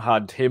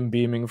 Had him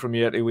beaming from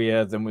year to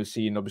year. Then we're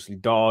seeing obviously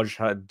Dodge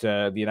had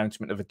the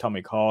announcement of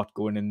Atomic Heart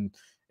going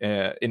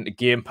into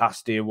Game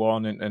Pass day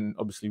one, and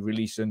obviously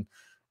releasing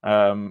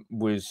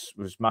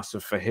was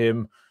massive for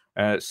him.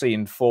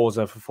 Seeing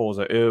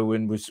Forza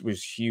Irwin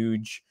was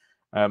huge.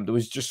 There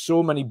was just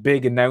so many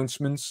big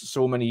announcements,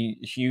 so many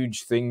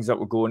huge things that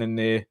were going in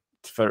there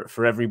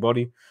for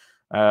everybody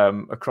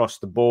across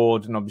the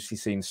board, and obviously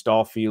seeing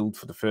Starfield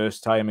for the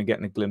first time and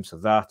getting a glimpse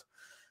of that.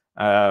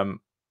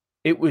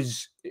 It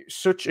was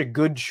such a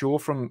good show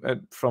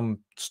from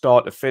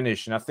start to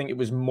finish, and I think it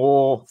was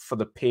more for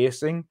the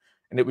pacing,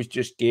 and it was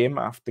just game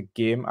after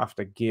game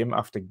after game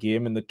after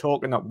game, and the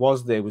talking that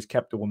was there was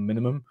kept to a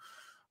minimum.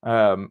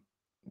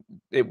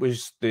 It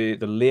was the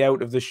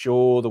layout of the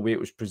show, the way it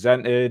was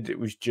presented. It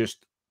was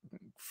just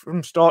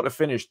from start to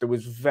finish, there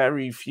was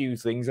very few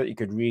things that you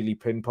could really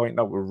pinpoint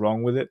that were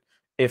wrong with it,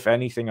 if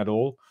anything at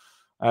all.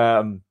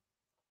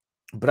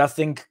 But I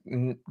think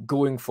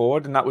going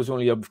forward, and that was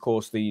only, of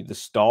course, the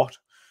start.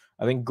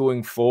 I think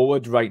going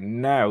forward right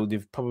now,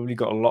 they've probably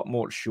got a lot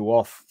more to show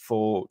off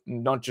for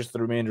not just the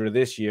remainder of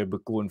this year,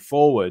 but going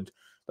forward,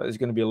 that there's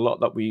going to be a lot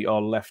that we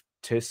are left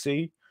to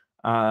see,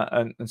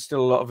 and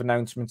still a lot of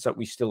announcements that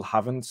we still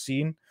haven't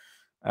seen.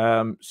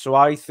 So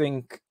I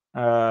think,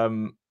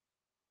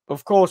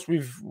 of course,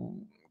 we've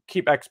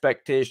keep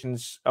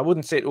expectations. I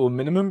wouldn't say to a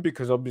minimum,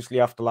 because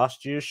obviously after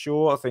last year's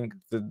show, I think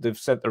they've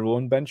set their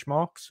own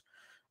benchmarks.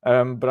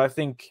 But I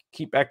think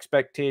keep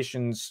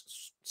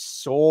expectations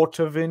sort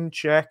of in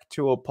check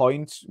to a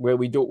point where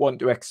we don't want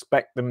to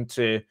expect them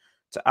to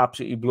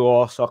absolutely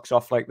blow our socks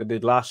off like they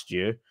did last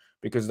year,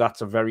 because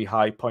that's a very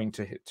high point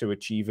to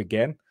achieve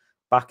again,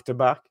 back to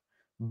back.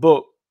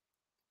 But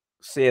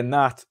saying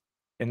that,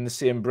 in the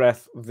same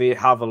breath, they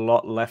have a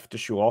lot left to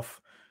show off.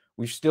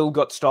 We've still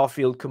got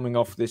Starfield coming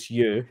off this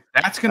year.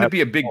 That's going to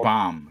be a big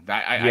bomb.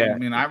 I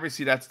mean,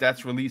 obviously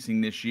that's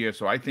releasing this year,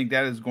 so I think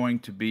that is going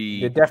to be.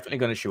 They're definitely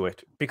going to show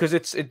it, because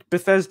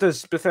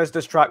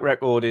Bethesda's track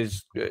record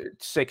is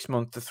 6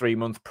 months to 3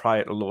 months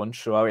prior to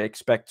launch. So I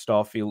expect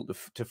Starfield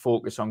to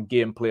focus on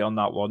gameplay on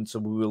that one, so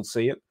we will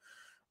see it.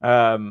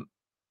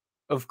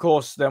 Of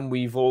course, then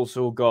we've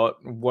also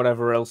got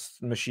whatever else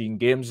Machine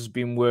Games has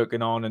been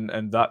working on,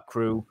 and that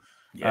crew.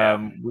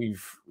 Yeah.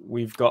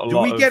 We've got a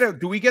lot.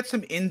 Do we get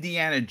some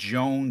Indiana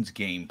Jones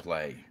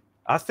gameplay?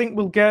 I think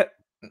we'll get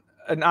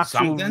an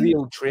actual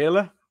real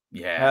trailer.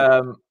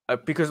 Yeah.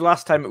 Because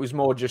last time it was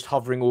more just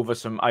hovering over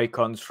some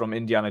icons from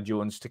Indiana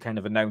Jones to kind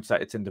of announce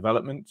that it's in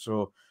development.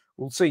 So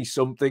we'll see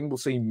something. We'll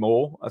see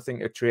more. I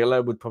think a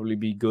trailer would probably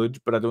be good,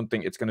 but I don't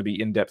think it's going to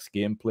be in-depth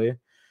gameplay.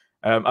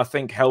 I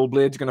think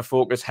Hellblade's going to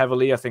focus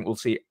heavily. I think we'll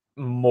see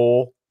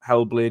more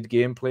Hellblade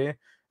gameplay.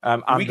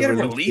 We get a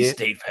release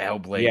date for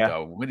Hellblade,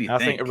 though. What do you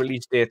think? I think a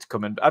release date's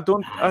coming.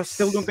 I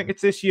still don't think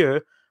it's this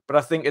year, but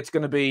I think it's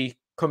going to be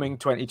coming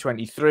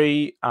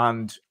 2023,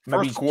 and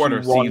maybe first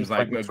quarter seems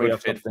like a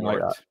good fit for like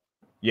it. that.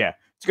 Yeah,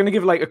 it's going to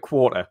give like a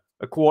quarter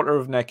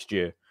of next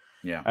year.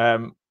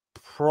 Yeah.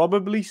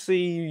 Probably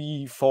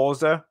see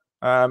Forza,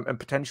 and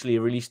potentially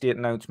a release date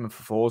announcement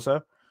for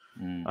Forza.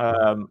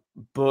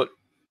 But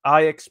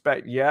I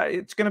expect, yeah,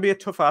 it's going to be a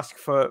tough ask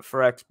for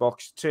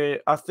Xbox to.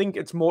 I think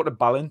it's more to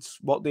balance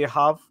what they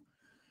have.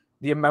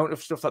 The amount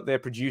of stuff that they're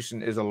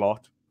producing is a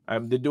lot.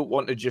 They don't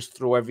want to just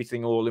throw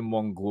everything all in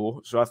one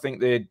go. So I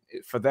think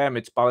for them,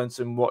 it's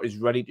balancing what is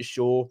ready to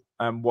show,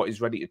 what is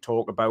ready to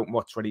talk about, and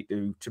what's ready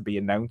to be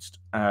announced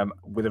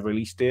with a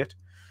release date.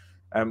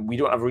 We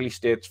don't have release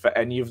dates for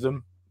any of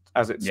them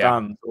as it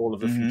stands, all of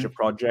the future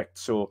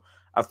projects. So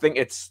I think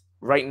it's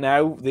right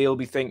now they'll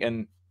be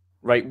thinking,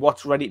 right,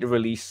 what's ready to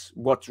release,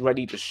 what's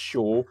ready to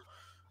show,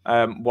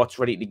 what's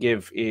ready to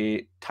give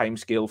a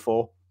timescale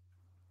for,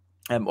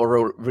 or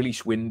a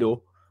release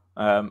window.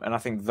 And I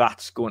think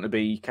that's going to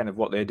be kind of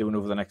what they're doing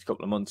over the next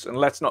couple of months. And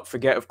let's not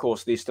forget, of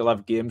course, they still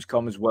have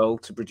Gamescom as well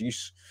to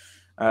produce.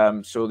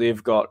 So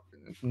they've got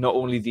not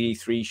only the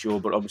E3 show,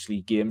 but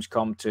obviously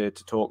Gamescom to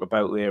talk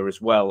about there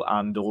as well,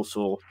 and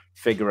also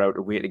figure out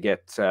a way to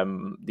get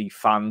the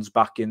fans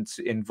back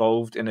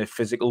involved in a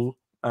physical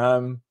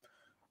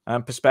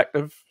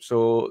perspective.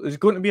 So there's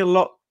going to be a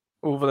lot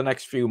over the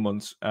next few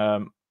months.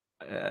 But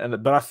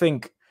I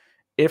think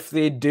if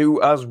they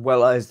do as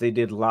well as they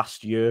did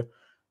last year,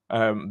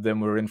 then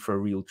we're in for a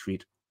real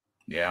treat.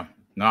 Yeah,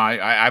 no,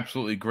 I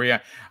absolutely agree.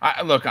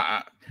 I look,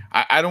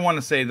 I don't want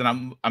to say that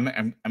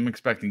I'm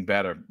expecting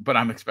better, but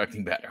I'm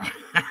expecting better.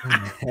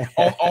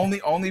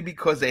 only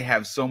because they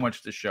have so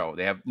much to show.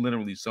 They have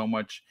literally so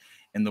much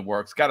in the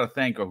works. Got to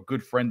thank a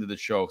good friend of the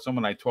show,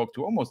 someone I talk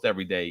to almost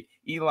every day,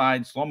 Eli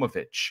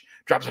Slomovich,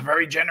 drops a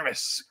very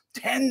generous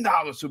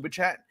 $10 super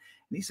chat.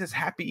 And he says,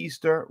 happy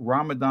Easter,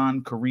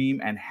 Ramadan, Kareem,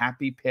 and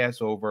happy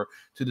Passover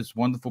to this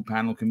wonderful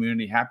panel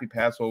community. Happy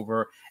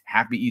Passover,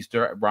 happy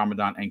Easter,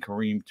 Ramadan, and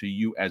Kareem to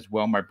you as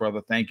well, my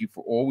brother. Thank you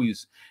for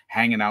always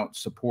hanging out,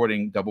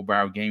 supporting Double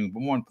Barrel Gaming.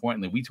 But more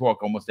importantly, we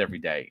talk almost every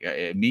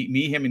day.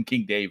 Me, him, and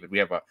King David, we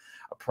have a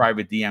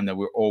private DM that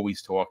we're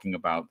always talking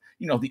about,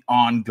 the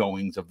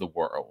ongoings of the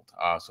world.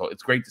 So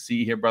it's great to see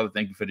you here, brother.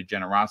 Thank you for the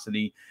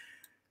generosity.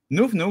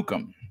 Noof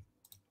Nukem.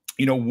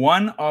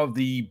 One of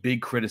the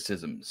big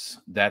criticisms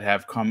that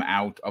have come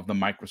out of the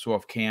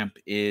Microsoft camp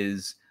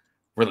is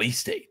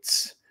release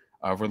dates.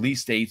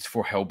 Release dates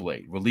for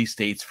Hellblade, release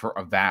dates for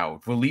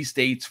Avowed, release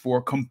dates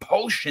for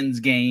Compulsion's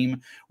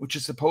game, which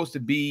is supposed to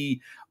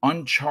be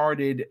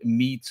Uncharted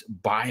meets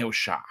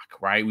BioShock,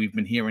 right? We've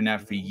been hearing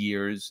that for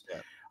years.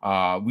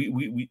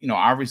 We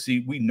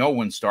obviously we know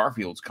when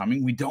Starfield's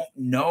coming. We don't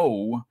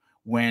know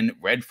when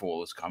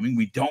Redfall is coming.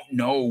 We don't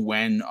know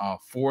when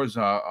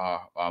Forza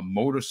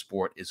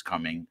Motorsport is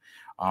coming.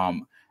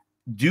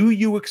 Do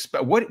you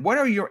expect what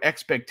are your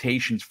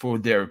expectations for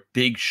their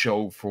big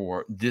show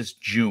for this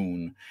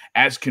June,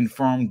 as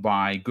confirmed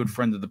by good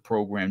friend of the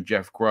program,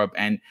 Jeff Grubb?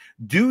 And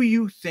do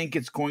you think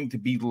it's going to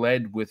be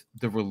led with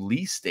the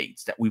release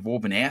dates that we've all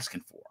been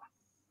asking for?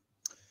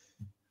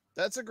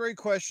 That's a great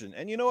question.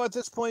 And at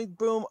this point,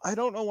 Boom, I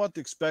don't know what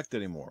to expect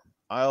anymore.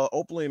 I'll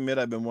openly admit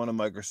I've been one of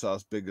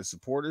Microsoft's biggest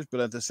supporters, but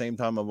at the same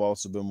time, I've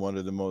also been one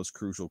of the most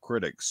crucial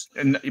critics.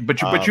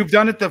 But you've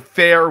done it the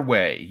fair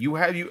way.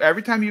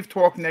 Every time you've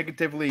talked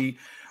negatively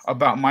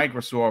about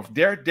Microsoft,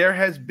 there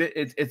has been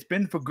it's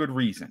been for good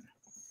reason.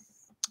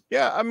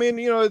 Yeah, I mean,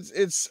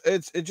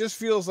 it just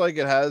feels like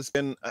it has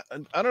been.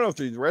 I don't know if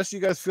the rest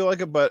of you guys feel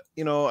like it, but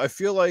I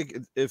feel like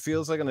it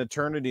feels like an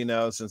eternity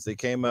now since they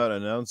came out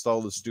and announced all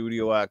the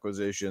studio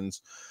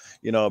acquisitions,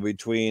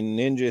 between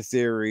Ninja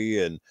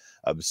Theory and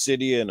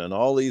Obsidian and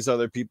all these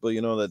other people,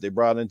 that they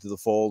brought into the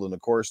fold, and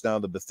of course now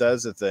the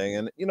Bethesda thing.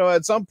 And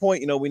at some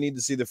point, we need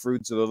to see the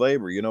fruits of the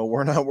labor.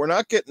 We're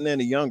not getting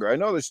any younger. I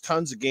know there's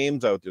tons of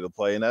games out there to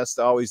play, and that's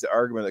always the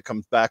argument that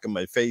comes back in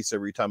my face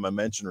every time I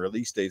mention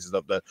release dates and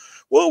stuff. That,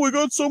 well, we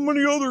got so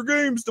many other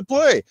games to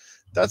play.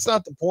 That's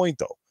not the point,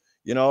 though.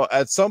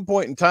 At some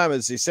point in time,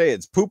 as they say,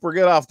 it's poop or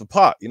get off the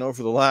pot,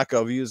 for the lack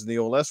of using the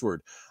old S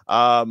word.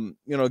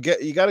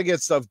 You got to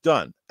get stuff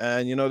done.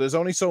 And, there's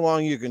only so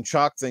long you can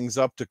chalk things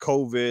up to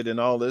COVID and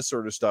all this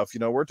sort of stuff.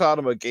 We're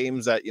talking about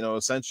games that,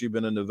 essentially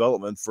been in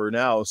development for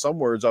now,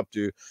 somewhere it's up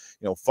to,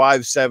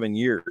 5-7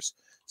 years.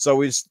 So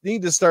we just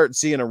need to start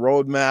seeing a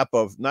roadmap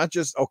of not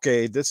just,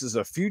 okay, this is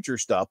a future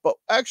stuff, but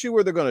actually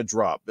where they're going to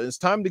drop. It's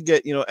time to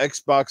get,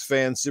 Xbox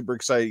fans super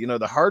excited.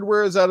 The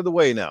hardware is out of the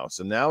way now.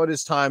 So now it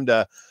is time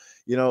to,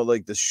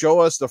 to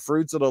show us the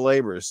fruits of the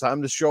labor. It's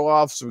time to show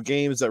off some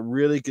games that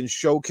really can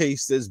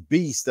showcase this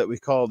beast that we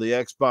call the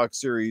Xbox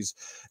Series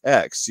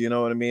X. You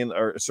know what I mean?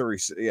 Or sorry,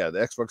 yeah, the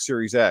Xbox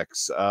Series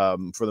X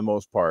for the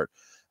most part.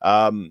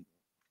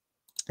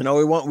 We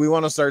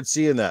want to start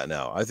seeing that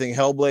now. I think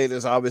Hellblade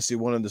is obviously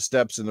one of the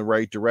steps in the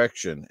right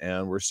direction,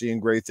 and we're seeing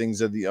great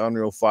things at the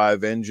Unreal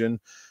 5 engine.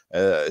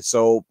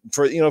 So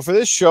for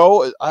this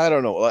show, I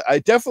don't know. I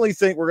definitely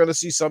think we're going to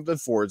see something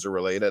Forza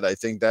related. I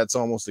think that's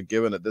almost a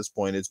given at this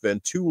point. It's been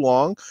too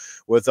long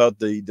without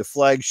the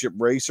flagship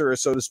racer,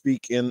 so to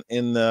speak, in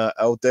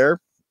out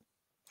there.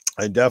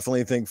 I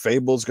definitely think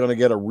Fable's going to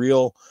get a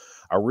real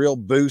a real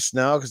boost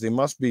now because they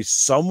must be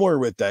somewhere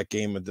with that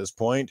game at this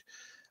point.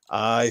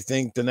 I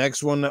think the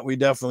next one that we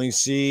definitely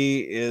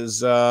see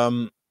is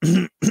I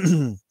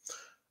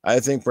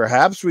think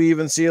perhaps we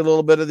even see a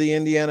little bit of the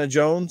Indiana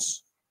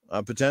Jones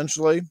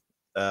potentially.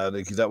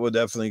 That would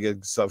definitely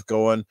get stuff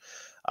going.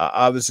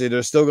 Obviously,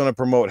 they're still going to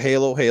promote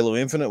Halo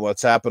Infinite,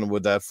 what's happened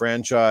with that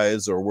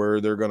franchise or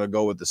where they're going to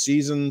go with the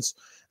seasons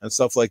and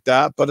stuff like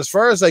that. But as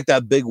far as like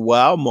that big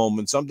wow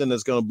moment, something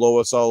that's going to blow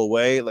us all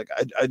away, like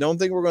I don't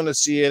think we're going to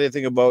see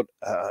anything about,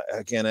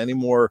 again, any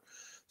more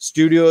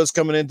studios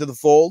coming into the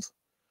fold.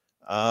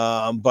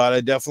 But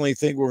I definitely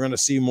think we're going to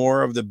see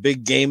more of the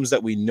big games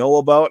that we know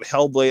about.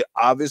 Hellblade,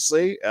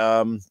 obviously.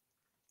 They're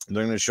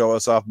going to show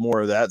us off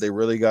more of that. They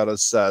really got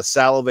us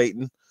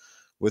salivating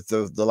with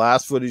the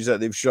last footage that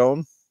they've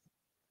shown.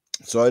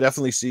 So I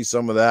definitely see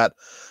some of that.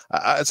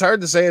 It's hard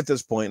to say at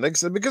this point, like I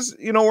said, because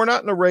we're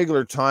not in a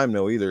regular time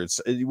now either.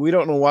 We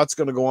don't know what's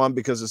going to go on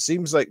because it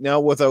seems like now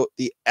without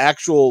the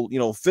actual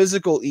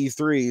physical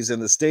E3s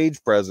and the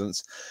stage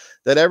presence,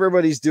 that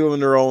everybody's doing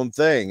their own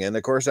thing, and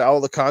of course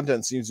all the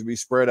content seems to be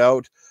spread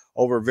out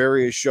over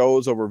various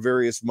shows over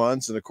various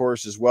months, and of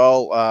course as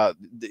well,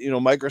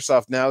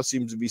 Microsoft now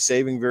seems to be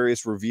saving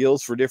various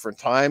reveals for different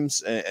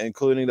times,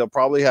 including they'll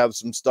probably have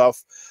some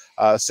stuff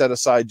set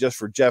aside just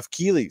for Jeff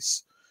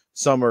Keighley's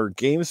Summer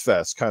Games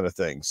Fest kind of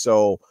thing.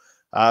 So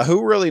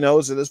who really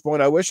knows at this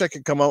point? I wish I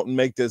could come out and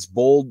make this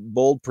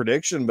bold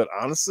prediction, but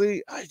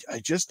honestly, I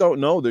just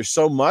don't know. There's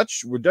so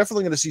much. We're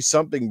definitely going to see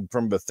something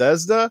from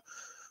Bethesda.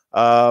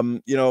 I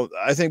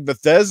think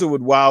Bethesda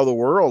would wow the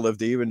world if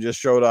they even just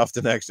showed off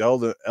the next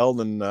Elden, what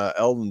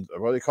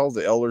do they call it?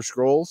 The Elder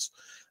Scrolls.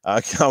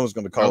 I was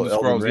going to call it Elden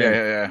Scrolls. Ring.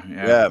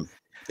 Yeah.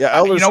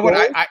 Elder Scrolls.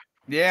 What?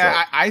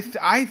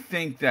 I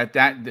think that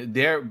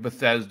their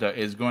Bethesda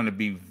is going to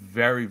be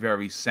very,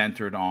 very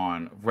centered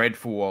on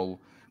Redfall,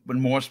 but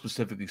more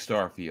specifically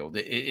Starfield.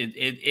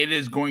 It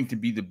is going to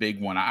be the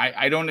big one.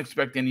 I don't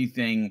expect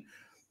anything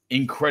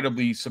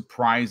incredibly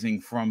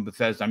surprising from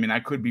Bethesda. I mean, I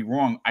could be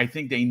wrong. I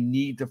think they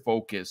need to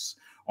focus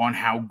on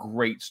how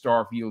great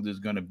Starfield is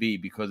going to be,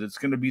 because it's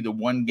going to be the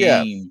one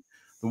game,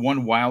 the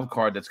one wild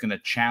card that's going to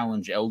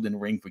challenge Elden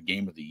Ring for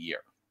Game of the Year.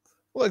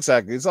 Well,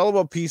 exactly. It's all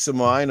about peace of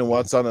mind and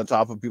what's on the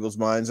top of people's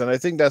minds. And I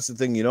think that's the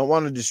thing. You don't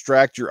want to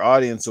distract your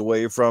audience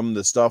away from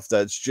the stuff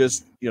that's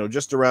just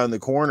around the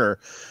corner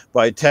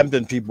by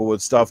tempting people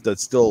with stuff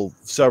that's still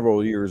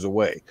several years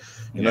away.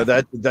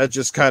 That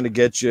just kind of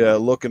gets you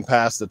looking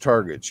past the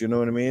targets. You know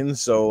what I mean?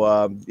 So,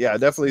 I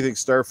definitely think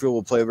Starfield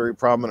will play a very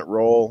prominent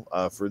role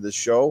for this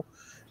show.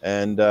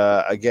 And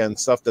again,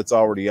 stuff that's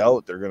already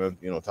out, they're going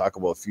to, talk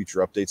about future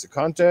updates of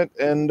content.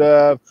 And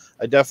I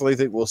definitely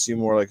think we'll see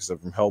more, like I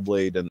said, from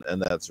Hellblade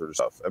and that sort of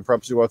stuff. And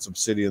perhaps see what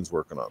Obsidian's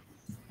working on.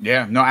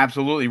 Yeah, no,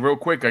 absolutely. Real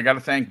quick, I got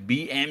to thank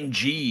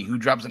BMG, who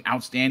drops an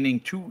outstanding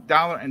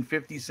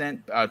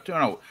 $2.50, a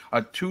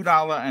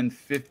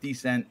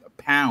 $2.50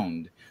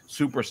 pound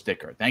super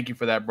sticker. Thank you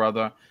for that,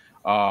 brother.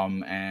 All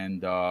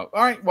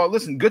right, well,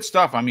 listen, good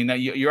stuff. I mean,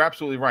 you're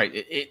absolutely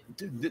right.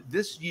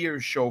 This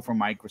year's show from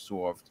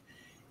Microsoft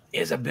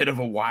is a bit of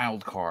a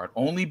wild card,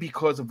 only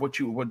because of what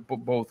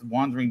both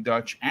Wandering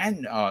Dutch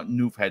and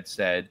Noof had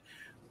said.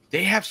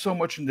 They have so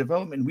much in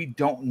development, we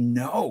don't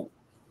know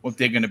what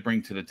they're going to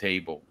bring to the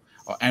table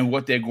and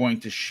what they're going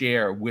to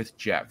share with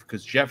Jeff,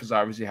 because Jeff is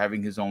obviously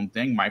having his own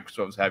thing.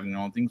 Microsoft is having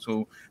their own thing,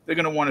 so they're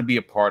going to want to be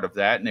a part of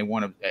that,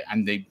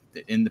 and they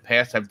in the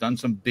past have done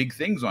some big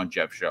things on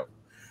Jeff's show.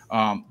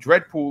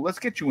 Dreadpool, let's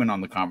get you in on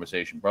the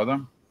conversation,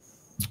 brother.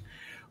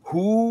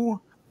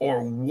 Who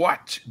or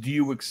what do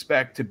you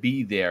expect to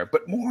be there?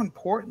 But more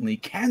importantly,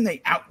 can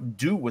they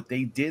outdo what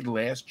they did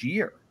last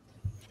year?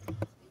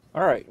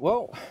 All right.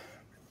 Well,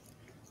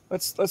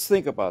 let's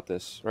think about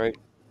this, right?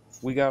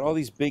 We got all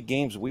these big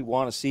games we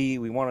want to see.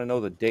 We want to know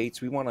the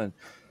dates. We want to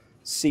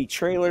see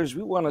trailers.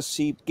 We want to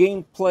see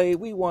gameplay.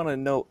 We want to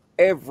know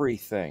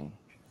everything,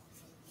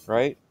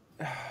 right?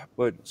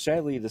 But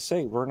sadly to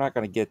say, we're not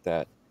going to get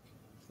that.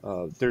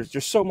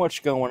 There's so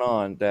much going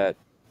on that.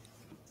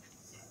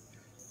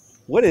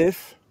 What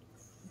if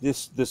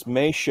this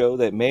May show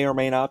that may or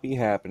may not be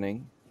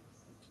happening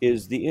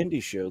is the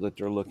indie show that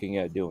they're looking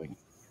at doing?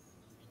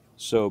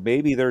 So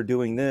maybe they're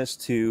doing this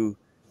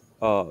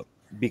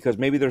because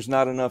maybe there's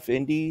not enough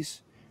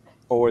indies,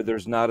 or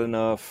there's not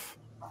enough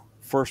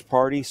first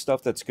party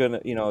stuff that's gonna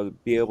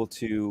be able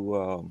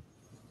to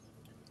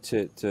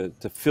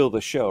fill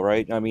the show,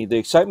 right? I mean, the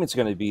excitement's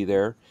going to be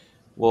there.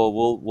 Well,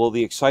 will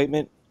the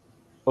excitement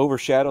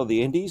overshadow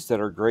the indies that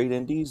are great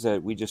indies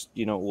that we just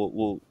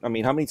I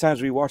mean, how many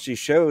times we watch these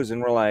shows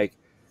and we're like,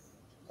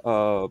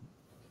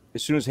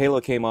 as soon as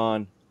Halo came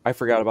on, I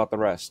forgot about the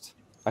rest.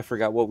 I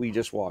forgot what we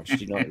just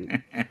watched.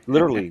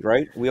 Literally,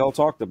 right? We all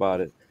talked about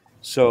it.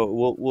 So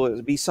will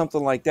it be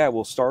something like that?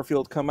 Will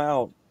Starfield come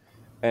out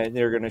and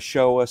they're going to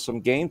show us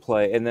some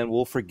gameplay, and then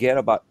we'll forget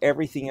about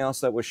everything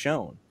else that was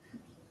shown,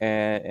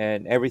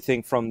 and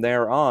everything from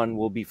there on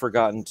will be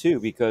forgotten too,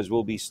 because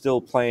we'll be still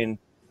playing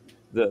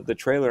the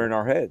trailer in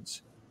our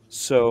heads.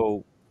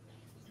 So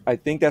I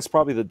think that's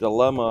probably the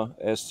dilemma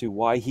as to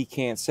why he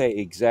can't say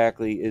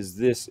exactly is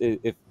this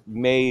if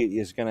May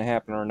is going to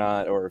happen or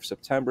not, or if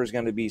September is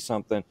going to be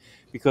something,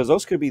 because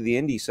those could be the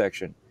indie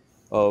section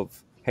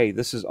of, hey,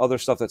 this is other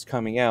stuff that's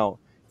coming out.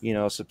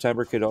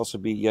 September could also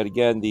be yet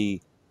again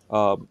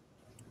um,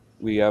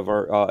 we have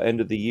our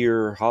end of the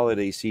year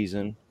holiday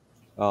season.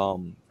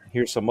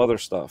 Here's some other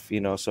stuff,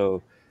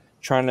 so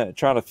trying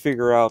to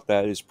figure out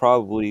that is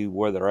probably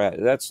where they're at.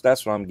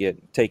 That's what I'm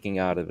taking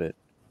out of it.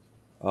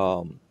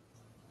 Um,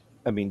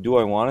 I mean, do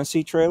I want to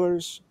see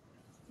trailers?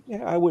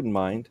 Yeah, I wouldn't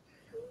mind,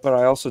 but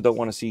I also don't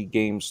want to see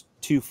games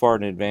too far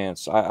in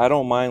advance. I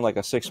don't mind like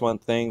a 6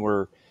 month thing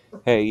where,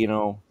 hey,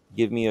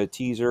 give me a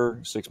teaser.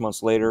 6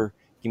 months later,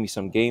 give me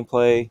some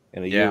gameplay,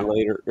 and a year Yeah.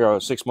 later,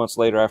 6 months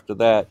later after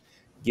that,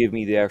 give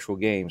me the actual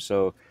game.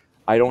 So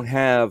I don't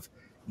have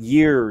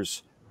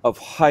years of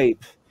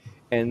hype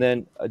and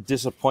then a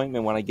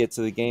disappointment when I get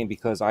to the game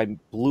because I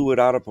blew it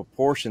out of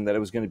proportion that it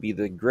was going to be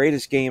the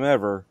greatest game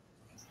ever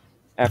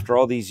after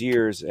all these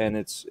years, and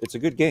it's a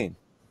good game,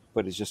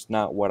 but it's just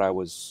not what I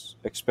was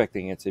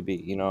expecting it to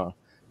be.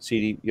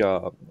 CD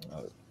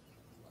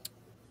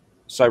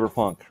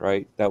Cyberpunk,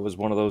 right? That was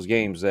one of those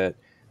games that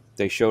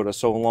they showed us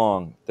so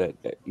long that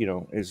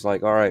it's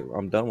like, all right,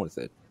 I'm done with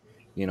it.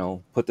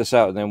 Put this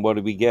out, and then what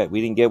did we get?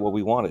 We didn't get what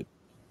we wanted.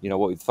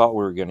 What we thought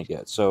we were going to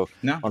get. So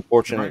No.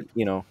 unfortunate,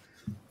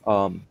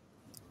 Right.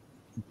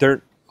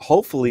 They're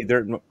hopefully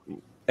they're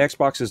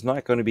Xbox is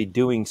not going to be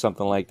doing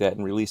something like that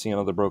and releasing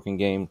another broken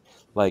game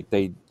like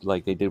they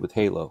did with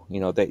Halo.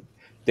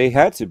 They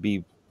had to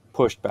be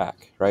pushed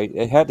back, right?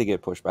 It had to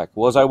get pushed back.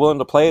 Was I willing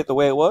to play it the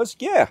way it was?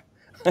 Yeah.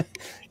 I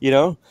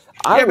Yeah,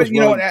 but was you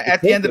know what? willing to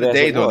At the take end of it the as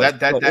day, it though, was, that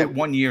but that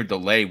 1 year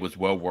delay was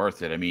well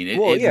worth it. I mean,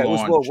 well, it yeah, it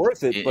was well launched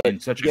worth it. But in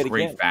such a yet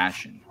great again,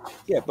 fashion.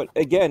 yeah, but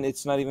again,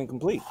 it's not even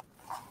complete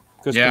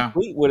because Yeah,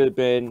 complete would have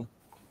been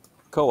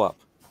co-op,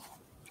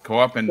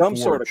 co-op and some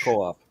sort of Forge.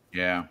 co-op.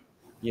 Yeah.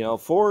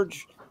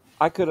 Forge,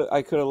 I could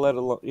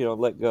have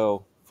let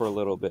go for a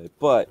little bit,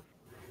 but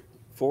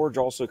Forge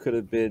also could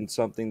have been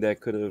something that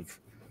could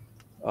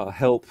have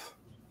helped,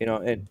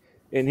 and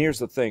here's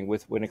the thing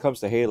with when it comes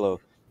to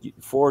Halo,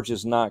 Forge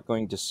is not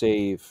going to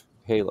save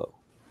Halo.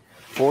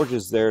 Forge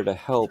is there to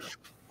help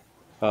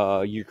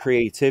your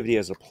creativity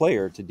as a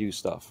player to do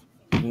stuff,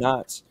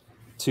 not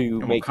to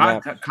Well, make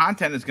map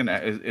content is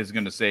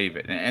gonna save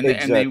it, and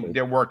exactly.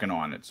 they're working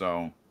on it.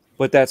 So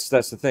But that's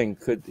the thing.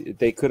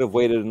 Could have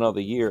waited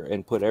another year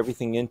and put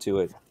everything into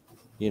it.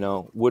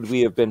 Would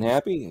we have been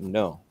happy?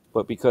 No.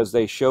 But because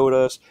they showed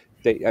us,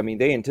 they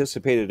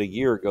anticipated a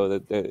year ago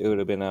that it would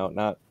have been out,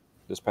 not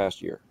this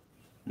past year.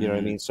 You know what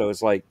I mhm. mean? So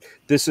it's like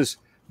this is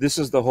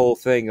the whole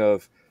thing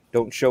of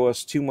don't show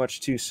us too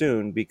much too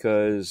soon,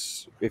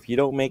 because if you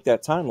don't make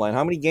that timeline,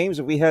 how many games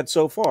have we had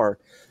so far,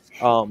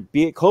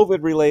 be it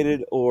COVID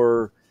related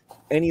or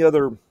any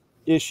other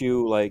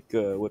issue like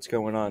what's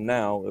going on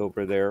now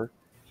over there?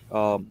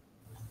 Um,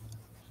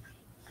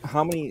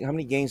 how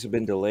many games have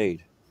been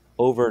delayed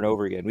over and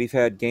over again? We've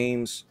had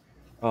games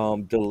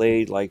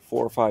delayed like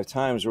 4 or 5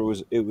 times where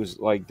it was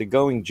like the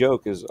going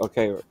joke is,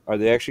 okay, are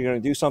they actually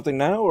going to do something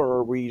now, or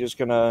are we just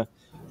going to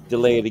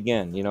delay it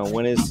again?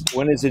 When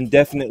is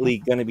indefinitely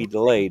going to be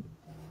delayed,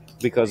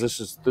 because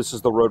this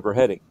is the road we're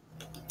heading.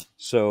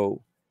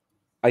 So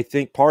I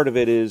think part of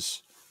it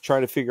is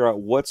trying to figure out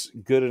what's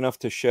good enough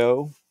to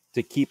show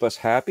to keep us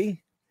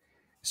happy.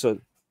 So,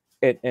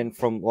 and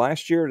from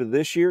last year to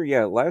this year,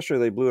 yeah, last year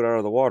they blew it out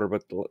of the water,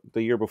 but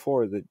the year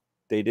before that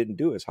they didn't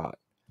do as hot.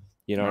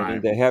 You know what I mean?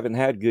 Right. They haven't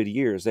had good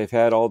years. They've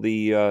had all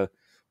the what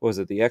was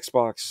it, the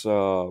Xbox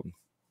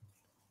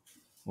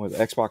what,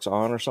 Xbox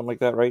On or something like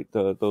that, right?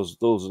 Those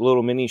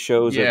little mini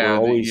shows that were Yeah,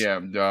 always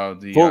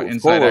the Inside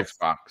full of,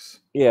 Xbox.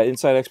 yeah,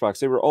 Inside Xbox.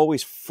 They were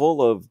always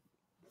full of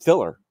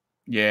filler.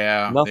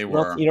 Yeah, they Nothing,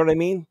 were. you know what I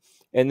mean?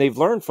 And they've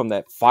learned from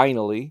that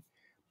finally,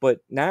 but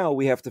now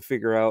we have to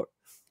figure out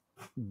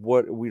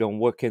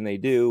what can they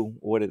do?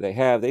 What do they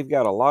have? They've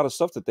got a lot of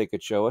stuff that they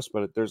could show us,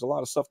 but there's a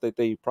lot of stuff that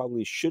they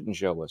probably shouldn't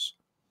show us.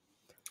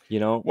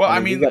 Well, I I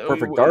mean, we mean, got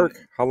Perfect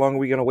Dark. How long are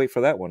we going to wait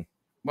for that one?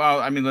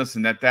 well, I mean,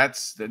 listen. I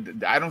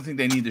don't think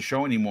they need to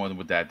show any more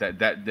with that.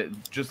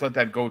 That just let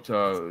that go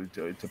to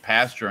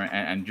pasture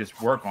and just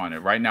work on it.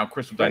 Right now,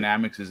 Crystal Right.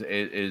 Dynamics is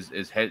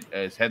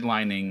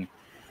headlining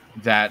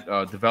that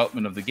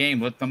development of the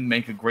game. Let them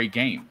make a great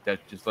game. That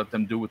just let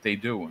them do what they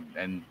do,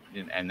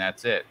 and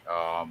that's it.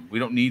 We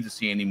don't need to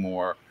see any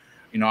more.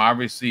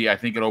 Obviously, I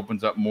think it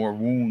opens up more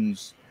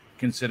wounds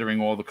considering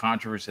all the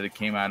controversy that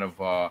came out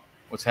of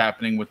what's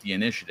happening with the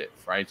initiative,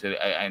 right? So,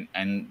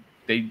 and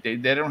they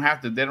don't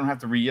have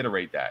to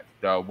reiterate that.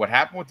 What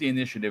happened with the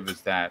initiative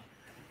is that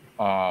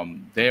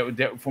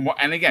they from what,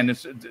 and again,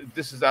 this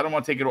is, I don't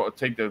want to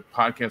take the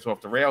podcast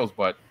off the rails,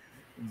 but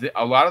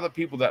a lot of the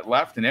people that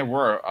left, and there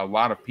were a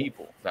lot of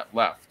people that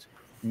left,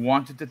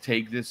 wanted to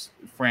take this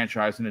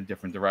franchise in a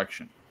different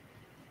direction,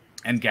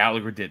 and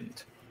Gallagher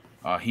didn't.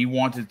 He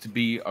wanted to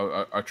be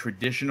a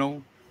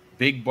traditional,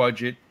 big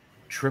budget,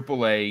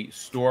 AAA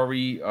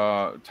story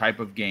type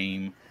of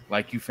game,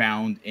 like you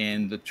found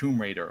in the Tomb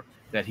Raider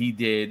that he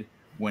did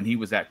when he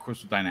was at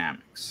Crystal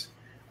Dynamics,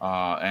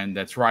 and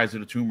that's Rise of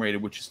the Tomb Raider,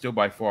 which is still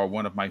by far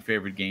one of my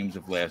favorite games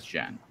of last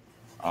gen.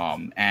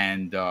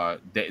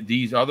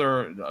 These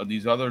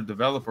other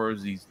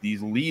developers,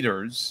 these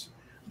leaders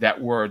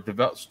that were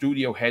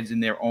studio heads in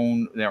their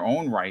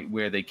own right,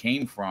 where they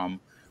came from,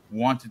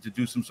 wanted to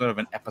do some sort of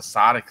an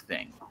episodic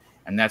thing,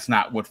 and that's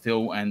not what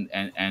Phil and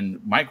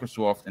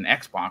Microsoft and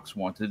Xbox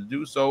wanted to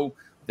do. So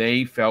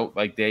they felt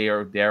like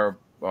their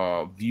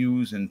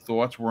views and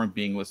thoughts weren't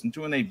being listened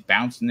to, and they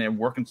bounced and they're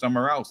working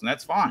somewhere else, and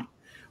that's fine.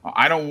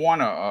 I don't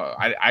want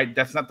to.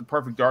 That's not the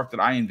perfect dark that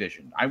I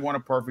envisioned. I want a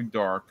perfect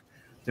dark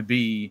to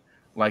be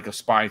like a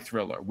spy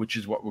thriller, which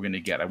is what we're going to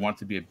get. I want it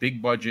to be a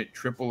big budget,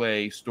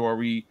 AAA,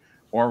 story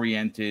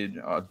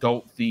oriented,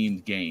 adult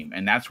themed game,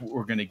 and that's what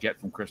we're going to get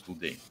from Crystal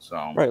D.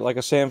 So right, like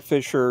a Sam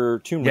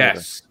Fisher Tomb Raider.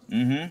 Yes.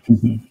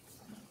 Mm-hmm.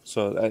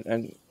 So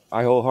and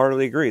I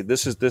wholeheartedly agree.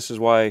 This is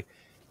why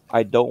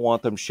I don't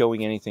want them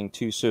showing anything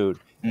too soon.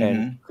 Mm-hmm.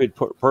 And could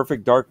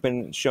Perfect Dark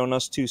been shown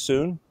us too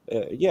soon?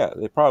 Yeah,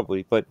 they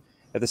probably. But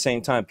at the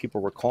same time,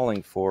 people were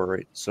calling for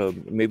it, so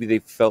maybe they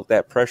felt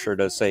that pressure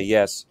to say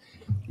yes,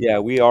 yeah,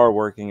 we are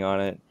working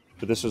on it,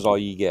 but this is all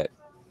you get,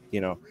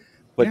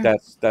 But Yeah.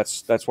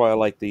 that's why I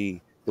like the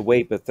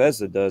way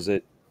Bethesda does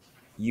it.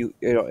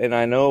 And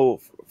I know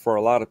for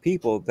a lot of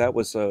people that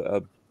was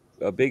a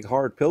big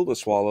hard pill to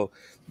swallow.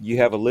 You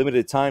have a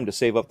limited time to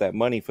save up that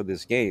money for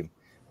this game,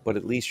 but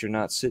at least you're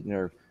not sitting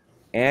there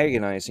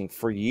agonizing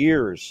for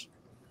years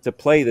to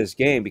play this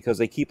game because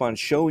they keep on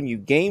showing you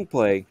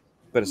gameplay,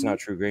 but it's not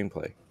true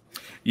gameplay.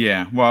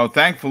 Yeah, well,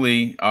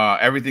 thankfully,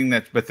 everything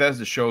that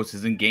Bethesda shows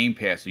is in Game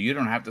Pass, so you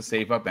don't have to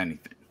save up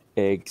anything.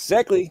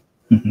 Exactly.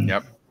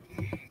 Yep.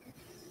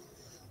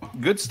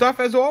 Good stuff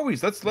as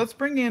always. Let's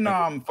bring in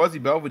Fuzzy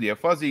Belvedere.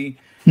 Fuzzy,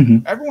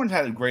 everyone's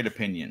had great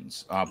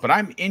opinions, but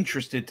I'm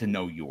interested to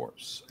know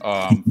yours.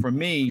 For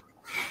me,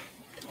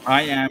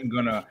 I am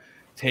gonna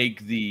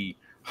take the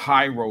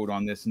high road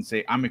on this and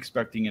say I'm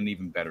expecting an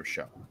even better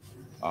show.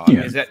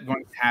 Is that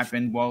going to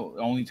happen? Well,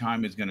 only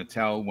time is going to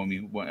tell.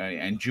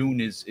 And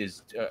June is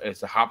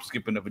a hop,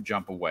 skipping of a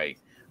jump away.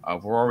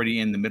 We're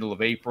already in the middle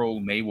of April.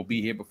 May will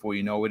be here before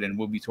you know it, and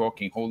we'll be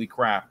talking. Holy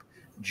crap!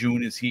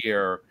 June is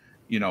here.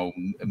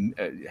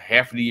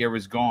 Half of the year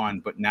is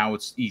gone, but now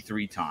it's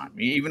E3 time.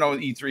 Even though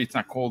E3, it's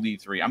not called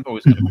E3. I'm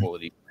always going to call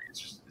it E3.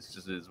 It's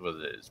just is what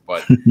it is.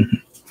 But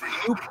for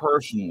you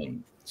personally,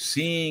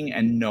 seeing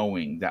and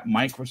knowing that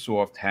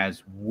Microsoft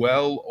has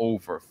well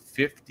over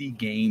 50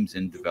 games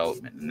in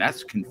development, and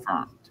that's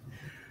confirmed,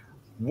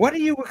 what are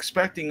you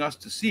expecting us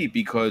to see?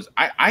 Because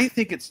I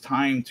think it's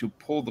time to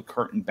pull the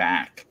curtain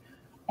back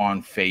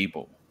on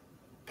Fable,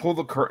 pull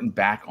the curtain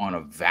back on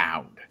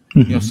Avowed.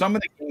 Some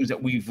of the games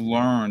that we've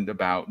learned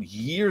about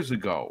years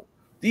ago,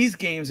 these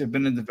games have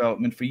been in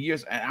development for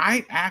years, and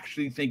I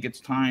actually think it's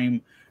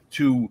time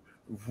to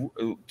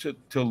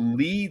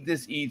lead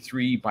this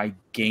E3 by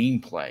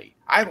gameplay.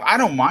 I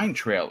don't mind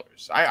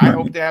trailers. I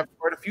hope they have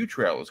quite a few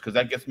trailers because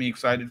that gets me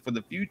excited for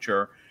the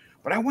future.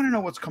 But I want to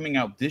know what's coming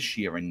out this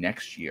year and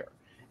next year.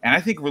 And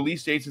I think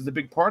release dates is a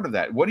big part of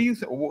that. What do you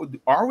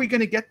think? Are we going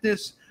to get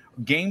this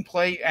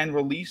gameplay and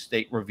release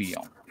date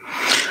reveal?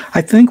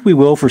 I think we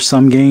will for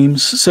some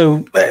games.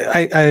 So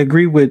I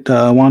agree with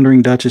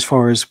Wandering Dutch as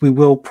far as we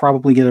will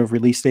probably get a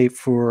release date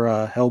for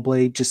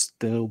Hellblade. Just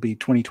it'll be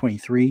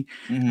 2023.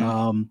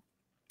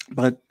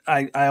 But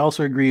I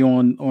also agree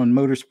on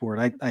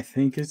Motorsport. I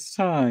think it's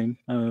time.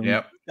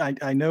 Yep.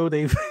 I know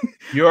they've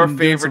your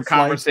favorite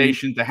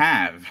conversation to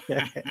have.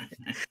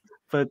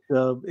 But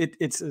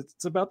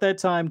it's about that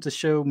time to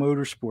show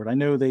Motorsport. I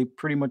know they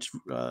pretty much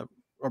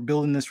are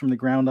building this from the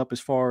ground up as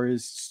far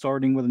as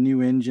starting with a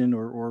new engine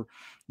or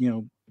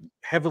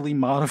heavily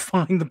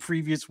modifying the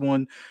previous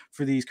one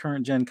for these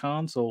current gen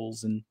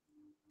consoles. And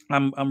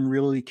I'm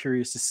really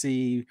curious to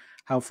see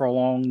how far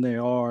along they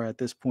are at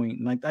this point.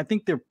 And I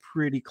think they're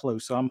pretty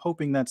close. So I'm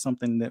hoping that's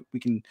something that we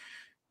can,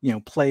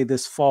 play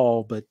this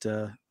fall, but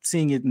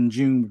seeing it in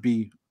June would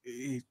be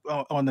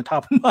on the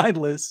top of my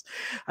list.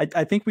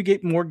 I think we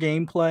get more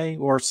gameplay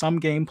or some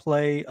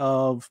gameplay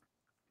of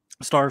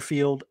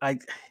Starfield. I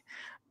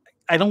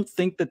don't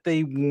think that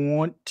they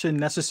want to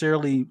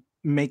necessarily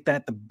make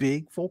that the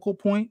big focal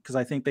point because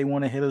I think they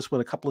want to hit us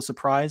with a couple of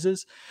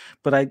surprises.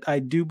 But I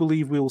do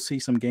believe we will see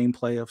some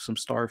gameplay of some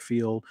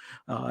Starfield.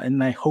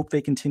 And I hope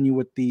they continue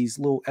with these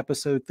little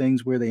episode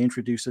things where they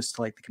introduce us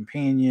to like the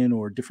companion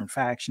or different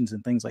factions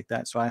and things like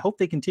that. So I hope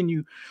they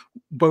continue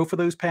both of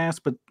those paths.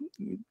 But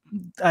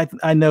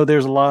I know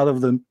there's a lot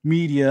of the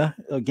media,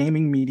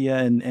 gaming media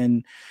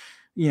and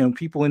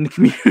people in the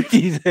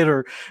community that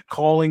are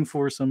calling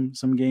for some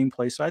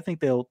gameplay. So I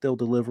think they'll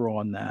deliver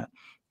on that.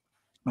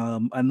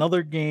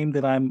 Another game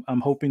that I'm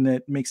hoping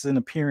that makes an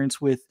appearance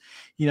with,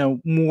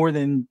 more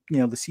than the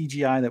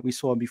CGI that we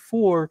saw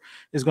before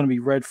is going to be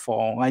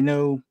Redfall. I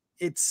know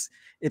it's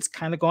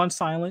kind of gone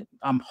silent.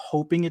 I'm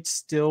hoping it's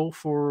still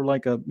for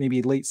like a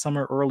maybe late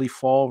summer, early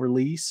fall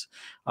release.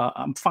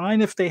 I'm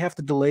fine if they have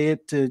to delay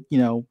it to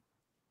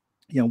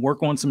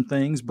work on some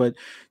things, but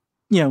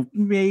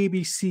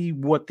maybe see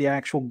what the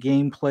actual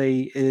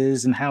gameplay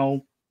is and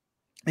how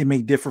it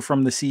may differ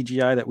from the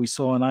CGI that we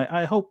saw, and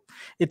I hope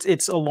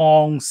it's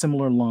along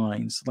similar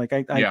lines. Like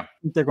I Yeah.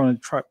 think they're going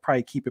to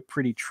probably keep it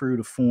pretty true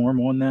to form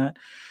on that.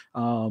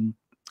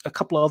 A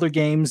couple of other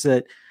games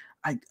that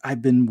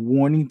I've been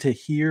wanting to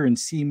hear and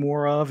see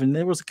more of, and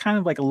there was kind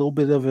of like a little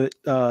bit of it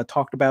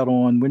talked about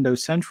on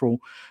Windows Central,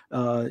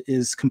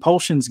 is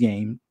Compulsion's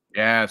game,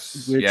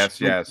 Yes, which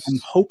yes, like, yes. I'm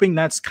hoping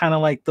that's kind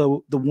of like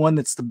the one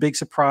that's the big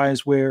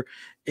surprise where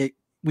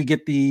we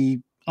get the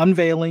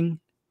unveiling,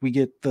 we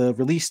get the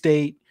release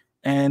date,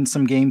 and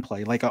some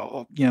gameplay, like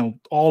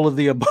all of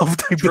the above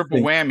type of Triple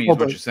thing. whammy is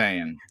Although what you're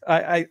saying.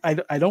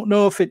 I don't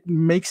know if it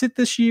makes it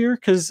this year,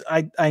 because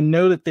I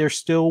know that they're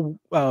still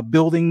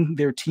building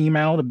their team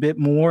out a bit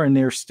more, and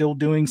they're still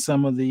doing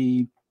some of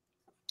the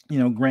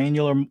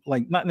granular,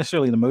 like not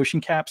necessarily the motion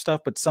cap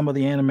stuff, but some of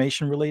the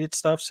animation related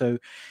stuff. So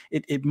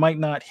it might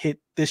not hit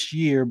this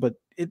year, but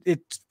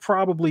it's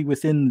probably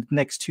within the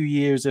next 2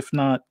 years, if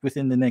not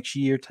within the next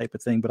year type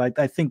of thing. But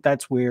I think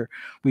that's where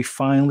we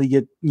finally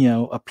get,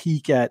 a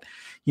peek at,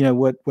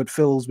 what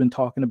Phil's been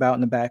talking about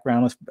in the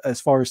background as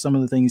far as some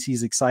of the things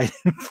he's excited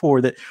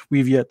for that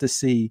we've yet to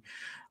see.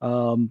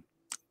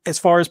 As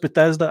far as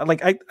Bethesda,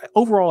 like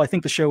overall, I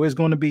think the show is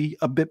going to be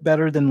a bit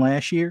better than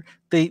last year.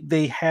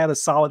 They had a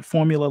solid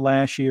formula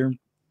last year,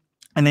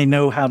 and they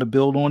know how to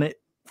build on it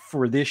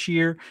for this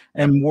year.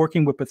 And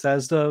working with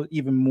Bethesda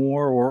even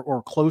more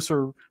or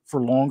closer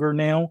for longer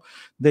now,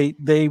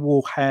 they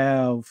will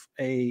have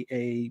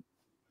a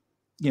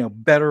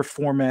better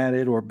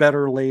formatted or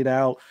better laid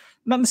out,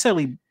 not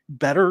necessarily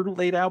better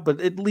laid out,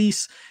 but at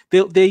least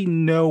they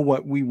know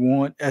what we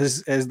want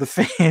as the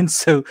fans.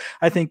 So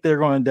I think they're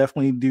going to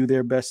definitely do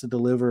their best to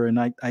deliver. And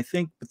I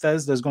think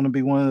Bethesda is going to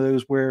be one of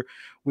those where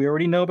we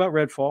already know about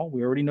Redfall,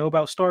 we already know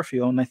about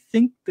Starfield, and I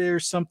think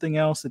there's something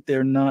else that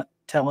they're not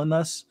telling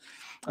us.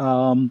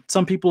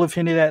 Some people have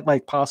hinted at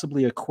like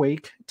possibly a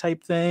Quake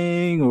type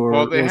thing,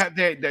 Well,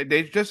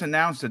 they just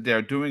announced that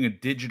they're doing a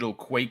digital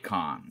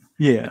QuakeCon.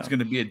 Yeah, it's going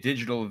to be a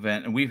digital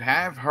event, and we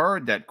have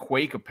heard that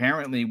Quake,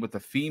 apparently with a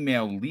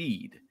female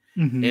lead,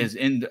 is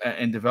in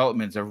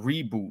development. It's a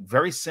reboot,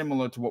 very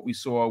similar to what we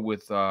saw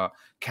with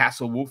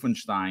Castle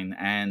Wolfenstein,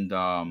 and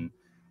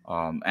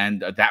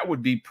that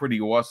would be pretty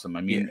awesome.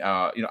 I mean,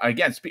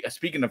 again,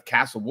 speaking of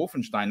Castle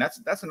Wolfenstein,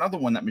 that's another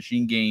one that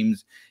Machine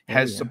Games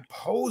has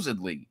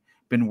supposedly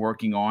been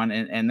working on,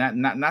 and that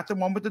not the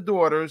one with the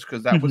daughters,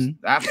 because that was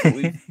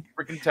absolutely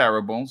freaking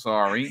terrible.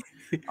 Sorry.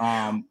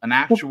 An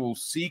actual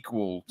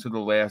sequel to the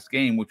last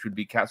game, which would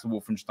be Castle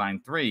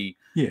Wolfenstein 3.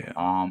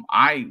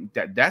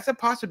 That's a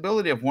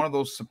possibility of one of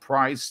those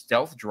surprise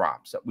stealth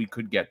drops that we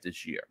could get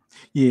this year.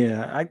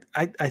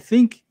 I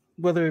think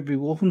whether it be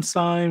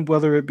Wolfenstein,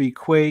 whether it be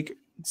Quake,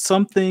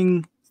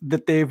 something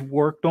that they've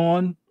worked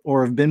on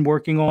or have been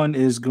working on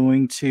is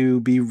going to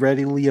be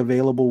readily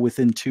available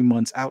within 2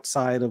 months,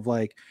 outside of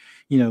like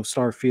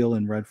Starfield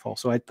and Redfall.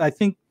 So I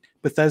think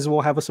Bethesda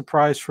will have a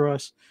surprise for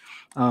us.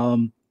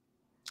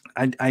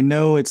 I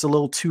know it's a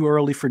little too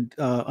early for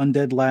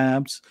Undead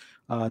Labs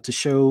to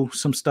show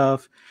some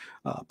stuff.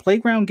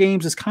 Playground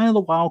Games is kind of the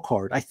wild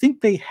card. I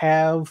think they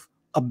have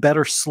a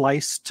better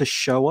slice to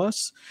show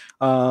us,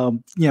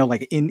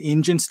 like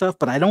in-engine stuff,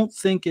 but I don't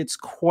think it's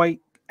quite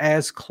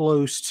as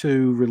close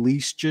to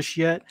release just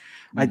yet.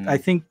 I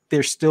think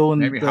they're still in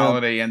maybe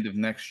holiday end of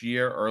next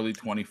year, early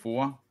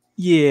 24.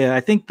 Yeah, I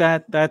think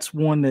that's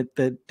one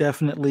that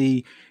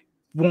definitely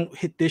won't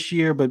hit this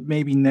year, but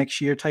maybe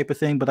next year type of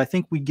thing. But I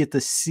think we get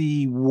to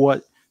see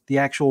what the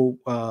actual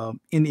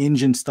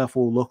in-engine stuff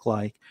will look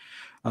like.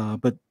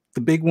 But the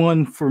big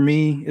one for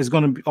me is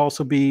going to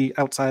also be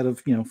outside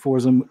of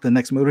Forza, the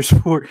next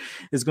Motorsport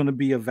is going to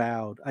be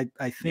Avowed.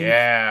 I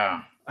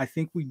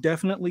think we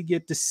definitely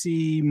get to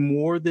see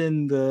more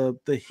than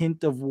the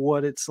hint of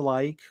what it's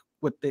like,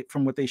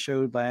 from what they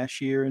showed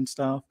last year and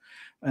stuff.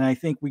 And I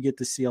think we get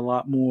to see a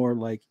lot more,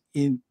 like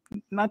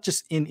not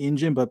just in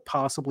engine, but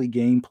possibly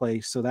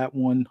gameplay. So that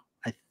one,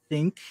 I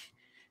think,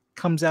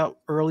 comes out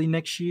early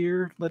next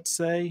year, let's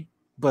say.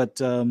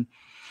 But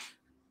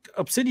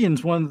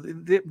Obsidian's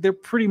they're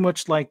pretty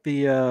much like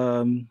the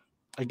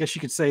I guess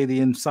you could say the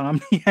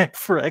Insomniac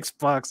for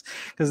Xbox,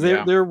 because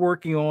they're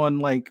working on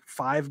like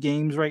 5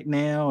 games right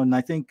now, and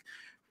I think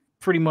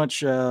pretty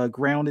much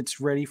almost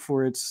ready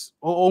for its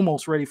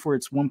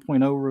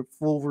 1.0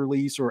 full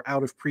release or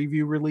out of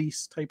preview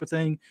release type of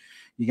thing.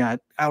 You got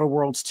Outer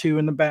Worlds 2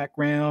 in the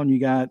background. You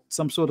got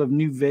some sort of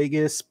New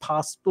Vegas,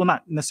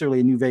 not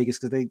necessarily a New Vegas,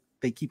 because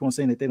they keep on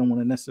saying that they don't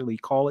want to necessarily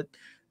call it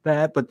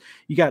that, but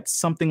you got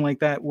something like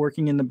that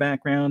working in the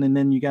background. And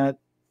then you got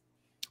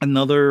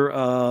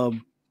another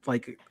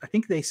like I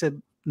think they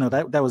said no,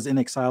 that was In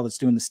Exile that's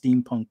doing the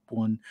steampunk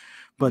one.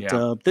 But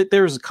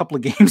there's a couple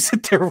of games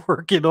that they're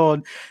working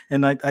on,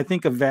 and I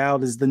think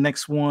Avowed is the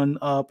next one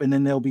up, and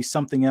then there'll be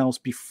something else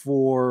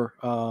before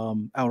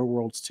Outer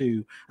Worlds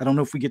 2. I don't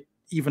know if we get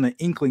even an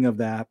inkling of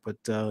that, but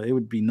it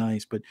would be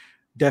nice. But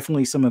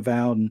definitely some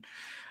Avowed, and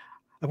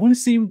I want to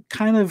see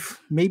kind of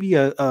maybe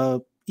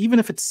a even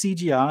if it's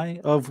CGI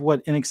of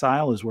what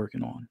NXIL is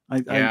working on.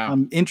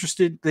 I'm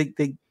interested.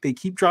 They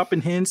keep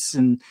dropping hints,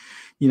 and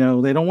they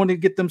don't want to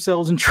get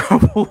themselves in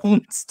trouble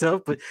and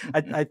stuff. But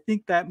I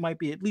think that might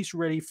be at least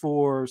ready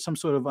for some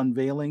sort of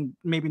unveiling.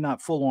 Maybe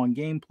not full on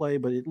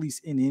gameplay, but at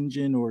least in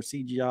engine or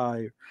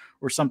CGI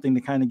or something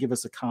to kind of give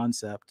us a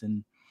concept.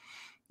 And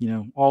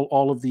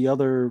all of the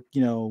other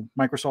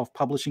Microsoft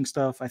publishing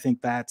stuff. I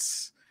think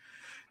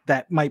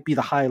that might be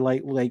the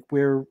highlight, like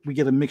where we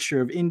get a mixture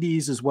of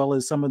indies as well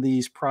as some of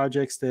these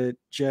projects that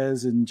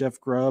Jez and Jeff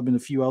Grubb and a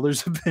few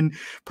others have been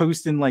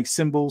posting like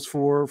symbols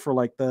for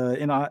like the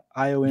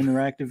IO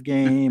Interactive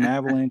game,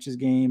 Avalanche's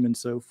game, and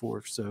so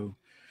forth. So,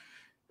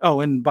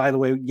 oh, and by the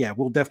way, yeah,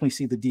 we'll definitely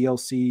see the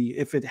DLC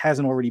if it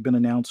hasn't already been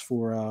announced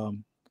for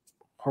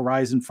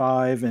Horizon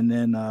 5 and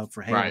then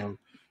for Halo. Right.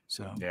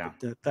 So yeah,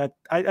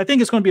 I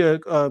think it's going to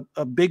be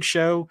a big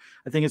show.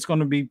 I think it's going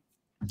to be,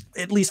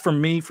 at least for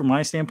me, from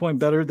my standpoint,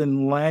 better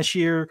than last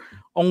year,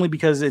 only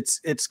because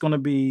it's going to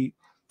be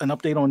an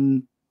update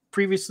on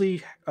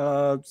previously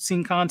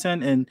seen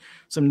content and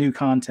some new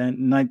content.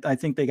 And I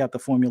think they got the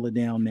formula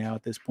down now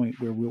at this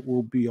point where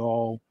we'll be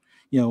all,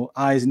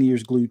 eyes and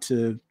ears glued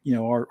to,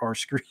 our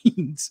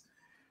screens.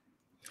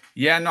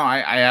 Yeah, no,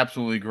 I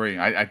absolutely agree.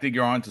 I think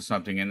you're onto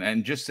something.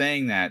 And just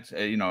saying that,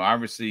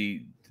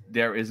 obviously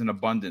there is an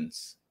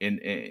abundance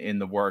in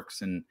the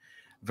works, and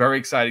very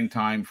exciting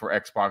time for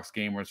Xbox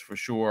gamers for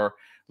sure.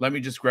 Let me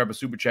just grab a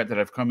super chat that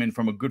have come in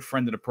from a good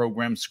friend of the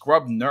program,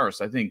 Scrub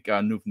Nurse. I think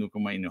Noof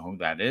Nukem might know who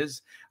that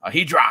is.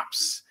 He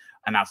drops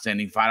an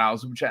outstanding $5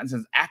 super chat and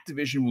says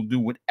Activision will do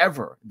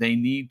whatever they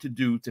need to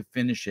do to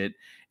finish it.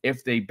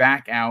 If they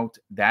back out,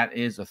 that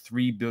is a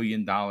 $3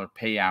 billion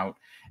payout.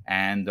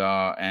 And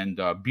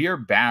Beer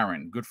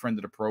Baron, good friend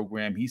of the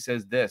program, he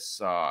says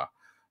this.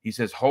 He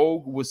says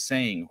Hogue was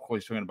saying, of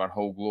course, talking about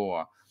Hogue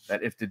Law,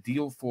 that if the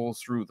deal falls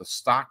through, the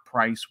stock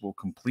price will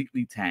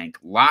completely tank.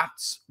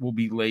 Lots will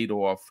be laid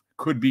off.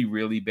 Could be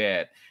really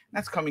bad. And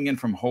that's coming in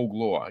from Hogue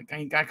Law.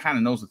 Guy kind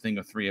of knows a thing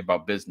or three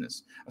about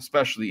business,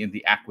 especially in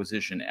the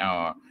acquisition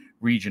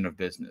region of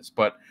business.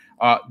 But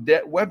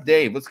Web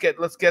Dave, let's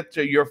get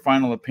to your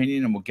final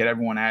opinion, and we'll get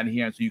everyone out of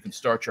here so you can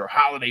start your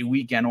holiday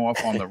weekend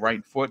off on the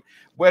right foot.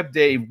 Web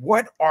Dave,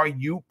 what are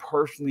you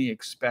personally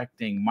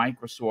expecting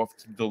Microsoft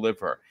to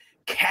deliver?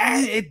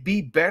 Can it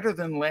be better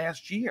than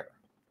last year?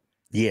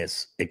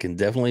 Yes, it can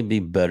definitely be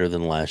better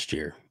than last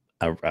year.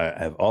 I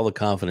have all the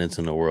confidence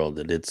in the world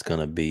that it's going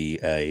to be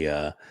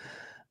a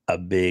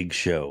big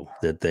show,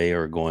 that they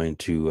are going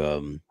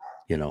to,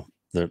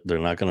 they're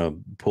not going to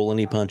pull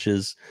any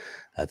punches.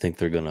 I think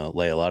they're going to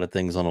lay a lot of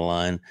things on the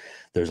line.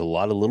 There's a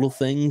lot of little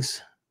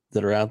things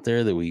that are out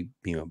there that we,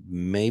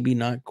 maybe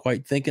not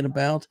quite thinking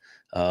about.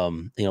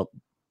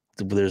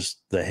 There's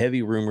the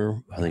heavy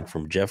rumor, I think,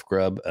 from Jeff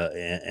Grubb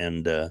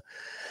and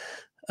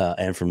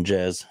from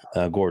Jez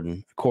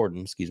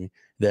Corden, excuse me,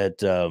 that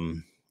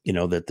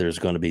that there's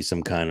going to be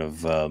some kind of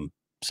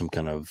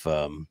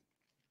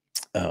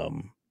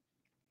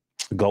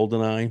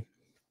GoldenEye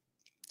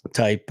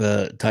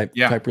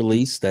type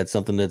release. That's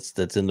something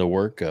that's in the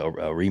work,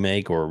 a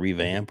remake or a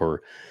revamp,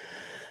 or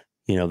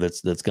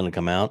that's going to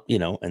come out.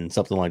 And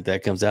something like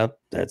that comes out,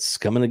 that's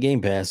coming to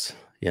Game Pass.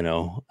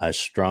 I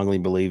strongly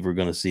believe we're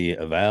going to see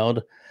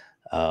Avowed,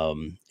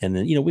 and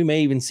then we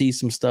may even see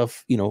some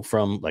stuff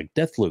from like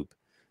Deathloop.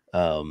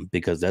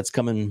 Because that's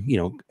coming,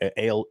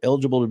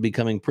 eligible to be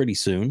coming pretty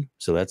soon.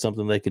 So that's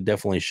something they could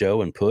definitely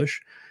show and push,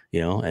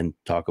 and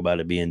talk about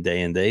it being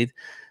day and date.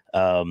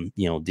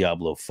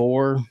 Diablo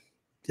 4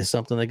 is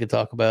something they could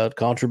talk about.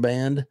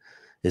 Contraband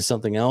is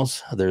something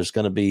else. There's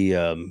going to be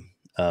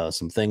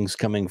some things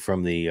coming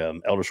from the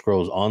Elder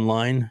Scrolls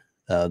Online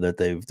that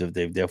they've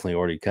definitely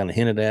already kind of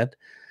hinted at,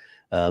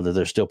 that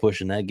they're still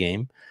pushing that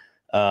game.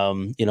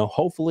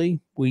 Hopefully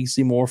we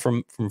see more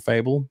from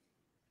Fable.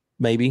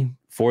 Maybe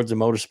Forza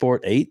Motorsport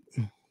 8.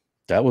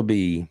 That would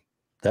be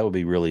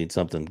really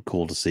something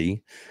cool to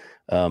see.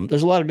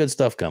 There's a lot of good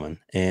stuff coming,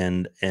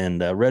 and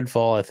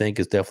Redfall, I think,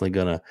 is definitely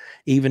gonna,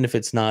 even if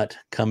it's not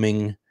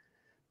coming,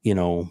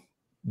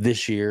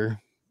 this year,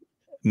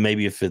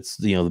 maybe if it's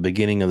the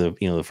beginning of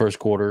the first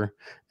quarter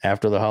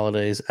after the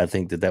holidays, I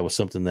think that was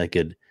something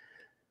that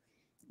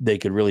they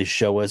could really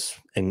show us,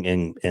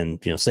 and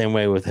same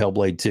way with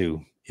Hellblade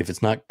 2. If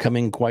it's not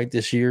coming quite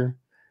this year,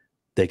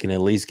 they can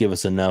at least give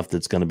us enough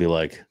that's going to be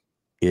like,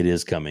 it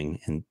is coming,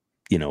 and,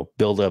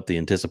 build up the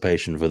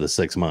anticipation for the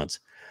 6 months,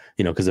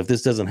 because if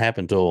this doesn't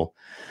happen till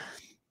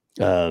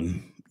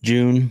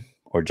June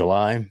or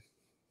July,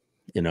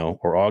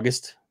 or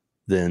August,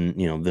 then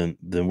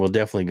we're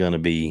definitely going to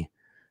be,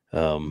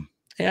 and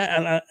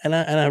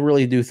I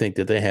really do think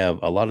that they have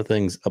a lot of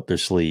things up their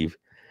sleeve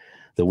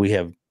that we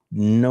have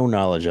no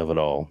knowledge of at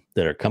all,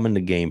 that are coming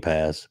to Game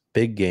Pass,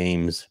 big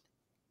games.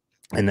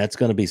 And that's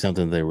going to be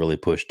something they really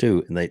push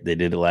too. And they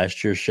did it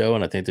last year's show,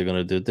 and I think they're going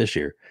to do it this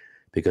year,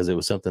 because it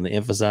was something they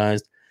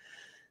emphasized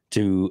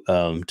to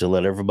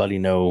let everybody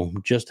know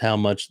just how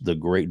much the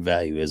great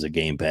value is of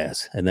Game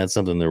Pass. And that's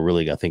something they're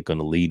really, I think, going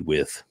to lead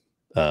with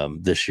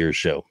this year's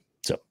show.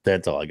 So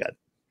that's all I got.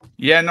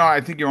 Yeah, no,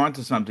 I think you're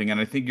onto something, and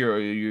I think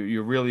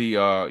you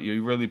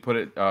really put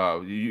it.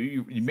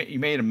 You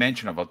made a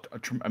mention of a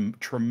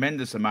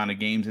tremendous amount of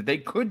games that they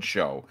could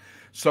show.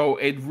 So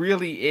it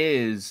really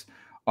is.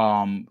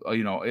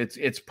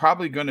 It's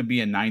probably going to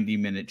be a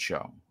 90-minute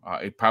show.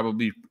 It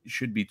probably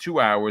should be 2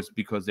 hours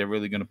because they're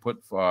really going to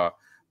put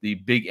the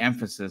big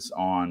emphasis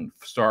on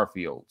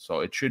Starfield.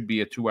 So it should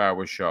be a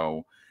 2-hour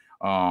show,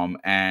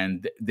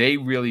 and they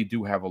really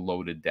do have a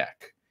loaded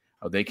deck.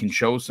 They can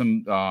show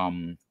some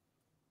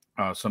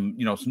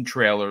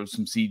trailers,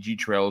 some CG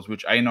trailers,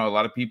 which I know a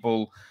lot of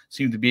people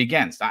seem to be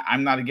against.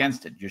 I'm not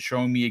against it. You're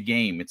showing me a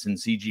game. It's in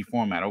CG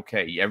format.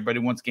 Okay, everybody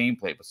wants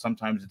gameplay, but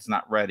sometimes it's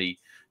not ready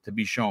to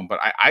be shown. But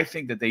I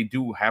think that they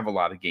do have a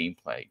lot of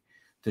gameplay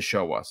to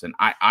show us. And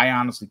I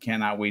honestly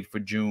cannot wait for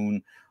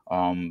June.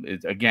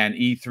 Again,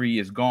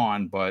 E3 is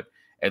gone, but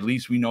at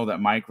least we know that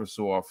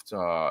Microsoft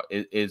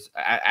is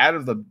out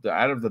of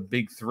the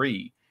big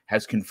three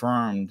has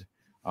confirmed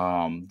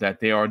that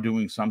they are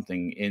doing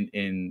something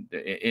in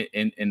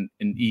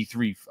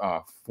E3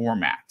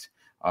 format.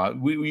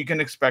 We can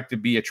expect to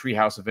be a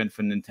Treehouse event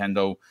for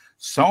Nintendo.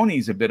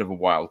 Sony's a bit of a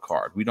wild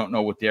card. We don't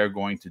know what they're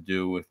going to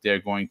do, if they're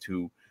going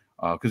to,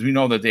 because we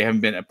know that they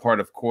haven't been a part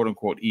of quote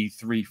unquote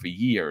E3 for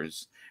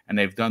years, and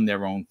they've done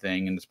their own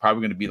thing. And it's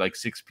probably going to be like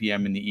 6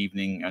 p.m. in the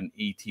evening on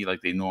ET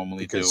like they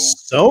normally do.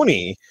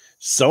 Sony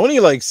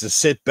likes to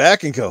sit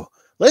back and go,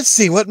 let's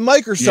see what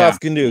Microsoft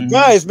can do.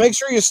 Guys, make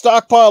sure you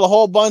stockpile a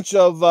whole bunch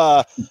of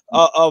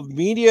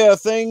media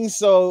things,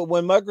 so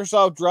when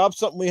Microsoft drops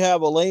something, we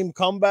have a lame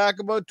comeback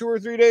about 2 or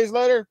 3 days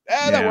later.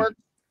 That worked.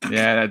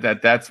 Yeah,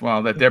 that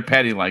they're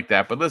petty like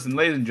that. But listen,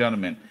 ladies and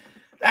gentlemen,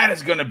 that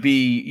is going to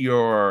be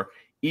your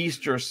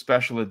Easter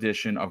special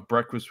edition of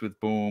Breakfast with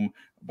Boom.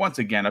 Once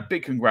again, a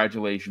big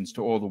congratulations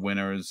to all the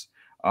winners.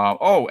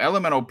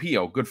 Elemental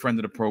Pio, good friend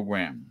of the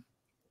program.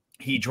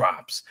 He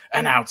drops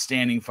an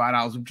outstanding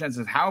 $5. Chen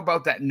says, how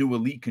about that new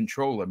Elite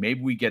controller?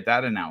 Maybe we get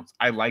that announced.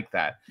 I like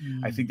that.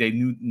 I think they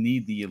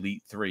need the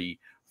Elite 3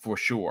 for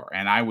sure.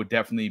 And I would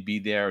definitely be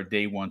there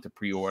day one to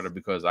pre-order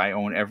because I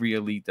own every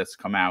Elite that's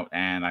come out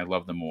and I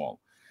love them all.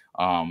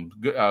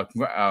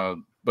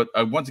 But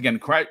once again,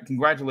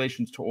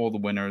 congratulations to all the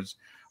winners.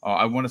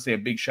 I want to say a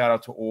big shout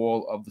out to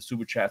all of the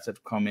super chats that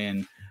have come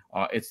in.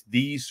 It's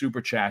these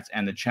super chats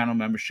and the channel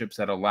memberships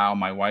that allow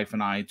my wife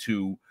and I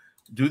to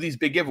do these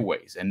big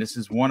giveaways, and this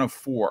is one of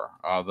 4.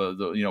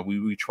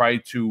 We try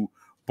to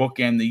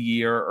bookend the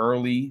year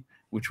early,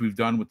 which we've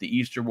done with the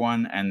Easter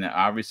one, and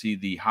obviously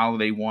the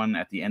holiday one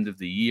at the end of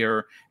the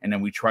year, and then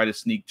we try to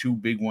sneak 2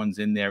 big ones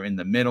in there in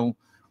the middle,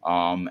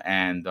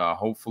 and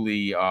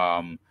hopefully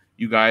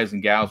you guys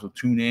and gals will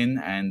tune in.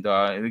 And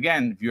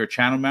again, if you're a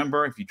channel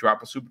member, if you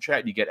drop a super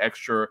chat, you get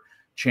extra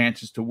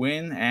chances to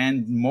win,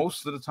 and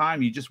most of the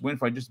time you just win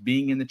by just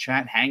being in the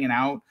chat, hanging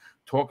out,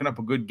 talking up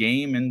a good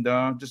game, and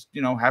just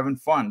having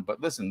fun. But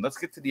listen, let's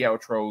get to the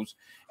outros,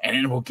 and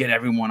then we'll get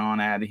everyone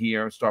on out of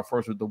here. Start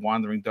first with the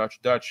Wandering Dutch.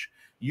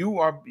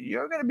 You're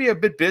going to be a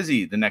bit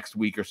busy the next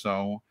week or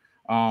so.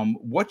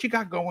 What you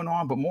got going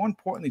on, but more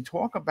importantly,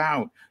 talk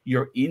about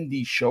your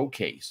indie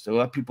showcase to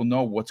let people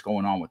know what's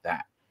going on with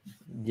that.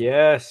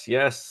 Yes.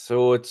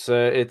 So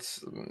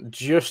it's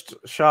just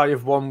shy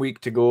of 1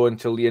 week to go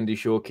until the indie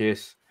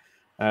showcase.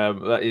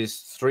 That is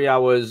 3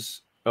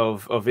 hours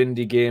of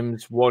indie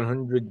games,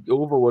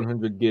 over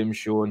 100 games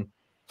shown,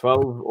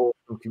 12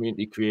 awesome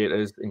community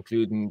creators,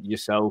 including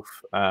yourself,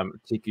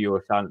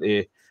 Tikio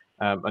Asante,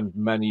 and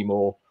many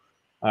more.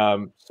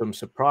 Some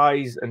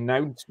surprise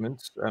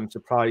announcements,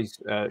 surprise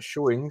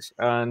showings,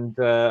 and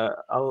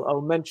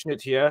I'll mention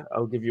it here.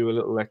 I'll give you a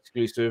little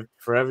exclusive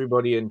for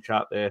everybody in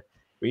chat there.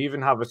 We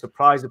even have a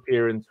surprise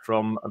appearance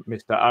from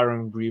Mr.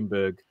 Aaron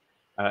Greenberg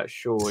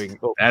showing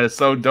up. That is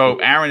so dope.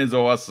 Aaron is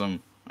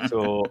awesome.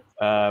 So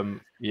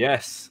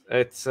yes,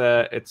 it's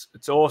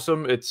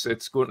awesome.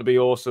 It's going to be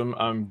awesome.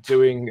 I'm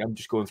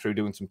just going through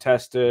doing some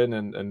testing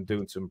and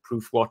doing some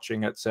proof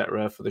watching,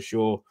 etc. for the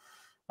show.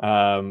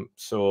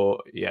 So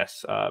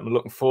yes, I'm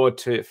looking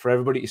forward for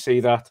everybody to see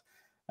that.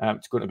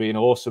 It's going to be an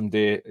awesome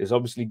day. There's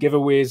obviously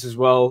giveaways as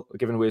well. We're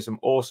giving away some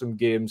awesome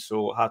games.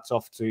 So hats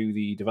off to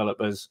the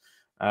developers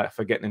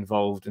for getting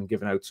involved and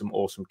giving out some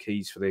awesome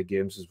keys for their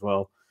games as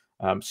well.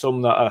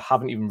 Some that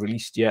haven't even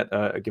released yet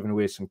are giving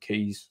away some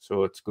keys,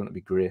 so it's going to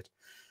be great.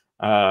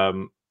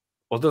 Other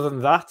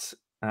than that,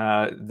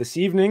 this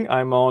evening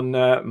I'm on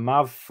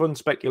Mav Fun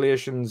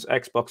Speculations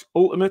Xbox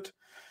Ultimate.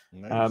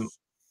 Nice.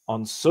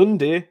 On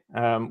Sunday,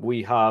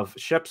 we have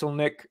Special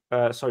Nick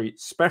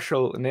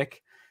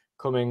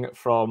coming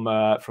from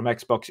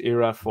Xbox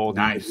Era for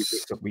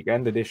the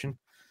Weekend Edition.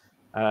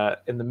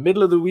 In the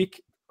middle of the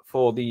week,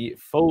 for the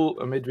full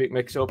midweek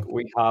mix-up,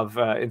 we have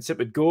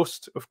Insipid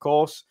Ghost, of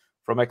course,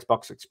 from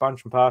Xbox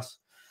Expansion Pass.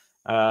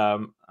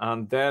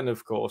 And then,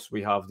 of course,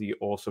 we have the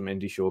awesome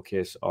Indie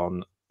Showcase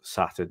on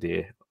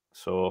Saturday.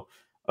 So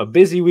a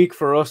busy week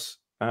for us.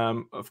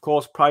 Of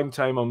course, prime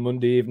time on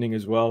Monday evening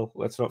as well.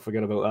 Let's not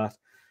forget about that.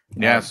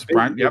 Yes,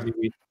 busy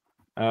week.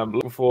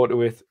 Looking forward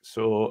to it.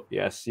 So,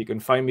 yes, you can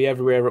find me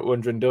everywhere at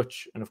Wondering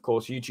Dutch, and, of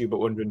course, YouTube at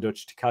Wondering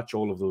Dutch to catch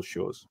all of those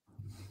shows.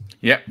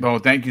 Yep. Well,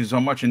 thank you so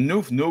much. And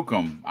Noof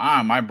Nukem,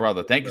 my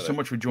brother, thank you so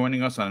much for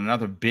joining us on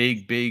another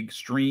big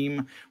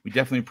stream. We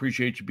definitely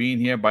appreciate you being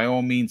here. By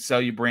all means,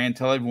 sell your brand.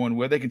 Tell everyone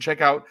where they can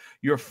check out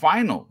your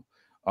final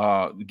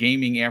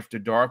Gaming After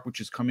Dark,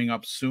 which is coming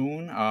up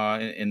soon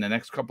in the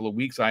next couple of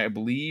weeks, I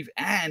believe.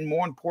 And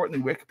more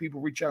importantly, where can people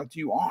reach out to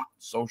you on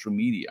social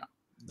media?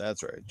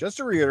 That's right. Just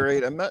to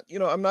reiterate, I'm not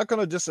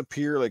going to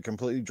disappear, like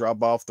completely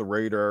drop off the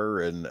radar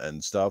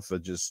and stuff. I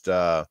just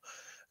going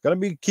to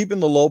be keeping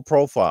the low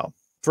profile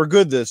for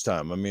good this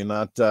time. I mean,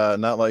 not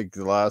like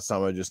the last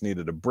time I just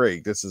needed a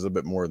break. This is a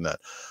bit more than that.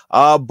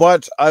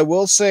 But I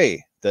will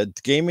say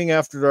that Gaming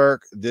After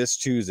Dark this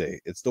Tuesday,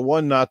 it's the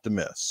one not to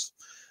miss.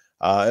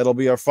 It'll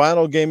be our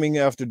final Gaming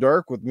After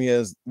Dark with me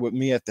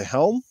at the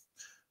helm.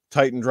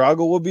 Titan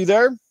Drago will be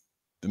there.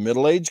 The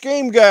middle-aged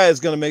game guy is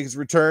going to make his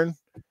return.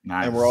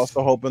 Nice. And we're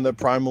also hoping that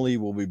Primal E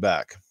will be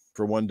back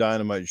for one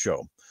Dynamite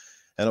show.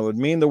 And it would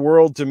mean the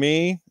world to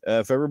me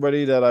if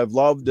everybody that I've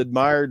loved,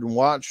 admired, and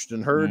watched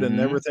and heard and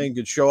everything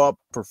could show up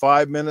for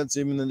 5 minutes,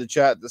 even in the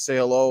chat, to say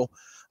hello.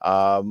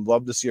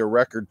 Love to see a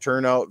record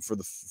turnout for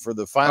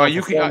the final.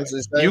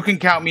 You can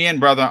count me in,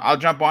 brother. I'll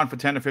jump on for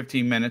 10 to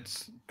 15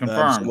 minutes.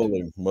 Confirmed.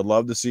 Absolutely. Would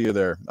love to see you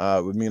there.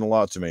 It would mean a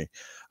lot to me.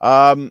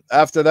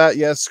 After that,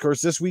 yes, of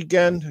course, this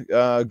weekend,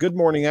 Good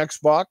Morning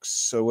Xbox.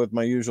 So with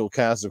my usual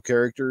cast of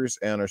characters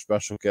and our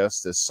special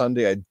guest this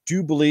Sunday, I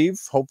do believe,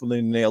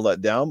 hopefully nail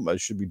that down. I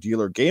should be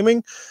Dealer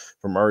Gaming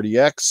from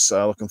RDX.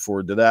 Looking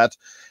forward to that.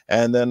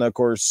 And then, of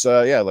course,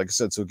 like I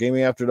said, so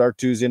Gaming After Dark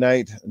Tuesday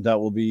night. That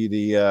will be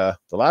the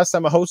last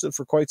time I hosted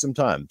for quite some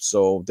time.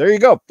 So there you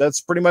go.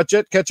 That's pretty much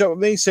it. Catch up with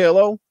me. Say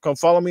hello. Come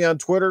follow me on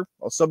Twitter.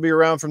 I'll still be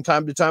around from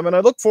time to time. And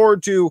I look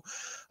forward to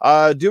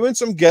doing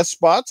some guest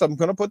spots. I'm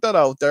going to put that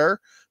out there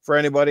for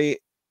anybody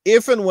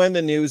if and when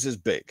the news is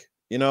big.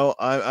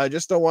 I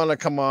just don't want to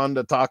come on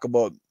to talk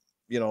about,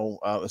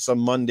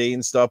 some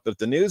mundane stuff. But if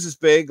the news is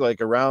big,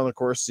 like around, of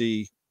course,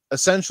 the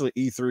essentially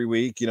E3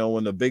 week,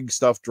 when the big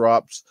stuff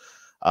drops,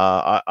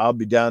 I'll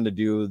be down to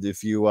do a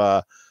few,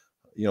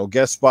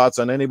 guest spots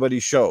on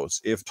anybody's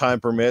shows if time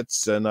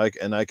permits and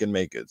I can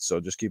make it. So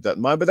just keep that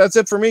in mind. But that's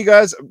it for me,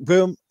 guys.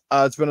 Boom.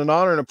 It's been an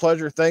honor and a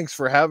pleasure. Thanks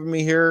for having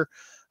me here.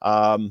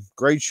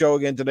 Great show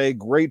again today.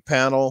 Great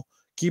panel.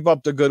 Keep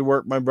up the good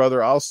work, my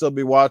brother. I'll still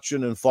be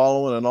watching and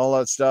following and all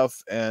that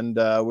stuff. And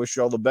wish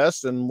you all the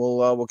best. And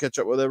we'll catch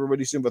up with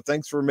everybody soon. But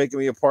thanks for making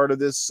me a part of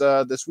this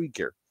week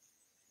here.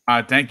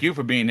 Thank you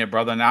for being here,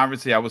 brother. And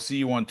obviously, I will see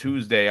you on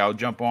Tuesday. I'll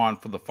jump on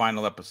for the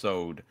final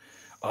episode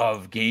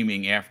of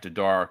Gaming After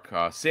Dark.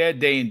 Sad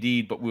day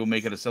indeed, but we'll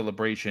make it a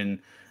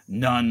celebration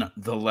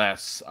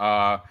nonetheless.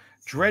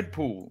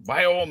 Dreadpool,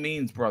 by all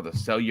means, brother,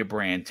 sell your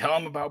brand. Tell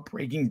them about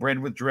Breaking Bread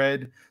with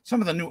Dread, some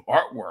of the new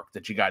artwork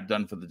that you got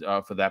done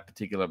for that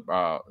particular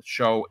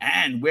show,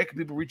 and where can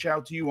people reach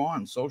out to you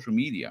on social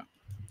media?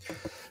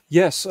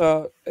 Yes,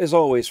 as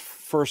always,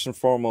 first and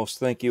foremost,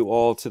 thank you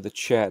all to the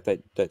chat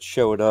that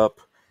showed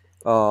up.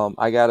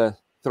 I gotta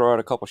throw out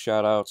a couple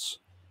shout outs.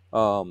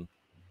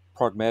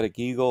 Pragmatic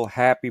Eagle,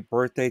 happy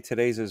birthday!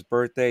 Today's his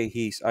birthday.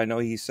 I know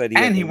he said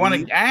he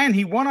won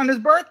on his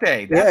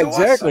birthday. That's yeah,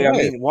 exactly. Awesome.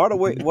 I mean,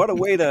 what a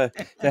way to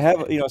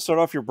have start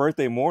off your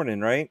birthday morning,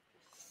 right?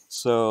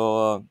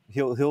 So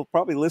he'll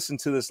probably listen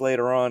to this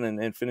later on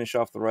and finish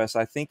off the rest.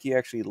 I think he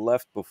actually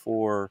left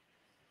before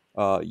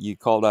you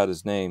called out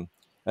his name.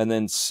 And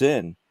then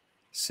Sin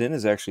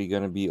is actually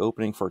going to be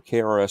opening for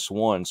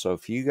KRS-One. So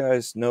if you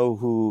guys know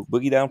who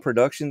Boogie Down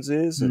Productions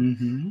is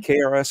and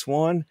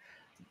KRS-One,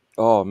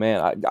 oh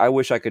man, I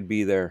wish I could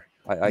be there.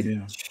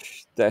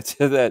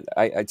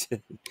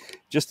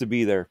 Just to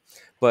be there.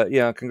 But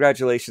yeah,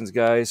 congratulations,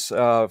 guys,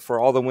 for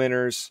all the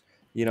winners.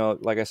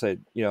 Like I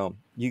said,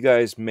 you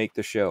guys make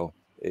the show.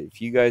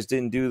 If you guys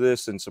didn't do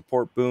this and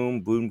support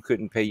Boom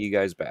couldn't pay you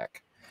guys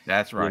back.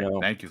 That's right.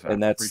 Thank you, sir.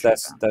 And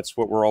that's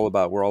what we're all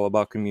about. We're all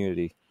about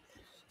community.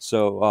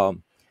 So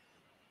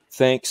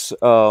thanks,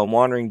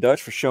 Wandering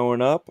Dutch, for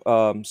showing up.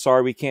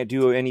 Sorry we can't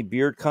do any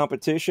beard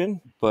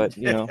competition, but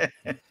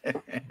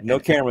no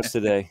cameras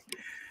today.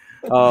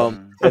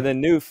 And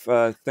then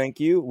Noof, thank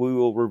you. We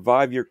will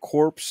revive your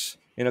corpse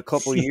in a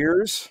couple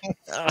years.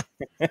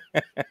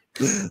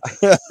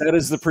 That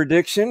is the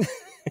prediction.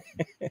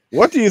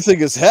 What do you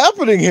think is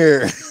happening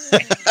here?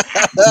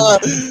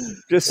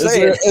 Just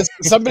say is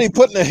somebody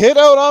putting a hit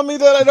out on me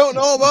that I don't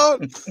know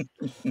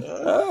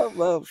about?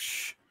 Well,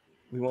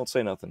 we won't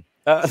say nothing.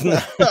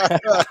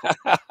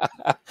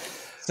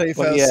 Safe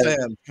as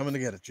Sam coming to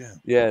get it, Jim.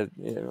 Yeah,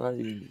 well,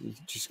 you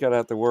just gotta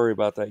have to worry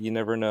about that. You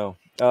never know.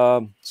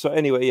 So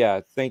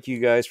anyway, thank you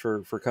guys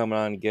for coming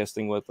on and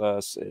guesting with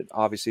us. And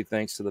obviously,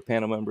 thanks to the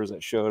panel members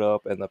that showed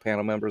up and the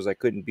panel members that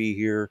couldn't be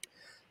here.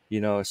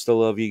 I still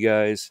love you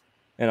guys.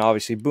 And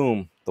obviously,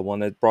 Boom, the one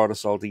that brought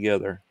us all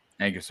together.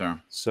 Thank you, sir.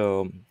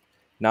 So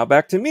now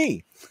back to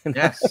me.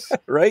 Yes.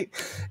 Right?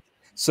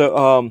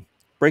 So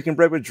Breaking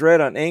Bread with Dread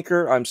on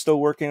Anchor. I'm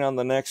still working on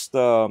the next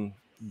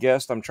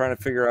guest. I'm trying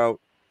to figure out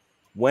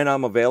when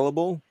I'm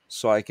available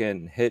so I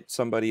can hit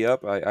somebody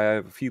up. I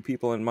have a few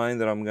people in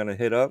mind that I'm going to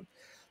hit up.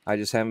 I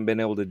just haven't been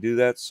able to do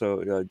that.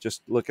 So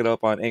just look it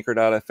up on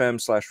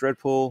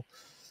anchor.fm/Dreadpool.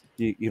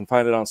 You can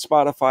find it on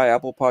Spotify,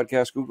 Apple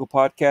Podcasts, Google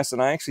Podcasts.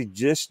 And I actually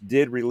just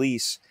did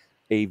release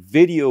a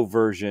video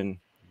version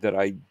that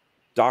I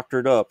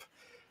doctored up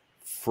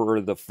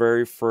for the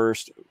very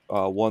first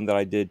one that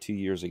I did 2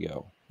 years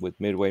ago with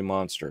Midway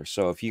Monster.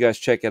 So if you guys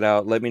check it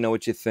out, let me know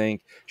what you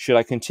think. Should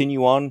I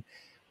continue on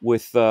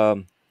with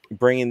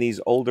bringing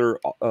these older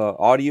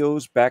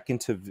audios back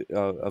into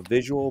a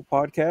visual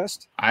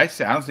podcast? I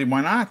say, honestly,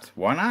 why not?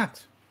 Why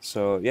not?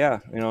 So yeah,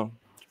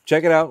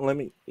 check it out and let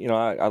me.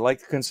 I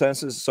like the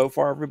consensus so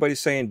far. Everybody's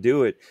saying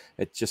do it.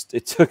 It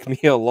took me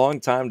a long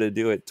time to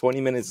do it.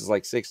 20 minutes is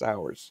like 6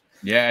 hours.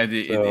 Yeah,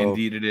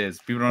 indeed it is.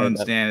 People don't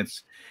understand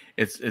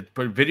it's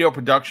video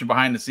production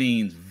behind the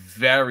scenes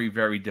very,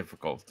 very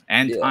difficult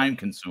and time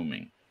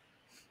consuming.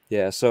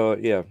 Yeah, so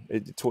yeah,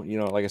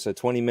 like I said,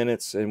 20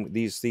 minutes, and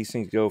these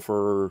things go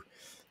for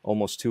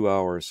almost 2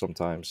 hours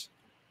sometimes.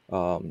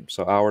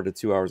 So hour to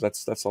 2 hours.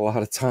 That's a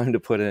lot of time to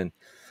put in.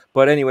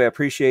 But anyway, I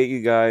appreciate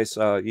you guys.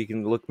 You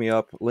can look me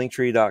up,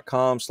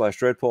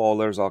 linktree.com/Dreadpool, all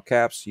letters, all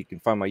caps. You can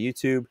find my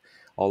YouTube,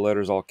 all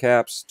letters, all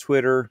caps.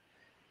 Twitter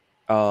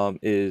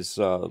is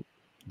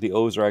the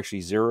O's are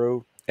actually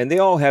 0. And they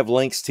all have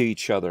links to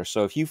each other.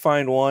 So if you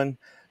find one,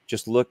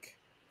 just look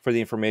for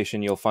the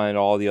information. You'll find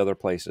all the other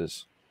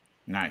places.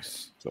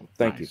 Nice. So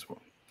thank you.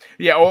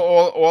 Yeah,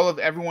 all of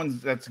everyone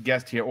that's a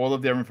guest here, all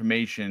of their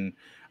information,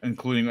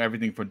 including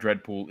everything for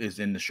Dreadpool, is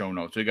in the show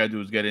notes. So you got to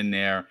do is get in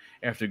there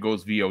after it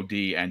goes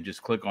VOD and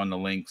just click on the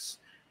links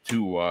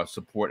to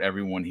support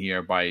everyone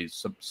here by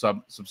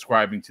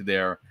subscribing to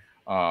their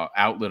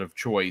outlet of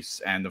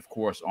choice, and of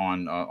course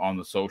on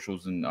the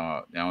socials and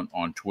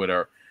on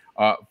Twitter.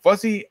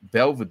 Fuzzy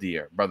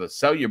Belvedere, brother,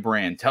 sell your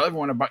brand. Tell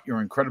everyone about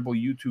your incredible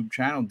YouTube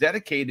channel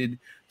dedicated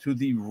to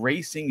the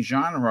racing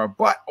genre,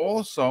 but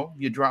also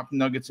you drop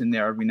nuggets in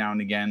there every now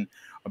and again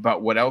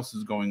about what else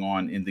is going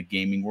on in the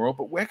gaming world.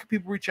 But where can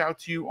people reach out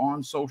to you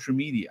on social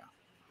media?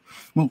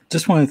 Well,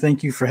 just want to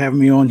thank you for having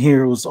me on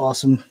here. It was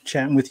awesome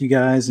chatting with you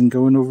guys and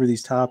going over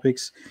these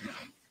topics.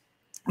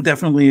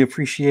 Definitely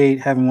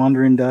appreciate having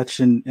Wandering Dutch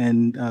and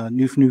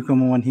Noof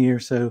Nukem on here.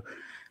 So,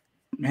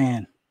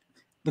 man,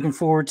 looking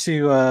forward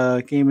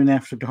to Gaming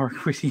After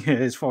Dark with you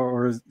as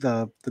far as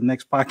the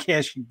next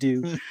podcast you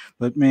do.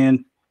 But,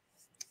 man,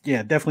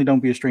 yeah, definitely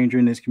don't be a stranger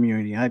in this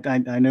community.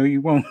 I know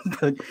you won't,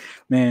 but,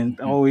 man,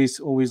 always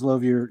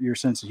love your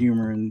sense of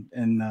humor and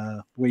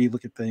the way you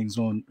look at things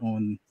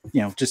on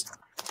just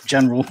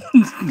general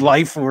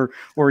life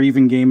or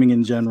even gaming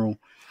in general.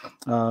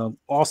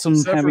 Awesome.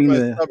 Except having for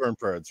the stubborn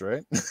parts,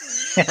 right?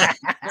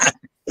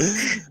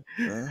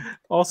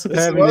 Awesome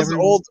this having was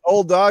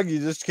old dog. You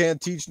just can't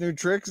teach new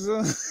tricks.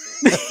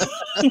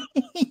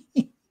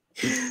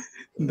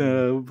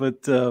 No, but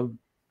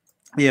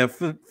yeah,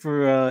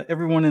 for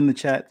everyone in the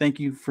chat, thank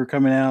you for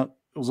coming out.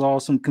 It was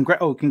awesome.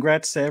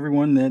 Congrats to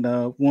everyone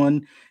that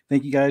won.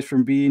 Thank you guys for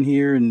being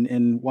here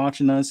and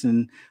watching us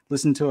and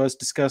listening to us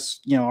discuss,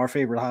 our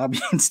favorite hobby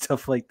and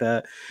stuff like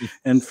that.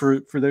 And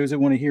for those that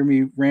want to hear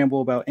me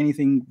ramble about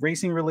anything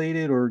racing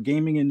related or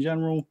gaming in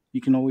general,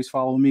 you can always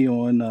follow me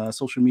on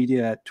social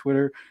media at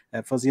Twitter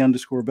at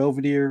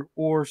 @fuzzy_Belvedere,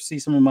 or see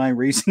some of my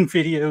racing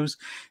videos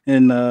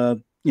and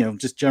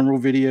just general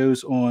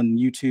videos on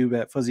YouTube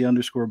at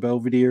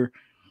 @fuzzy_Belvedere.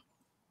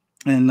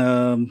 And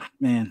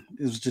man,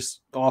 it was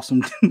just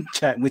awesome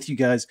chatting with you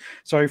guys.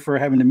 Sorry for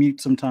having to mute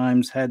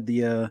sometimes. Had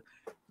the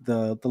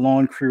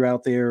lawn crew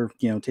out there,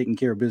 taking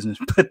care of business.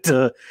 But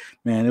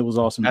man, it was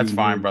awesome. That's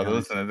fine, brother.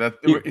 Listen, that's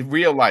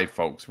real life,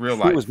 folks. Real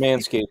life. It was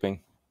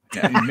manscaping.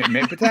 Yeah,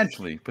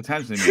 potentially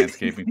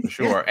manscaping for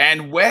sure.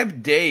 And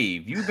Web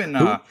Dave, you've been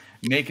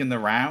making the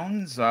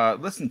rounds.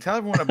 Listen, tell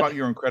everyone about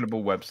your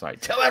incredible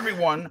website. Tell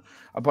everyone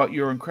about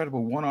your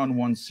incredible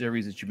one-on-one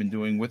series that you've been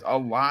doing with a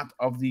lot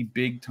of the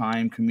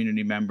big-time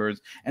community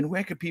members. And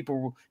where can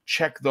people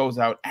check those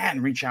out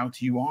and reach out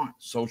to you on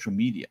social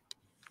media?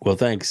 Well,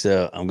 thanks.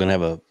 I'm going to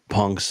have a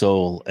Pong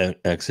Soul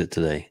exit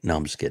today. No,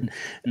 I'm just kidding.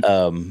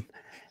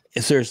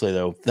 Seriously,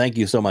 though, thank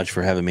you so much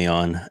for having me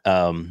on.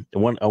 I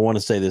want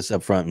to say this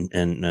up front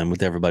and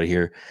with everybody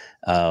here.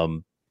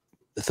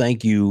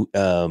 Thank you.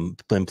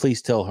 And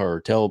please tell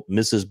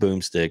Mrs.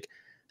 Boomstick,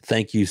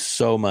 thank you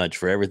so much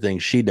for everything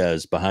she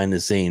does behind the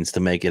scenes to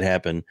make it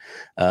happen.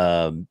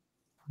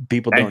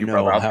 People don't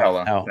know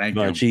how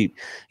much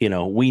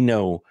we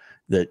know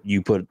that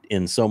you put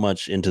in so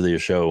much into your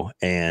show,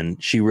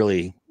 and she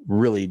really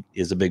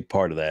is a big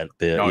part of that.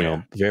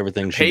 For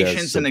everything she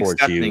does, and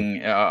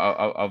accepting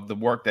of the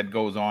work that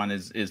goes on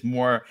is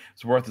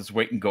worth its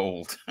weight in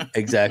gold.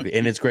 Exactly,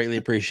 and it's greatly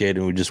appreciated.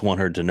 And we just want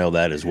her to know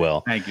that as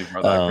well. Thank you,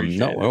 brother. I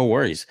appreciate it. No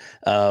worries.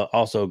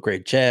 Also,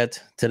 great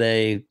chat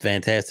today.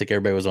 Fantastic.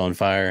 Everybody was on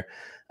fire.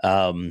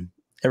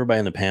 Everybody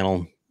in the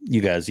panel,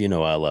 you guys, I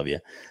love you.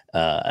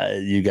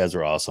 You guys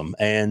are awesome.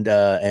 And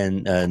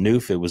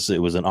Noof, it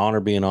was an honor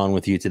being on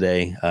with you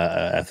today.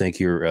 I think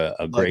you're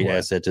a great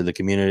asset to the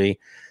community.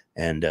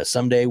 And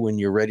someday when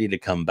you're ready to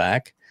come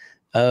back,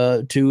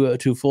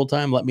 to full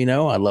time, let me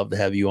know. I'd love to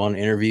have you on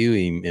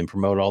interview and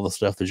promote all the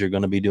stuff that you're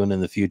going to be doing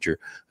in the future,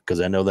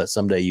 because I know that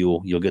someday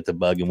you'll get the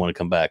bug and want to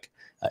come back.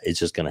 It's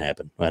just going to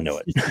happen. I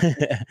know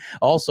it.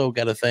 Also,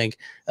 got to thank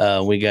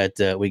we got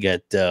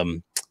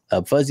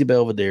Fuzzy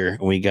Belvedere,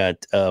 and we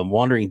got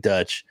Wandering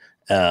Dutch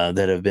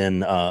that have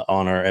been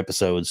on our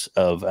episodes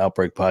of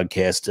Outbreak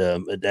Podcast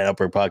at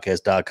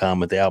outbreakpodcast.com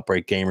with the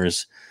Outbreak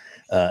Gamers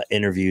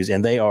interviews,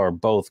 and they are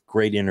both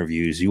great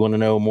interviews. You want to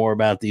know more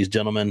about these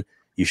gentlemen,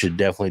 you should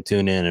definitely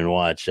tune in and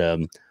watch.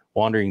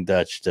 Wandering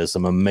Dutch does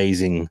some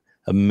amazing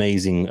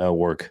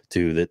work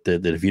too, that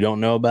if you don't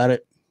know about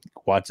it,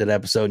 watch that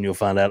episode and you'll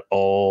find out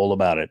all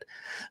about it.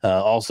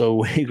 Also,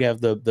 we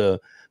have the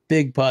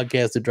big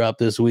podcast that dropped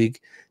this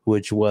week,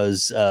 which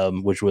was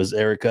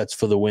Eric Cuts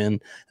for the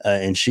Win,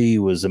 and she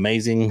was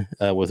amazing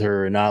with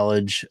her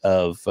knowledge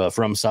of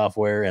From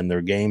Software and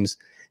their games.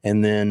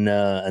 And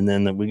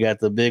then we got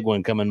the big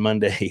one coming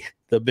Monday.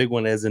 The big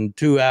one is in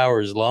 2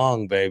 hours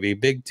long, baby.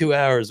 Big 2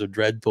 hours of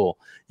Dreadpool.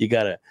 You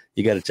gotta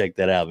check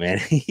that out, man.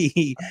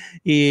 He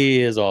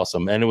is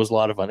awesome, and it was a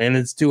lot of fun. And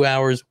it's 2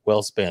 hours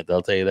well spent,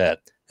 I'll tell you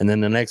that. And then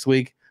the next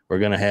week we're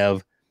gonna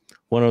have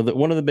one of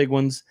the big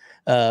ones,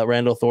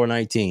 Randall Thor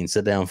 19,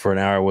 sit down for an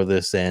hour with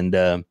us,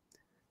 and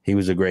he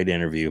was a great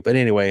interview. But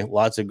anyway,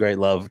 lots of great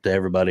love to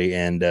everybody,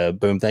 and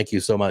Boom, thank you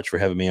so much for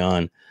having me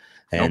on.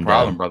 And, no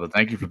problem, brother.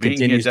 Thank you for being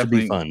here. Continues to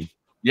be fun.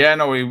 Yeah,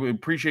 no, we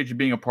appreciate you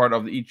being a part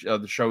of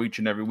the show each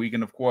and every week.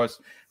 And of course,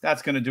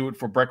 that's going to do it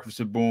for Breakfast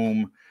with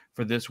Boom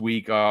for this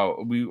week.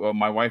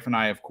 My wife and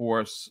I, of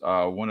course,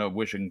 want to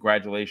wish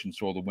congratulations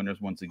to all the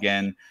winners once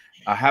again.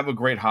 Have a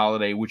great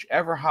holiday,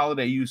 whichever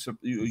holiday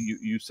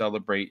you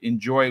celebrate.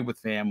 Enjoy it with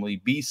family.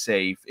 Be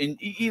safe and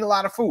eat a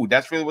lot of food.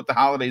 That's really what the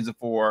holidays are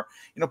for.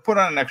 Put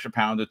on an extra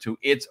pound or two.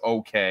 It's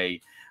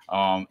okay.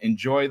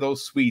 Enjoy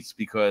those sweets,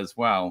 because,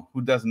 well,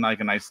 who doesn't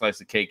like a nice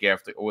slice of cake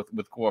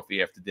with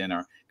coffee after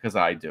dinner? Because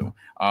I do.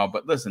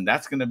 But listen,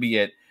 that's going to be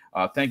it.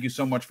 Thank you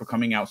so much for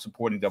coming out,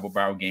 supporting Double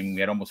Barrel Gaming.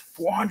 We had almost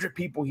 400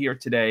 people here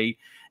today.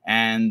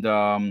 And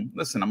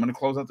listen, I'm going to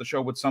close out the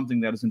show with something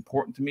that is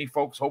important to me,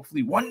 folks.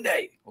 Hopefully one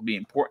day will be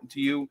important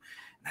to you.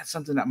 And that's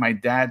something that my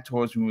dad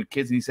taught us when we were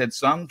kids. And he said,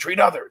 son, treat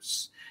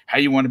others how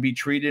you want to be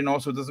treated. And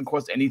also, it doesn't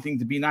cost anything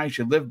to be nice.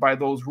 You live by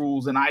those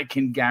rules, and I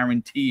can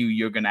guarantee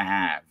you're going to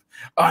have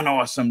an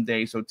awesome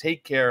day. So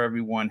take care,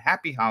 everyone.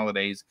 Happy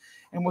holidays.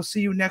 And we'll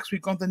see you next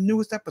week on the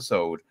newest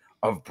episode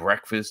of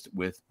Breakfast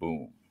with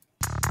Boom.